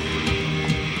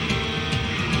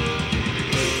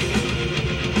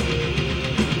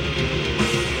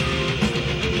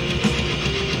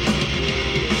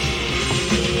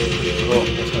 Oh,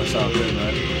 that's gonna sound good,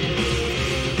 right?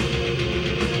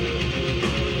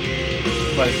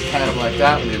 But it's kind of like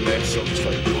that when you mix, so just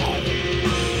like.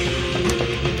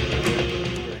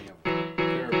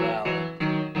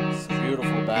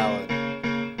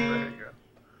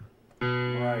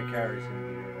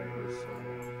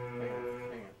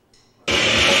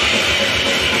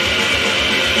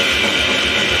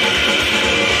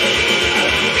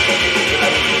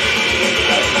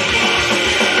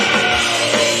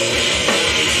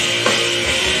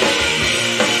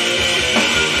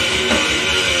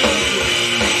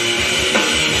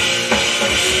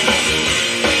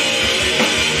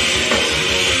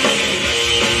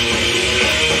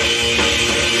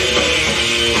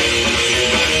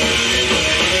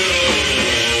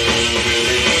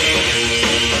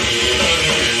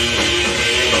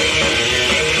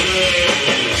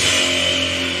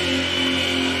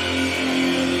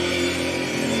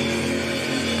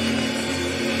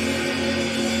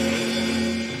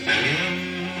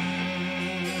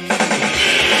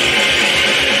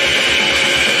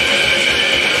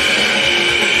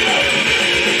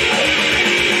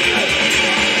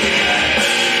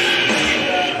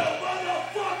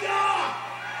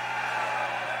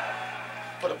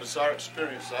 What a bizarre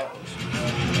experience that was.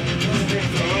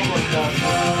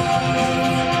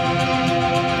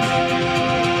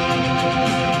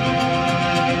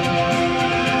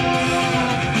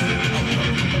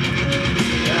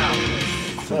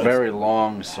 It's a very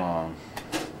long song.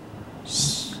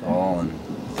 It's all in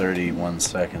 31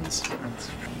 seconds. All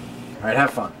right, have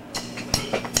fun.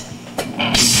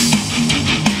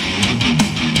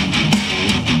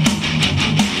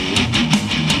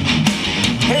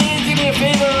 Hey, do me a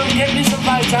favor, get me some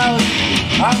vitality.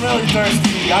 I'm really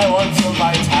thirsty. I want some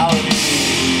vitality.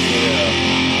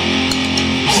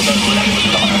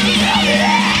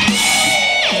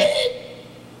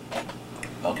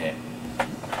 Okay.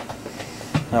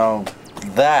 Now,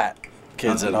 that,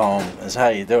 kids at home, is how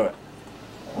you do it.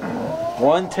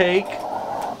 One take,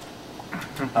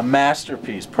 a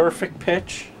masterpiece, perfect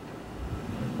pitch.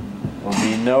 There'll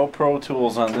be no Pro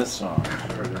Tools on this song.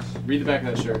 Read the back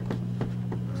of that shirt.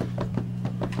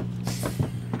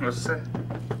 What's it say?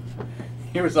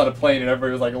 He was on a plane and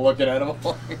everybody was like looking at him.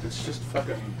 It's just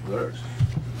fucking lyrics.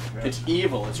 It's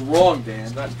evil. It's wrong, Dan.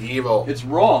 It's not evil. It's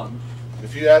wrong.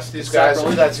 If you ask these It's guys if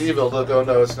sacrilegious. that's evil, they'll go,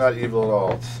 no, it's not evil at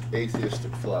all. It's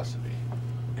atheistic philosophy.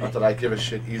 Not that I give a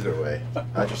shit either way.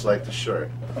 I just like the shirt.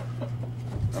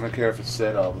 I don't care if it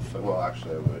said all the... Well,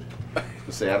 actually, I would. I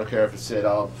say I don't care if it said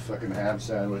all the fucking ham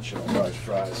sandwich and large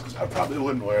fries, because I probably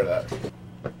wouldn't wear that.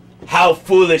 How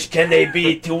foolish can they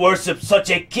be to worship such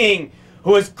a king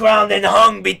who is crowned and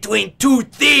hung between two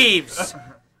thieves?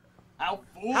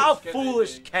 How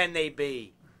foolish can they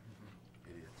be?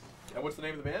 And what's the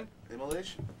name of the band?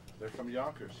 Immolation. They're from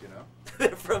Yonkers, you know.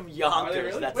 They're from Yonkers. Are they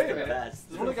really? That's Wait a the minute. best.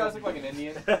 Does one of the guys look like an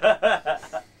Indian?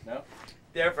 No?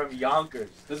 They're from Yonkers.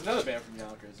 There's another band from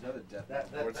Yonkers, another death.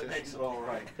 That makes it all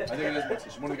right. I think it is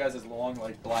Mortician. One of the guys has long,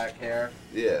 like, black hair.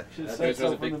 Yeah. Should have said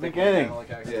said so from the beginning. Like,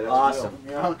 Yeah, that's Awesome.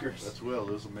 Will. Yonkers. That's Will.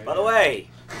 Those amazing. By the way,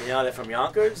 you know they're from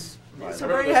Yonkers? Right. Some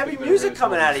very heavy music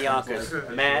coming out of Yonkers,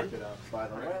 man. By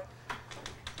the way.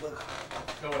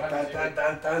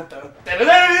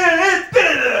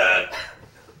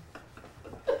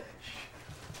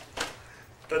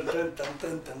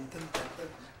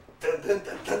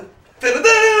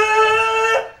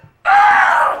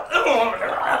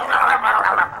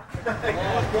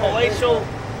 Palatial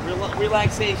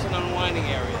relaxation unwinding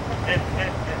area.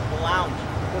 The lounge.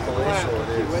 Palatial it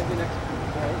is.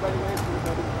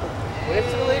 Wave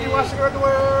to the lady washing her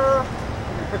underwear.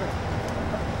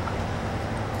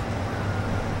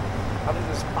 How did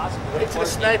this possibly? Wave to the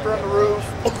sniper on the roof.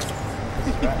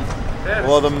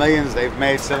 All the millions they've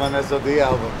made selling S.O.D.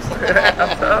 albums.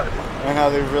 And how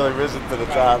they've really risen to the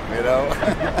top, you know?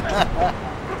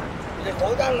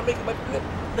 Hold on,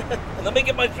 let me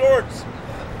get my shorts.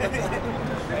 That's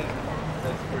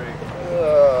great.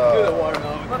 You're the water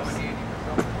now.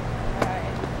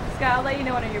 Scott, I'll let you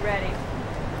know when you're ready.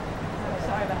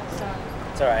 Sorry about the sun.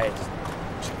 It's alright.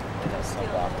 No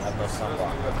sunblock. I have no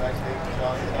sunblock.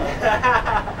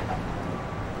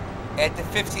 After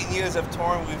 15 years of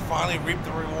touring, we finally reaped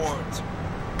the rewards.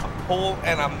 A pool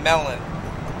and a melon.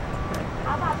 I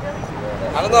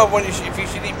don't know if you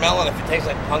should eat melon if it tastes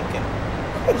like pumpkin.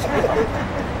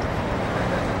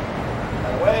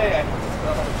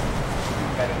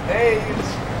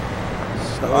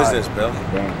 Who is this, Bill?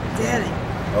 Danny.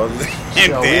 Oh,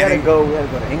 So we had to go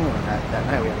to England that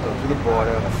night. We had to go through the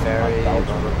border on a ferry. Blah,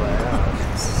 blah,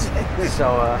 blah. So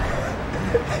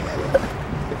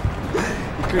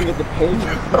he couldn't get the page.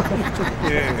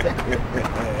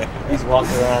 He's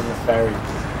walking around the ferry.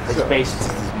 His face is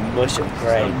mush of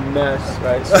gray. A mess,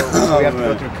 right? So we have to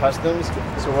go through customs.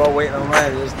 So we're all waiting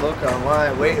online. Just look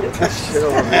online, waiting with this shit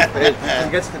over his face.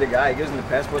 He gets to the guy. He gives him the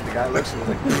passport. The guy looks and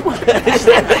he's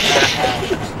like,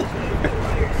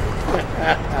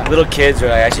 Little kids are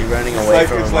actually running away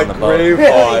from him on the boat.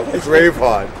 It's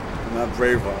Braveheart. Not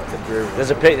Braveheart. It's Braveheart.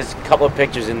 There's a couple of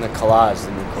pictures in the collage.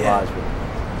 Yeah,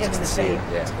 It's it's insane.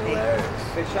 Yeah.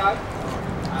 Big shot?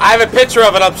 I have a picture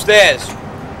of it upstairs.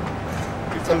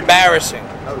 It's embarrassing.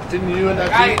 Oh, didn't you and that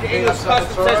guy in English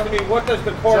Customs says to me, what does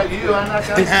the court do? Is that you and that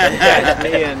guy? Yeah, it's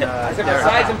me and I said,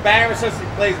 besides embarrass us, he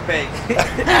plays bait.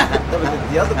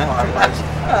 the other part was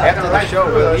after the show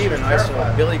we're leaving. I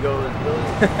saw Billy do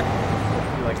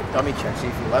like a dummy check, see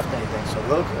if he left anything. So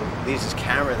Lil leaves his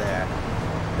camera there.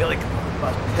 Billy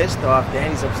was pissed off.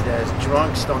 Danny's upstairs,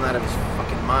 drunk, stoned out of his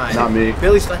fucking mind. Not me.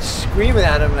 Billy starts screaming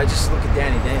at him, and I just look at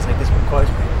Danny. Danny's like, "This one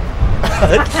caused me."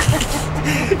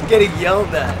 Getting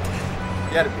yelled at.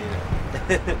 You gotta be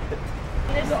there.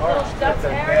 This little ducks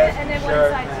area and then one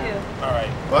side too. All right.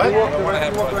 What?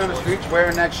 You walk around the streets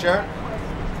wearing that shirt?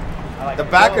 The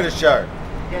back of the shirt.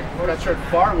 That shirt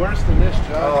far worse than this,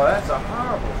 John. Oh, that's a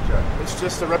horrible shirt. It's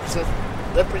just a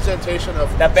representation of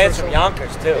That band's from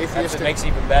Yonkers too. That's what atheistic- makes it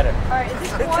even better. Alright, is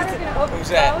this water gonna overflow? Who's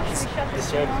that? Should we shut this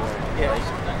shirt down?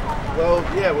 Well,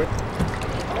 yeah, we're.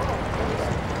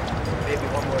 Maybe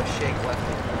one more shake left.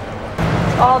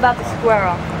 It's all about the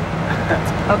squirrel.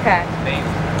 Okay.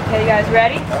 Okay, you guys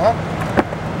ready?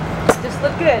 Just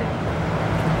look good.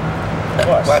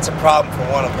 Well, that's a problem for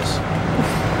one of us.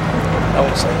 I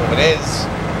won't say who it is.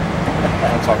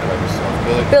 I'm talking about yourself,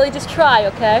 Billy. Billy, just try,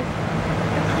 okay?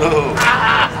 Ooh.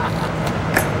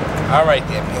 All right,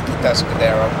 there, Pinky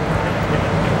Tuscadero.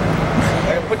 I'm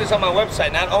going to put this on my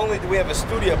website. Not only do we have a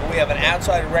studio, but we have an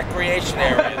outside recreation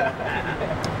area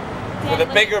for the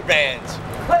bigger bands.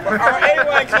 Our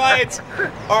A1 clients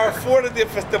are afforded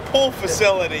the pool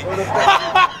facility. We can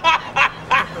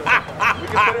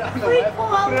put it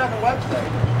on the website.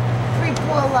 3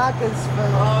 pool lockers for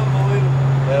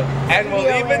And we'll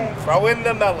even throw in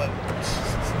the melon.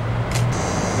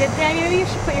 Danny, maybe you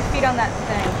should put your feet on that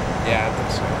thing. Yeah, I think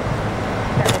so.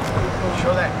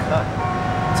 Show that cut.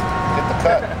 Get the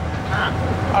cut.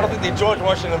 I don't think the George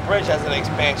Washington Bridge has an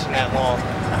expansion that long.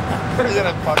 Look at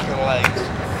the fucking legs.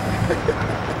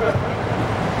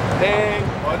 Dang.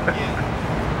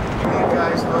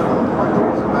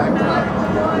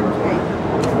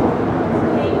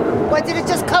 What, did it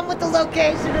just come with the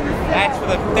location? That's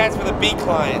for the B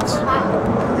clients.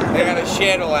 They got a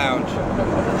shadow lounge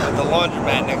with the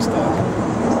laundromat next door.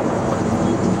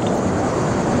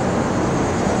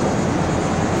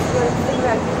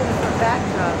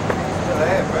 They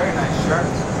have very nice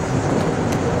shirts.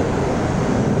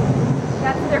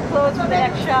 That's their clothes for the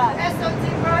next shot. S.O.D.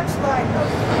 merch line.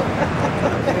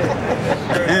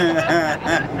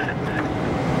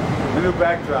 The new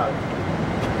backdrop.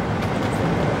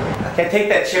 Can't take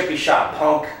that chippy shot,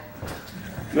 punk.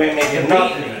 You ain't making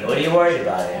nothing. What are you worried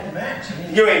about here?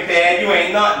 You ain't bad, you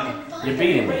ain't nothing. You're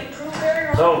beating me.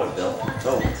 It's over, Bill. It's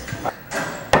over.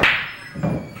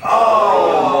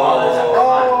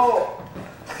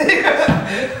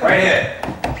 Right here.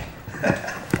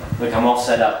 Look, I'm all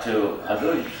set up too.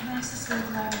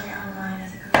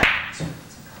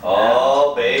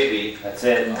 Oh, baby. That's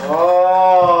it.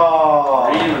 Oh.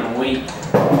 Read and weak.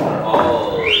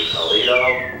 Oh, Toledo.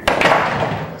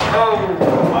 Oh.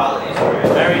 Quality.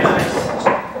 Very nice.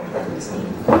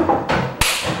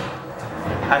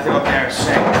 I have to go up there and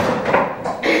sing.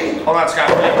 Hold on, Scott.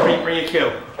 Bring your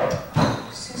cue.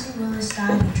 Susie Willis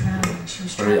died of drowning. She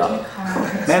was Hurry trapped up. in a car.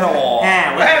 Manowar.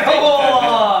 Yeah,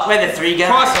 we're the three guys.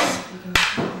 Cross him.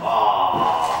 I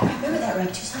remember that wreck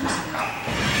 2 summers ago.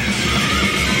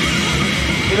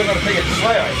 You're gonna take it to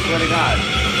Slayer, I swear to God.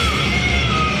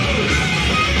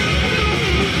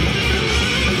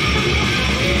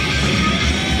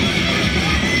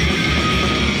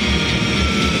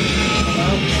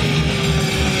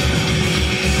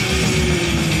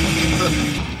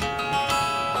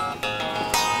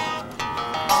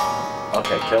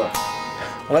 Okay, killer.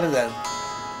 What is that?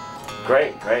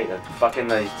 Great. Fucking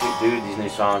these new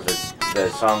songs. The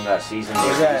song Season.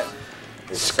 What's that?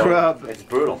 It's Scrub. It's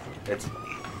brutal. It's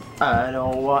I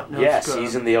don't want no scrub.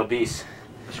 Season the Obese.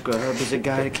 Scrub is a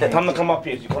guy that can't. Tell him to come up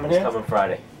here. Is he coming He's here? coming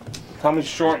Friday. Tell me he's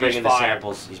short and he's Bringing the fired.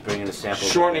 samples. He's bringing the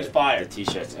samples. Short and of he's fired. The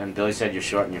t-shirts. And Billy said you're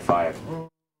short and you're fired.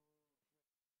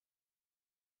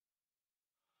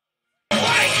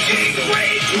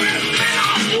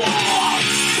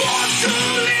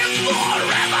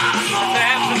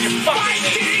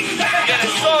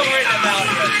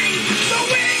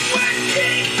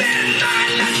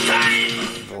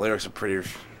 The lyrics are pretty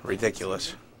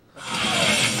ridiculous.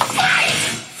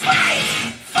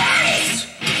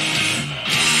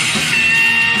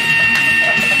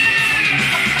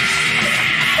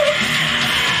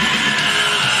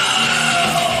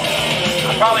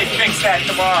 I'll probably fix that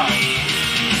tomorrow.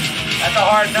 That's a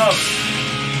hard note.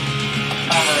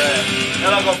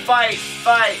 Then I'll go fight.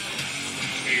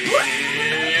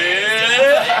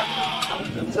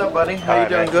 What's up, buddy? How you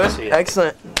doing? Good?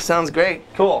 Excellent. Sounds great.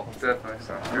 Cool. Definitely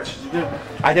sounds good.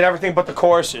 I did everything but the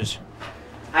choruses.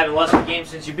 I haven't lost a game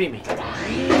since you beat me.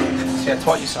 See, I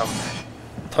taught you something.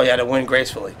 I taught you how to win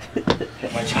gracefully.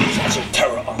 When Chancellor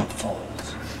terror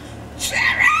unfolds.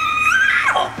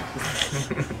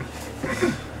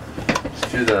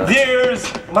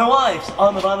 There's my wife's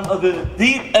on the bottom of the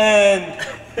deep end.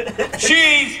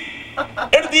 She's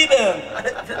in the deep end.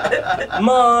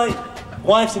 My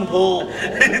wife's in the pool.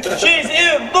 She's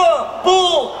in the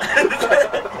pool.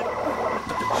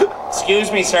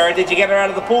 Excuse me, sir. Did you get her out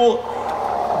of the pool?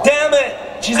 Damn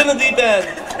it! She's in the deep end.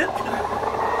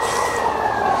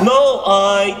 No,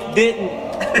 I didn't.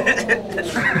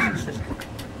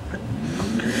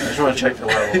 I just want to check the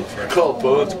level first. Call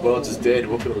Bones. Bones is dead.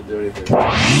 Won't be able to do anything.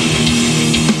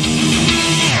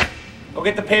 Go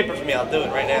get the paper for me. I'll do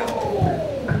it right now.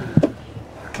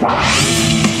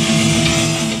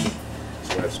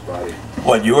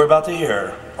 What you are about to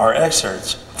hear are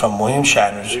excerpts from William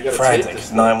Shatner's frantic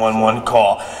 911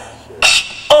 call.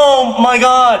 Oh my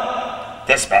God!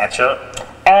 Dispatcher.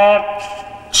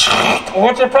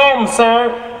 What's your problem, sir?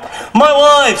 My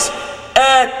wife's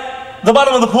at the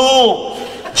bottom of the pool.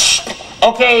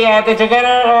 Okay, did you get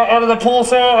her out of the pool,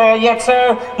 sir? Yet,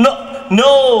 sir?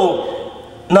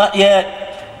 No, not yet.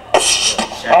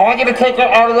 I want you to take her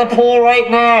out of the pool right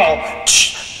now.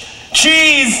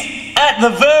 She's at the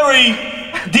very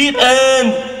deep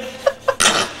end.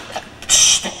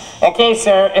 Okay,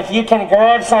 sir, if you can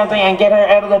grab something and get her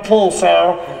out of the pool,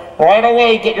 sir. Right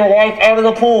away, get your wife out of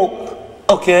the pool.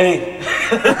 Okay.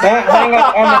 Don't hang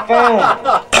up on the phone.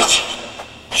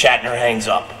 Shatner hangs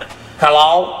up.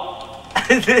 Hello?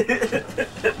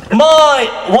 My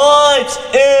wife's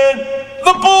in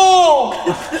the pool!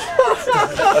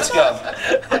 Let's go.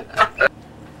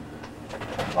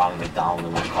 Ronald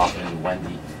McDonald and Kaufman and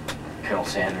Wendy. Colonel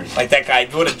Sanders. Like that guy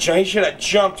would have, he should have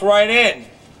jumped right in.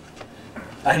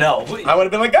 I know. I would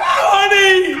have been like, oh,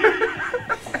 honey!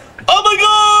 Oh my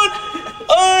God!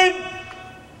 I'm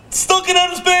stuck in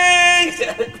outer space!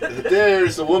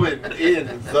 There's a woman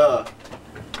in the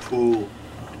pool.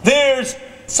 There's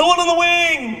someone on the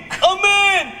wing! A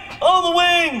man on the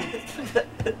wing!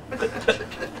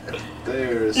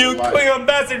 There's You Klingon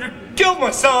bastard! You killed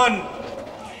my son!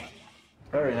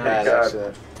 Very nice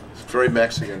accent. It's very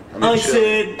Mexican. I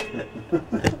said,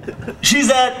 she's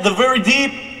at the very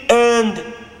deep end.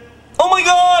 Oh my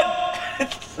God!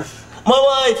 My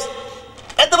wife's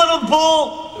at the bottom of the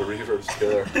pool. The reverb's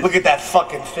killer. Look at that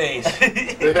fucking face.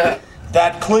 Yeah.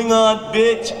 That Klingon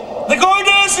bitch. The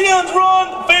Cardassians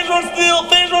run! Phase run still!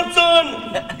 Phase run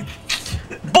son!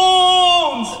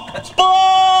 Bones!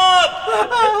 Spot!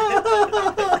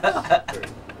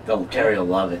 Del Terry will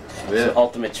love it. It's the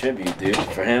ultimate tribute, dude,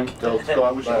 for him. I don't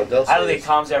think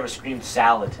Tom's ever screamed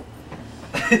salad.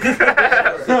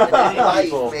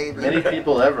 Many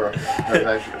people ever have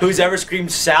actually. Who's ever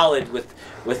screamed salad with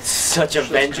such a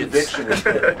vengeance?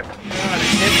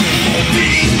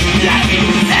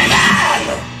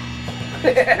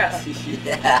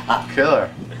 Yeah. Killer.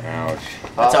 Ouch.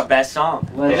 That's our best song.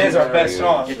 It is our best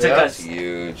song. It took us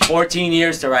huge. 14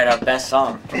 years to write our best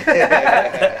song. That's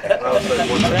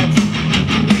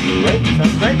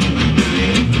great.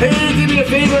 Hey, do me a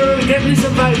favor, get me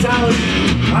some vitality.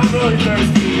 I'm really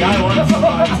thirsty. I want some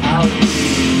vitality.